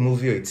is it a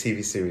movie or a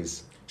TV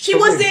series? She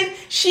was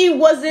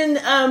in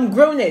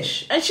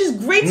Grownish, and she's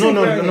great.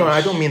 No,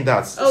 I don't mean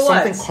that.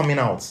 Something what? Coming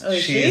out. Oh,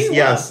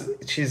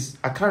 she's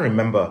I can't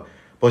remember,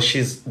 but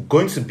she's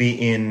going to be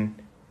in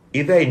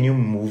either a new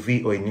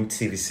movie or a new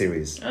TV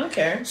series.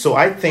 Okay. So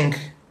I think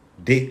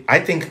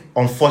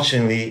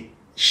unfortunately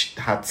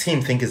her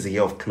team think it's the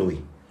year of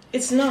Chloe.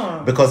 It's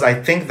not, because I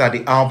think that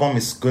the album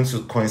is going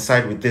to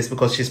coincide with this,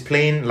 because she's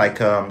playing like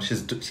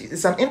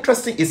it's an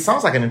interesting. It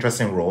sounds like an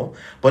interesting role,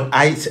 but when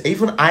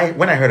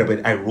I heard of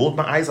it, I rolled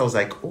my eyes. I was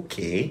like,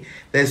 okay,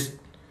 there's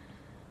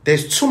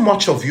too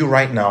much of you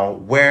right now,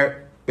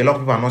 where a lot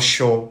of people are not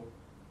sure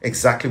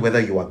exactly whether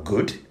you are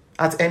good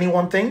at any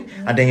one thing,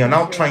 and then you're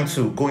now trying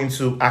to go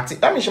into acting.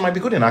 I mean, she might be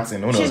good in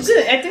acting. Who knows? She's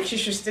good. I think she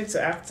should stick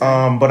to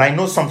acting. But I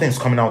know something's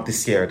coming out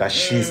this year that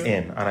she's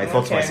in, and I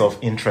thought to myself,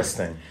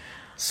 interesting.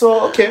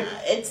 So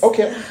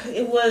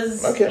it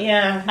was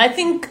yeah. I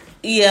think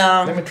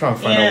let me try and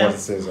find out what it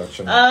says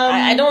actually.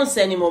 I don't want to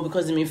say anymore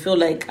because it may feel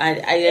like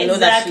I know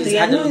that she's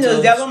had who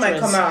knows, the album might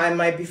come out and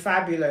might be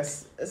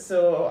fabulous.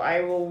 So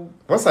I will.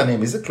 What's her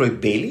name? Is it Chloe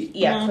Bailey?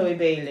 Yeah, Chloe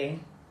Bailey.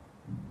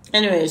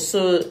 Anyway,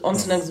 so on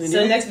to next video.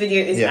 So the next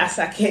video is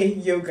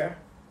Asake Yoga.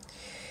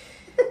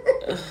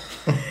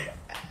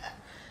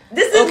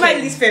 This is my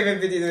least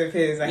favorite video of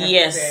his. I have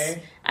to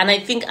say. And I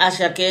think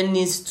Asake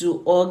needs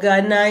to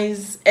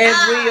organize.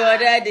 Every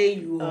other day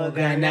you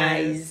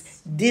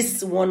organize.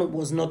 This one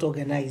was not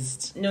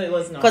organized. No, it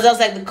was not. Because I was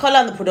like, the color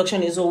and the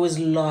production is always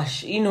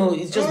lush. You know,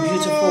 it's just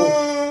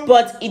beautiful.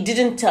 But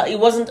it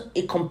wasn't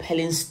a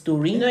compelling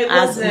story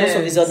as most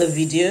of his other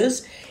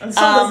videos. And the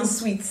song wasn't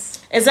sweet.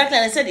 Exactly.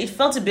 And I said it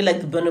felt a bit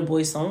like the Burna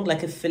Boy song,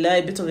 like a filler,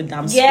 a bit of a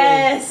damn square.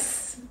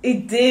 Yes,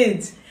 it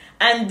did.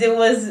 And there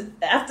was,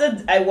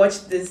 after I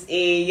watched this,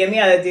 a Yemi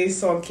Alade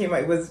song came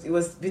out. It was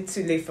a bit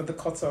too late for the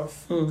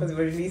cutoff because it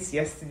was released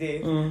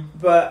yesterday.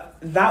 But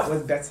that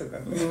was better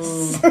than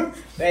this. But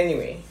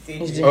anyway.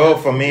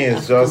 For me,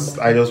 it's just,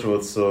 I just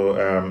wrote,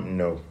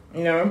 no.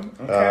 No?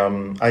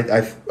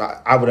 Okay.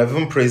 I would have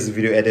even praised the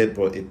video edit,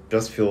 but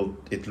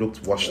it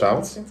looked washed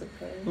out.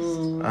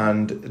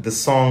 And the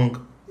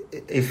song,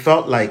 it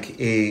felt like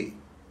a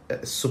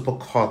super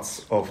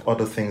cut of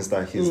other things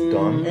that he's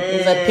done.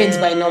 It's like paint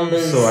by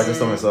numbers. So I just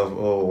thought myself,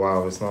 oh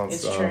wow, it's not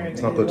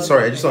good.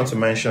 Sorry, I just want to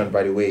mention,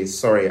 by the way,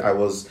 I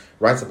was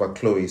right about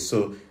Chloe.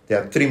 So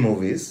there are 3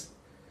 movies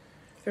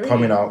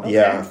coming out. Okay.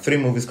 Yeah, 3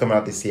 movies coming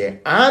out this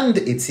year and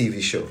a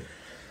TV show.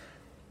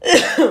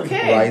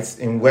 Okay. Right,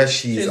 in where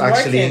she's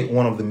actually working.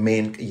 One of the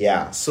main.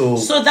 Yeah. So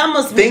that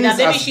must mean that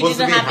maybe she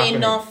didn't have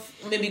enough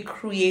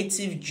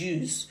creative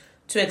juice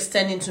to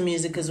extend into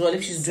music as well.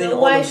 If she's doing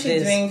all of this, why is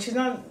she doing? She's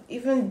not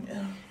even.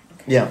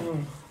 Yeah.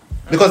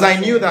 Because I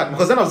knew that.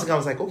 Because then I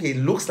was like, okay, it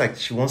looks like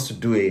she wants to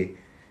do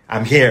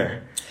I'm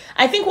here.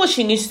 I think what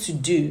she needs to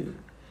do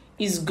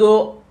is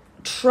go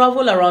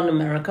travel around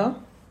America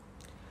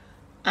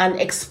and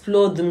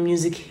explore the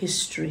music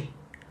history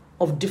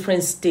of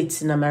different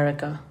states in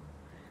America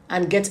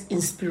and get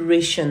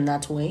inspiration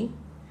that way,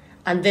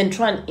 and then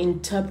try and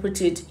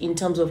interpret it in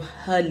terms of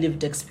her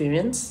lived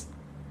experience.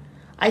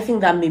 I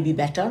think that may be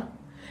better,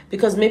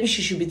 because maybe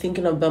she should be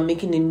thinking about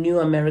making a new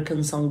American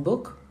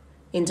songbook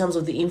in terms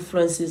of the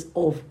influences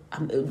of,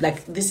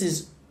 like, this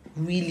is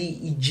really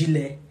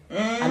Ijile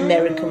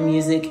American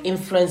music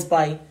influenced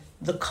by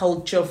the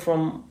culture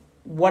from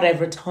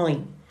whatever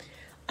time.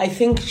 I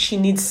think she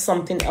needs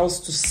something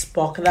else to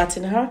spark that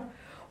in her.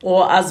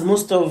 Or as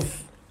most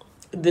of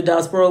the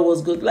diaspora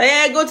was good, like,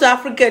 hey, go to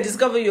Africa,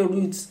 discover your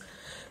roots.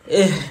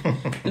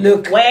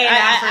 Look,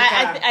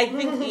 I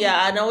think,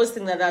 yeah, and I always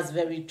think that that's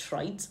very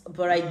trite,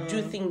 but I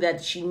do think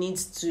that she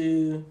needs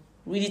to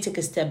really take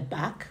a step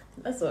back.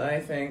 That's what I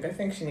think. I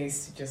think she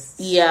needs to just...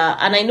 Yeah,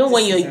 and I know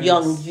when you're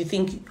young, you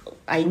think,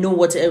 I know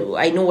what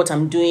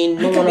I'm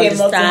doing. No one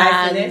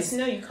understands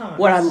no, you can't.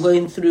 what I'm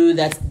going through.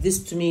 That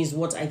this to me is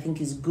what I think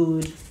is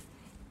good.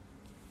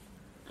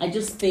 I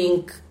just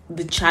think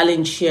the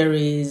challenge here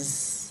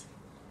is,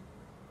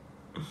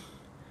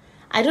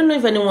 I don't know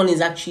if anyone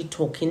is actually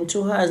talking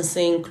to her and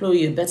saying,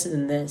 Chloe, you're better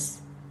than this.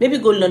 Maybe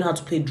go learn how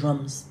to play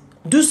drums.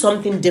 Do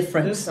something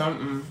different. Do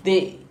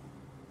something.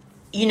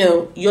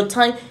 Your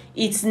time,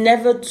 it's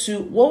never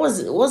too...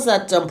 What's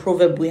that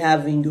proverb we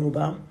have in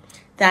Yoruba?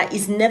 That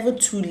it's never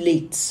too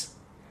late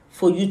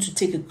for you to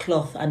take a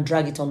cloth and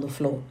drag it on the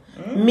floor.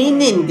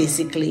 Meaning,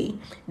 basically,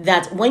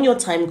 that when your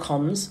time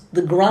comes,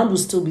 the ground will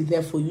still be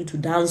there for you to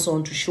dance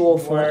on, to show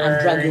off on,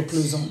 and drag your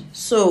clothes on.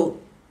 So,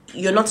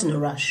 you're not in a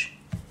rush.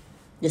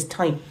 There's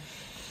time.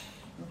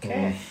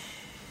 Okay.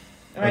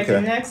 All right,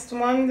 the next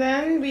one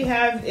then we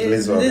have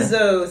is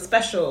Lizzo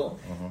Special.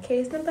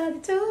 Case nobody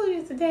told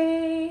you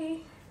today.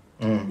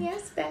 You're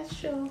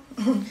special.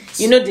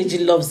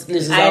 Deji loves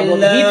Lizzo's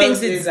album. He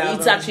thinks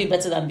it's actually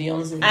better than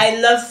Beyonce's. I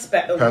love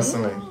Special.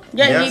 Personally.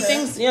 Yeah, yes. He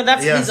thinks,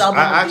 that's his album.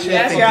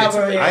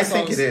 I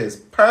think it is.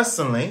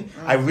 Personally,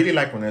 I really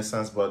like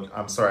Renaissance, but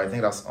I'm sorry, I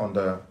think that's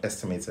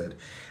underestimated.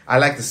 I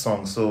like the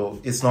song, so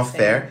it's not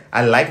fair.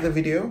 I like the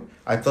video.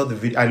 I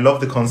love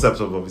the concept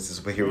of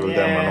obviously superhero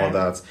them and all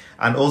that.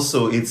 And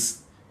also it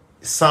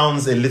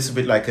sounds a little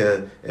bit like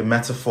a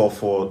metaphor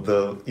for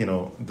the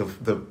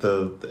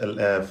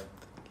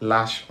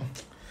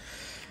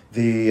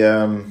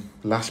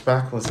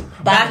lashback, was it?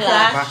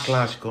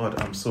 Backlash.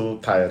 God, I'm so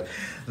tired.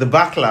 The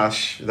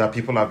backlash that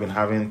people have been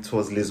having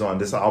towards Lizzo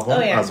and this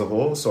album as a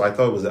whole. So I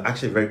thought it was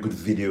actually a very good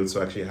video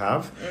to actually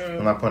have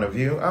from that point of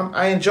view.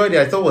 I enjoyed it.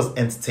 I thought it was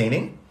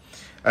entertaining.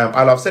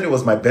 I'll have said it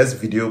was my best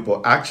video,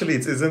 but actually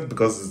it isn't,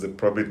 because it's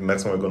probably the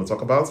next one we're going to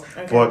talk about.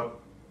 Okay. But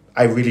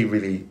I really,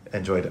 really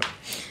enjoyed it.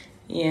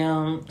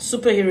 Yeah,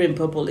 superhero in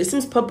purple. It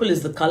seems purple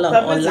is the color,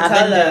 or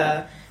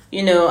lavender.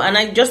 And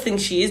I just think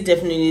she is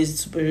definitely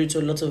superior to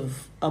a lot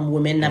of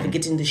women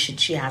navigating the shit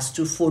she has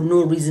to for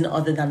no reason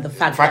other than the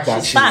fact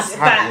that she's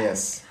fat.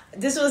 Yes.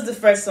 This was the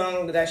first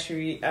song that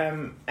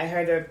I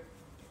heard her.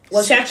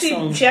 Well, she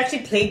actually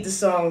played the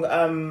song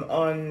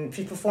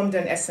she performed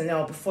on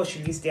SNL before she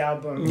released the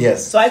album.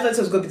 Yes. So I thought it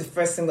was going to be the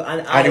first single,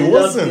 and it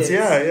wasn't.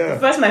 Yeah. The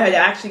first time I heard it,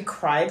 I actually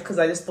cried because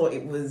I just thought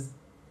it was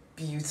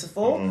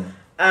beautiful.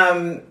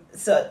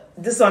 So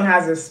this one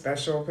has a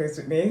special place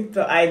with me,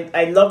 but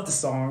I love the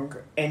song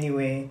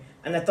anyway,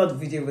 and I thought the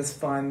video was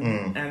fun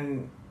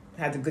and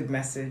had a good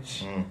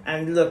message.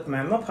 And look,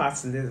 man, more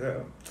parts of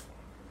Lizzo.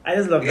 I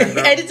just love that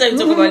girl. Anytime you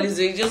talk about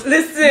Lizzo, you just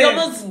listen. You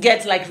almost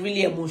get like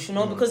really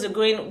emotional because you're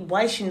going,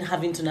 why is she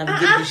having to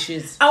navigate this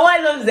shit? And what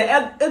I love is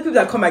the people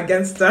that come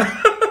against her.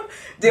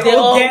 They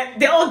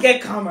all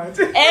get comments.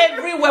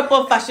 Every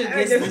weapon fashion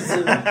against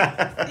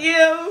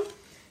Lizzo.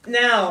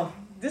 Now,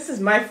 this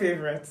is my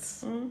favorite.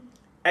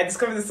 I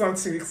discovered this song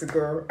 2 weeks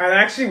ago, and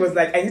I actually was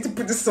like, I need to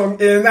put this song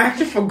in. I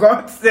actually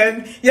forgot.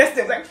 Then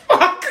yesterday I was like,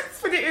 fuck,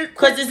 put it in.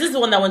 Because is this the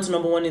one that went to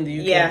number 1 in the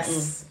UK?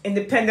 Yes,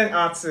 independent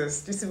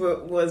artist. This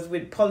was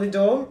with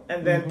Polydor,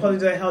 and then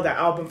Polydor held that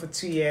album for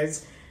 2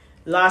 years.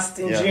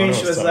 In June,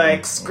 she was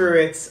like, screw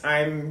it.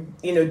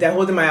 They're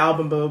holding my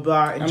album, blah,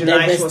 blah, blah. In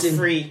July, she was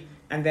free.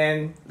 And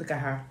then, look at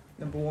her,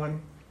 number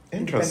 1.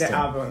 Independent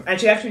album.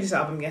 And she actually released an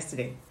album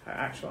yesterday, her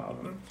actual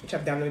album, which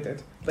I've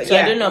downloaded. But so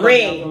I didn't know about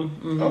Ray. The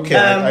album. Okay,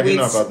 I didn't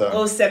know about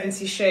that.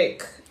 070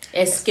 Shake.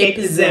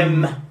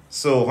 Escapism.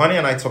 So Honey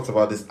and I talked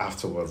about this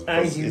afterwards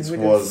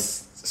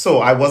because so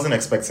I wasn't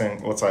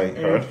expecting what I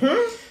heard.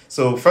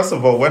 So first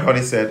of all, when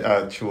Honey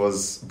said she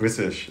was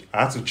British,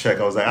 I had to check.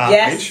 I was like,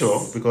 are you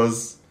sure?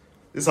 Because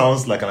this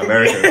sounds like an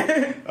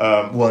American.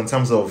 Well, in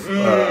terms of I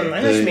know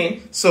what you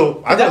mean.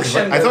 So I thought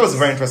it was a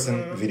very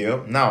interesting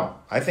video.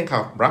 Now, I think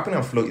her rapping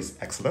and flow is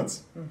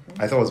excellent.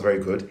 I thought it was very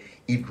good.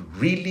 It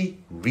really,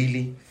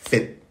 really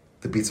fit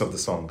the beats of the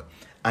song,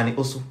 and it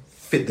also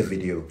fit the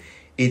video.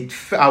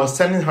 I was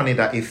telling Honey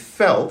that it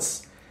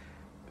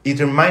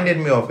reminded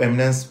me of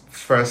Eminem's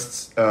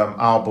first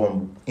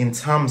album in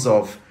terms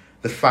of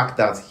the fact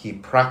that he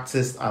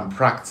practiced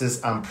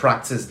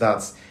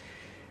that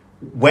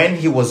when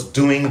he was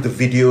doing the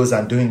videos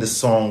and doing the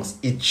songs,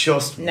 it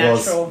just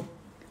Natural. was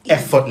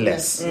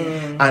effortless.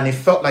 And it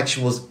felt like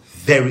she was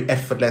very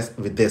effortless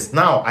with this.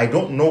 Now, I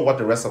don't know what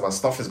the rest of our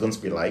stuff is going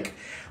to be like,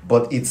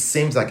 but it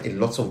seems like a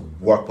lot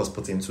of work was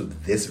put into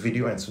this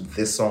video and into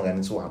this song and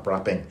into our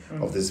rapping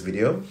of this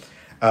video.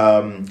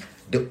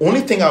 The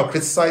only thing I'll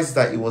criticize is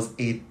that it was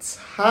a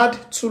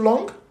tad too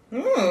long.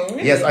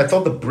 Really? Yes, I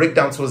thought the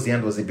breakdown towards the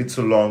end was a bit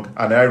too long,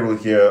 and I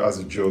wrote here as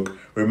a joke,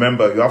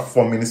 remember, you have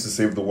 4 minutes to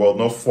save the world,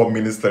 not 4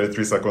 minutes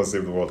 33 seconds to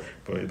save the world,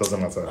 but it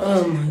doesn't matter.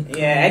 Oh my God.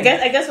 Yeah,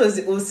 I guess it was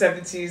the old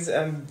 70s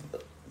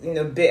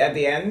bit at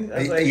the end. I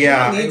was like,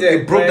 yeah, you need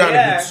it broke down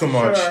but a bit too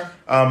much. sure.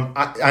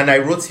 And I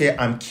wrote here,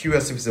 I'm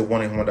curious if it's a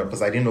one-hit wonder,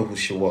 because I didn't know who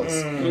she was.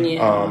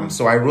 Yeah.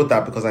 So I wrote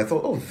that because I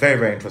thought, oh, very,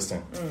 very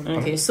interesting.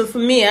 Okay, so for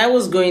me, I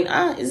was going,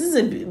 is this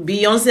a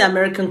Beyonce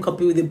American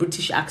copy with a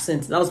British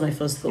accent? That was my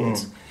first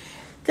thought.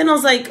 Then I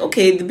was like,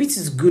 okay, the beat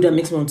is good and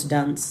makes me want to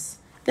dance.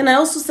 Then I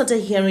also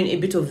started hearing a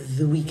bit of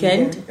The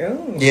Weeknd.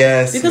 Oh.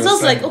 Yes. Because I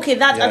was like, okay,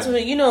 that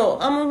atmosphere,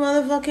 I'm a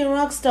motherfucking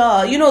rock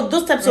star.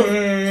 Those types of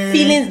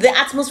feelings, the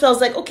atmosphere. I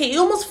was like, okay, it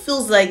almost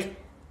feels like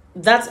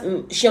that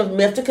she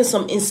may have taken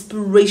some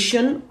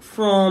inspiration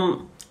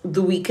from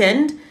The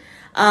Weeknd.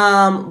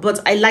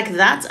 But I like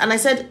that. And I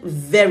said,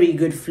 very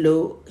good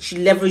flow. She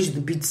leveraged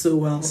the beat so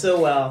well.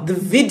 The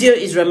video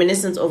is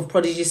reminiscent of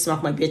Prodigy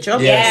Smack My Bitch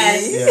Up.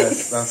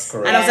 Yes, that's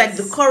correct. And I was like,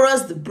 the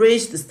chorus, the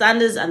bridge, the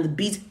standards, and the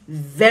beat,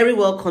 very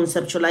well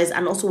conceptualized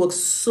and also works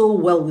so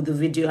well with the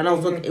video. And I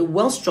was like, a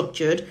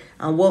well-structured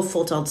and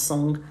well-thought-out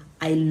song.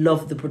 I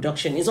love the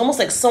production. It's almost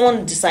like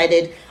someone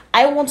decided,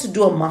 I want to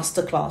do a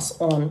masterclass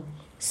on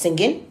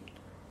singing,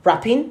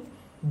 rapping,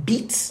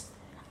 beats,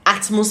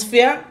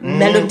 atmosphere,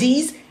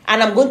 melodies,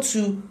 and I'm going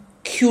to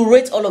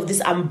curate all of this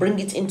and bring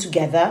it in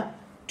together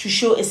to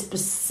show a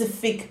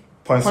specific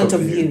point of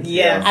view.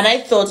 Yeah. And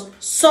I thought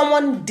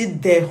someone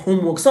did their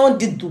homework. Someone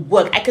did the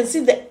work. I can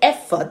see the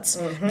effort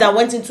that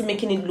went into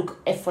making it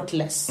look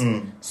effortless.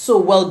 So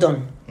well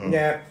done.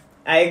 Yeah,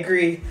 I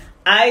agree.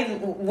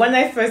 When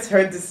I first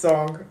heard this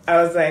song,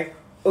 I was like,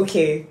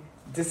 okay,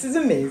 this is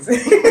amazing.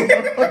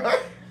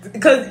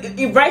 Because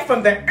right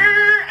from the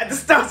at the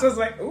start, I was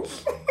like, ooh,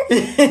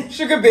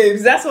 Sugar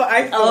Babes. That's what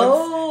I thought.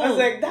 Oh. I was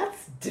like,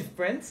 that's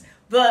different.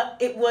 But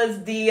it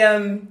was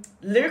the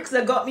lyrics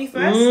that got me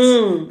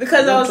first.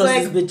 Because I was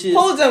like,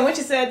 hold on. When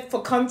she said,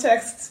 for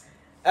context,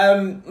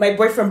 my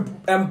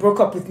boyfriend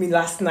broke up with me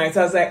last night. So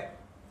I was like,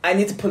 I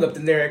need to pull up the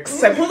lyrics.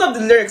 So I pulled up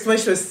the lyrics when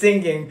she was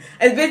singing.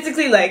 And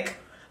basically like,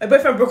 my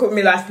boyfriend broke up with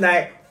me last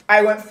night.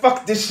 I went,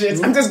 fuck this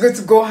shit. I'm just going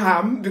to go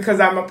ham because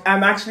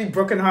I'm actually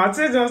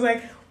brokenhearted. And I was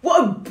like,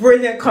 what a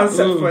brilliant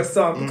concept for a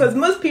song. Because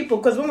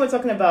because when we're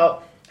talking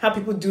about how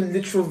people do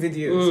literal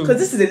videos, because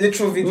this is a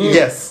literal video.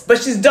 Yes.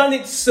 But she's done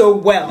it so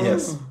well.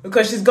 Yes.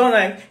 Because she's gone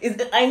like,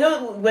 I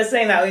know we're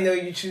saying that,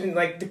 you shouldn't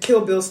like the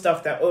Kill Bill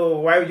stuff that,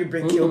 why would you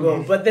bring Kill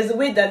Bill? But there's a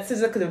way that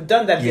SZA could have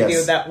done that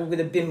video that would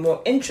have been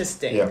more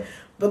interesting. Yeah.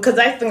 Because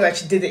I think that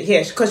she did it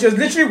here. Because she was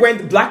literally wearing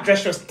the black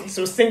dress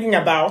she was singing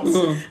about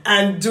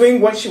and doing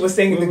what she was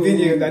saying in the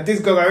video. That this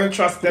girl, I don't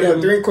trust them,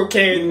 they're doing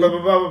cocaine, blah,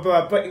 blah, blah, blah,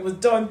 blah. But it was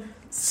done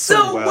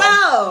so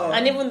well.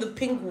 And even the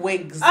pink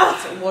wigs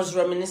was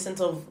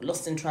reminiscent of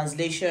Lost in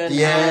Translation.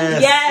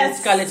 Yes. And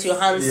Scarlett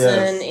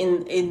Johansson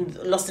in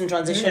Lost in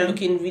Translation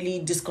looking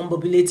really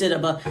discombobulated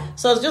about.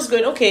 So I was just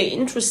going, okay,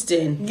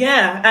 interesting.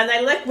 Yeah, and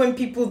I like when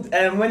people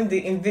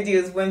in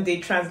videos when they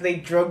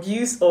translate drug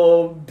use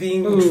or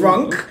being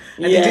drunk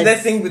and they do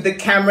that thing with the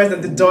cameras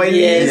and the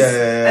doilies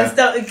and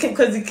stuff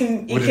because it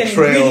can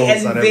really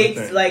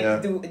elevate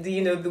like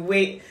the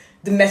way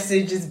the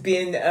message is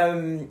being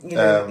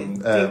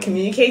being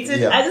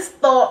communicated. I just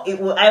thought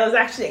I was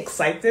actually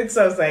excited,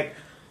 so I was like,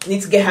 I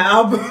need to get her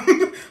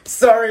album.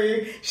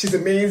 Sorry, she's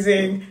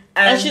amazing.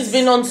 And she's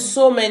been on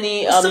so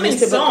many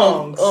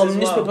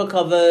newspaper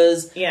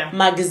covers,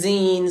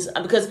 magazines,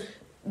 because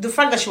the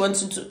fact that she went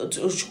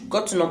she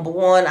got to number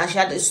one and she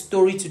had a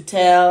story to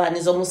tell and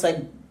it's almost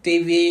like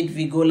David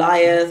v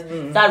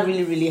Goliath, that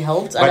really, really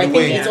helped. And I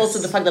think it's also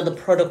the fact that the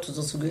product was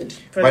also good.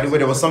 By the way,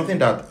 there was something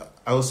that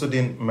I also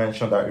didn't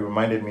mention that it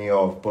reminded me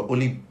of, but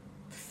only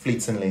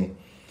fleetingly.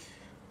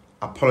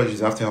 Apologies,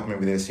 you have to help me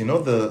with this. You know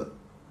the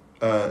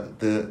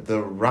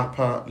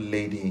rapper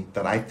lady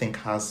that I think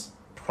has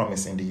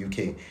promise in the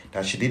UK,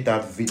 that she did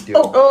that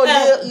video.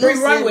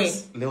 Lil Runway.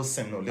 Lil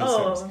Sims.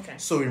 Okay.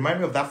 So remind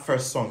me of that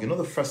first song. You know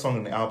the first song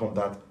in the album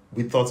that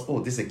we thought,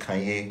 this is a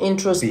Kanye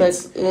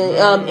Introvert.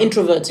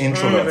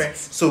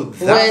 So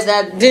that's where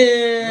that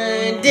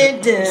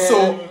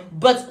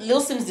but Lil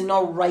Sims did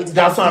not write that.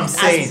 That's what I'm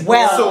saying. As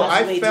well. So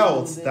I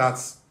felt that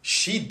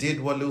she did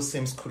what Lil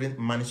Sims couldn't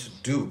manage to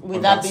do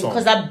with that beat,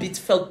 because that beat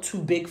felt too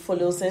big for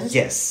Lil Sims.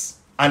 Yes,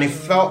 and it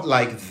felt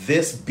like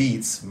this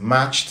beat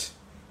matched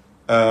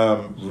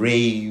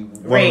Ray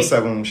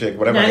 107 Shake,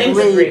 whatever.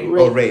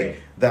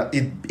 Ray. That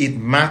it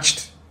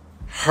matched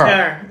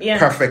her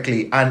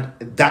perfectly, and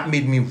that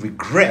made me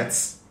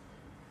regret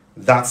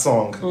that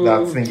song,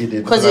 that thing he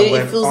did. Because I it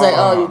went, feels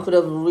like, you could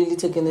have really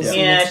taken this.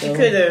 Yeah, she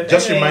could have.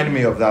 Just reminded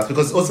me of that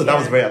because also that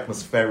was very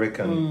atmospheric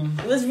and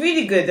it was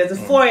really good. There's a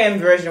 4 a.m.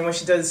 version where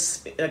she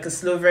does like a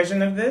slow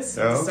version of this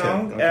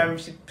song. Okay.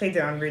 She played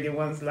it on Radio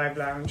 1's Live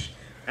Lounge,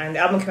 and the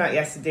album came out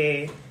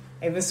yesterday.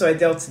 I even saw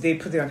Adele today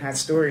put it on her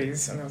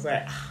stories, and I was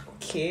like,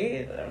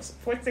 okay, I'm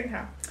supporting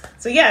her.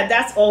 So yeah,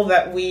 that's all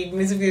that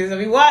music videos that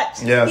we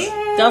watched. Yes.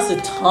 Yay! That's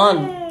a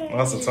ton.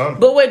 That's a ton.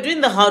 But we're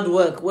doing the hard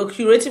work. We're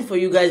curating for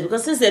you guys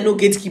because since there are no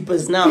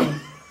gatekeepers now,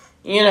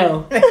 you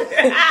know.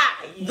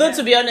 Though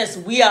to be honest,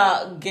 we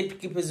are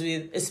gatekeepers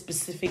with a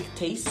specific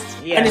taste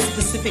and a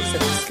specific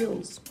set of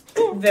skills.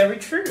 Very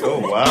true. Oh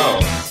wow.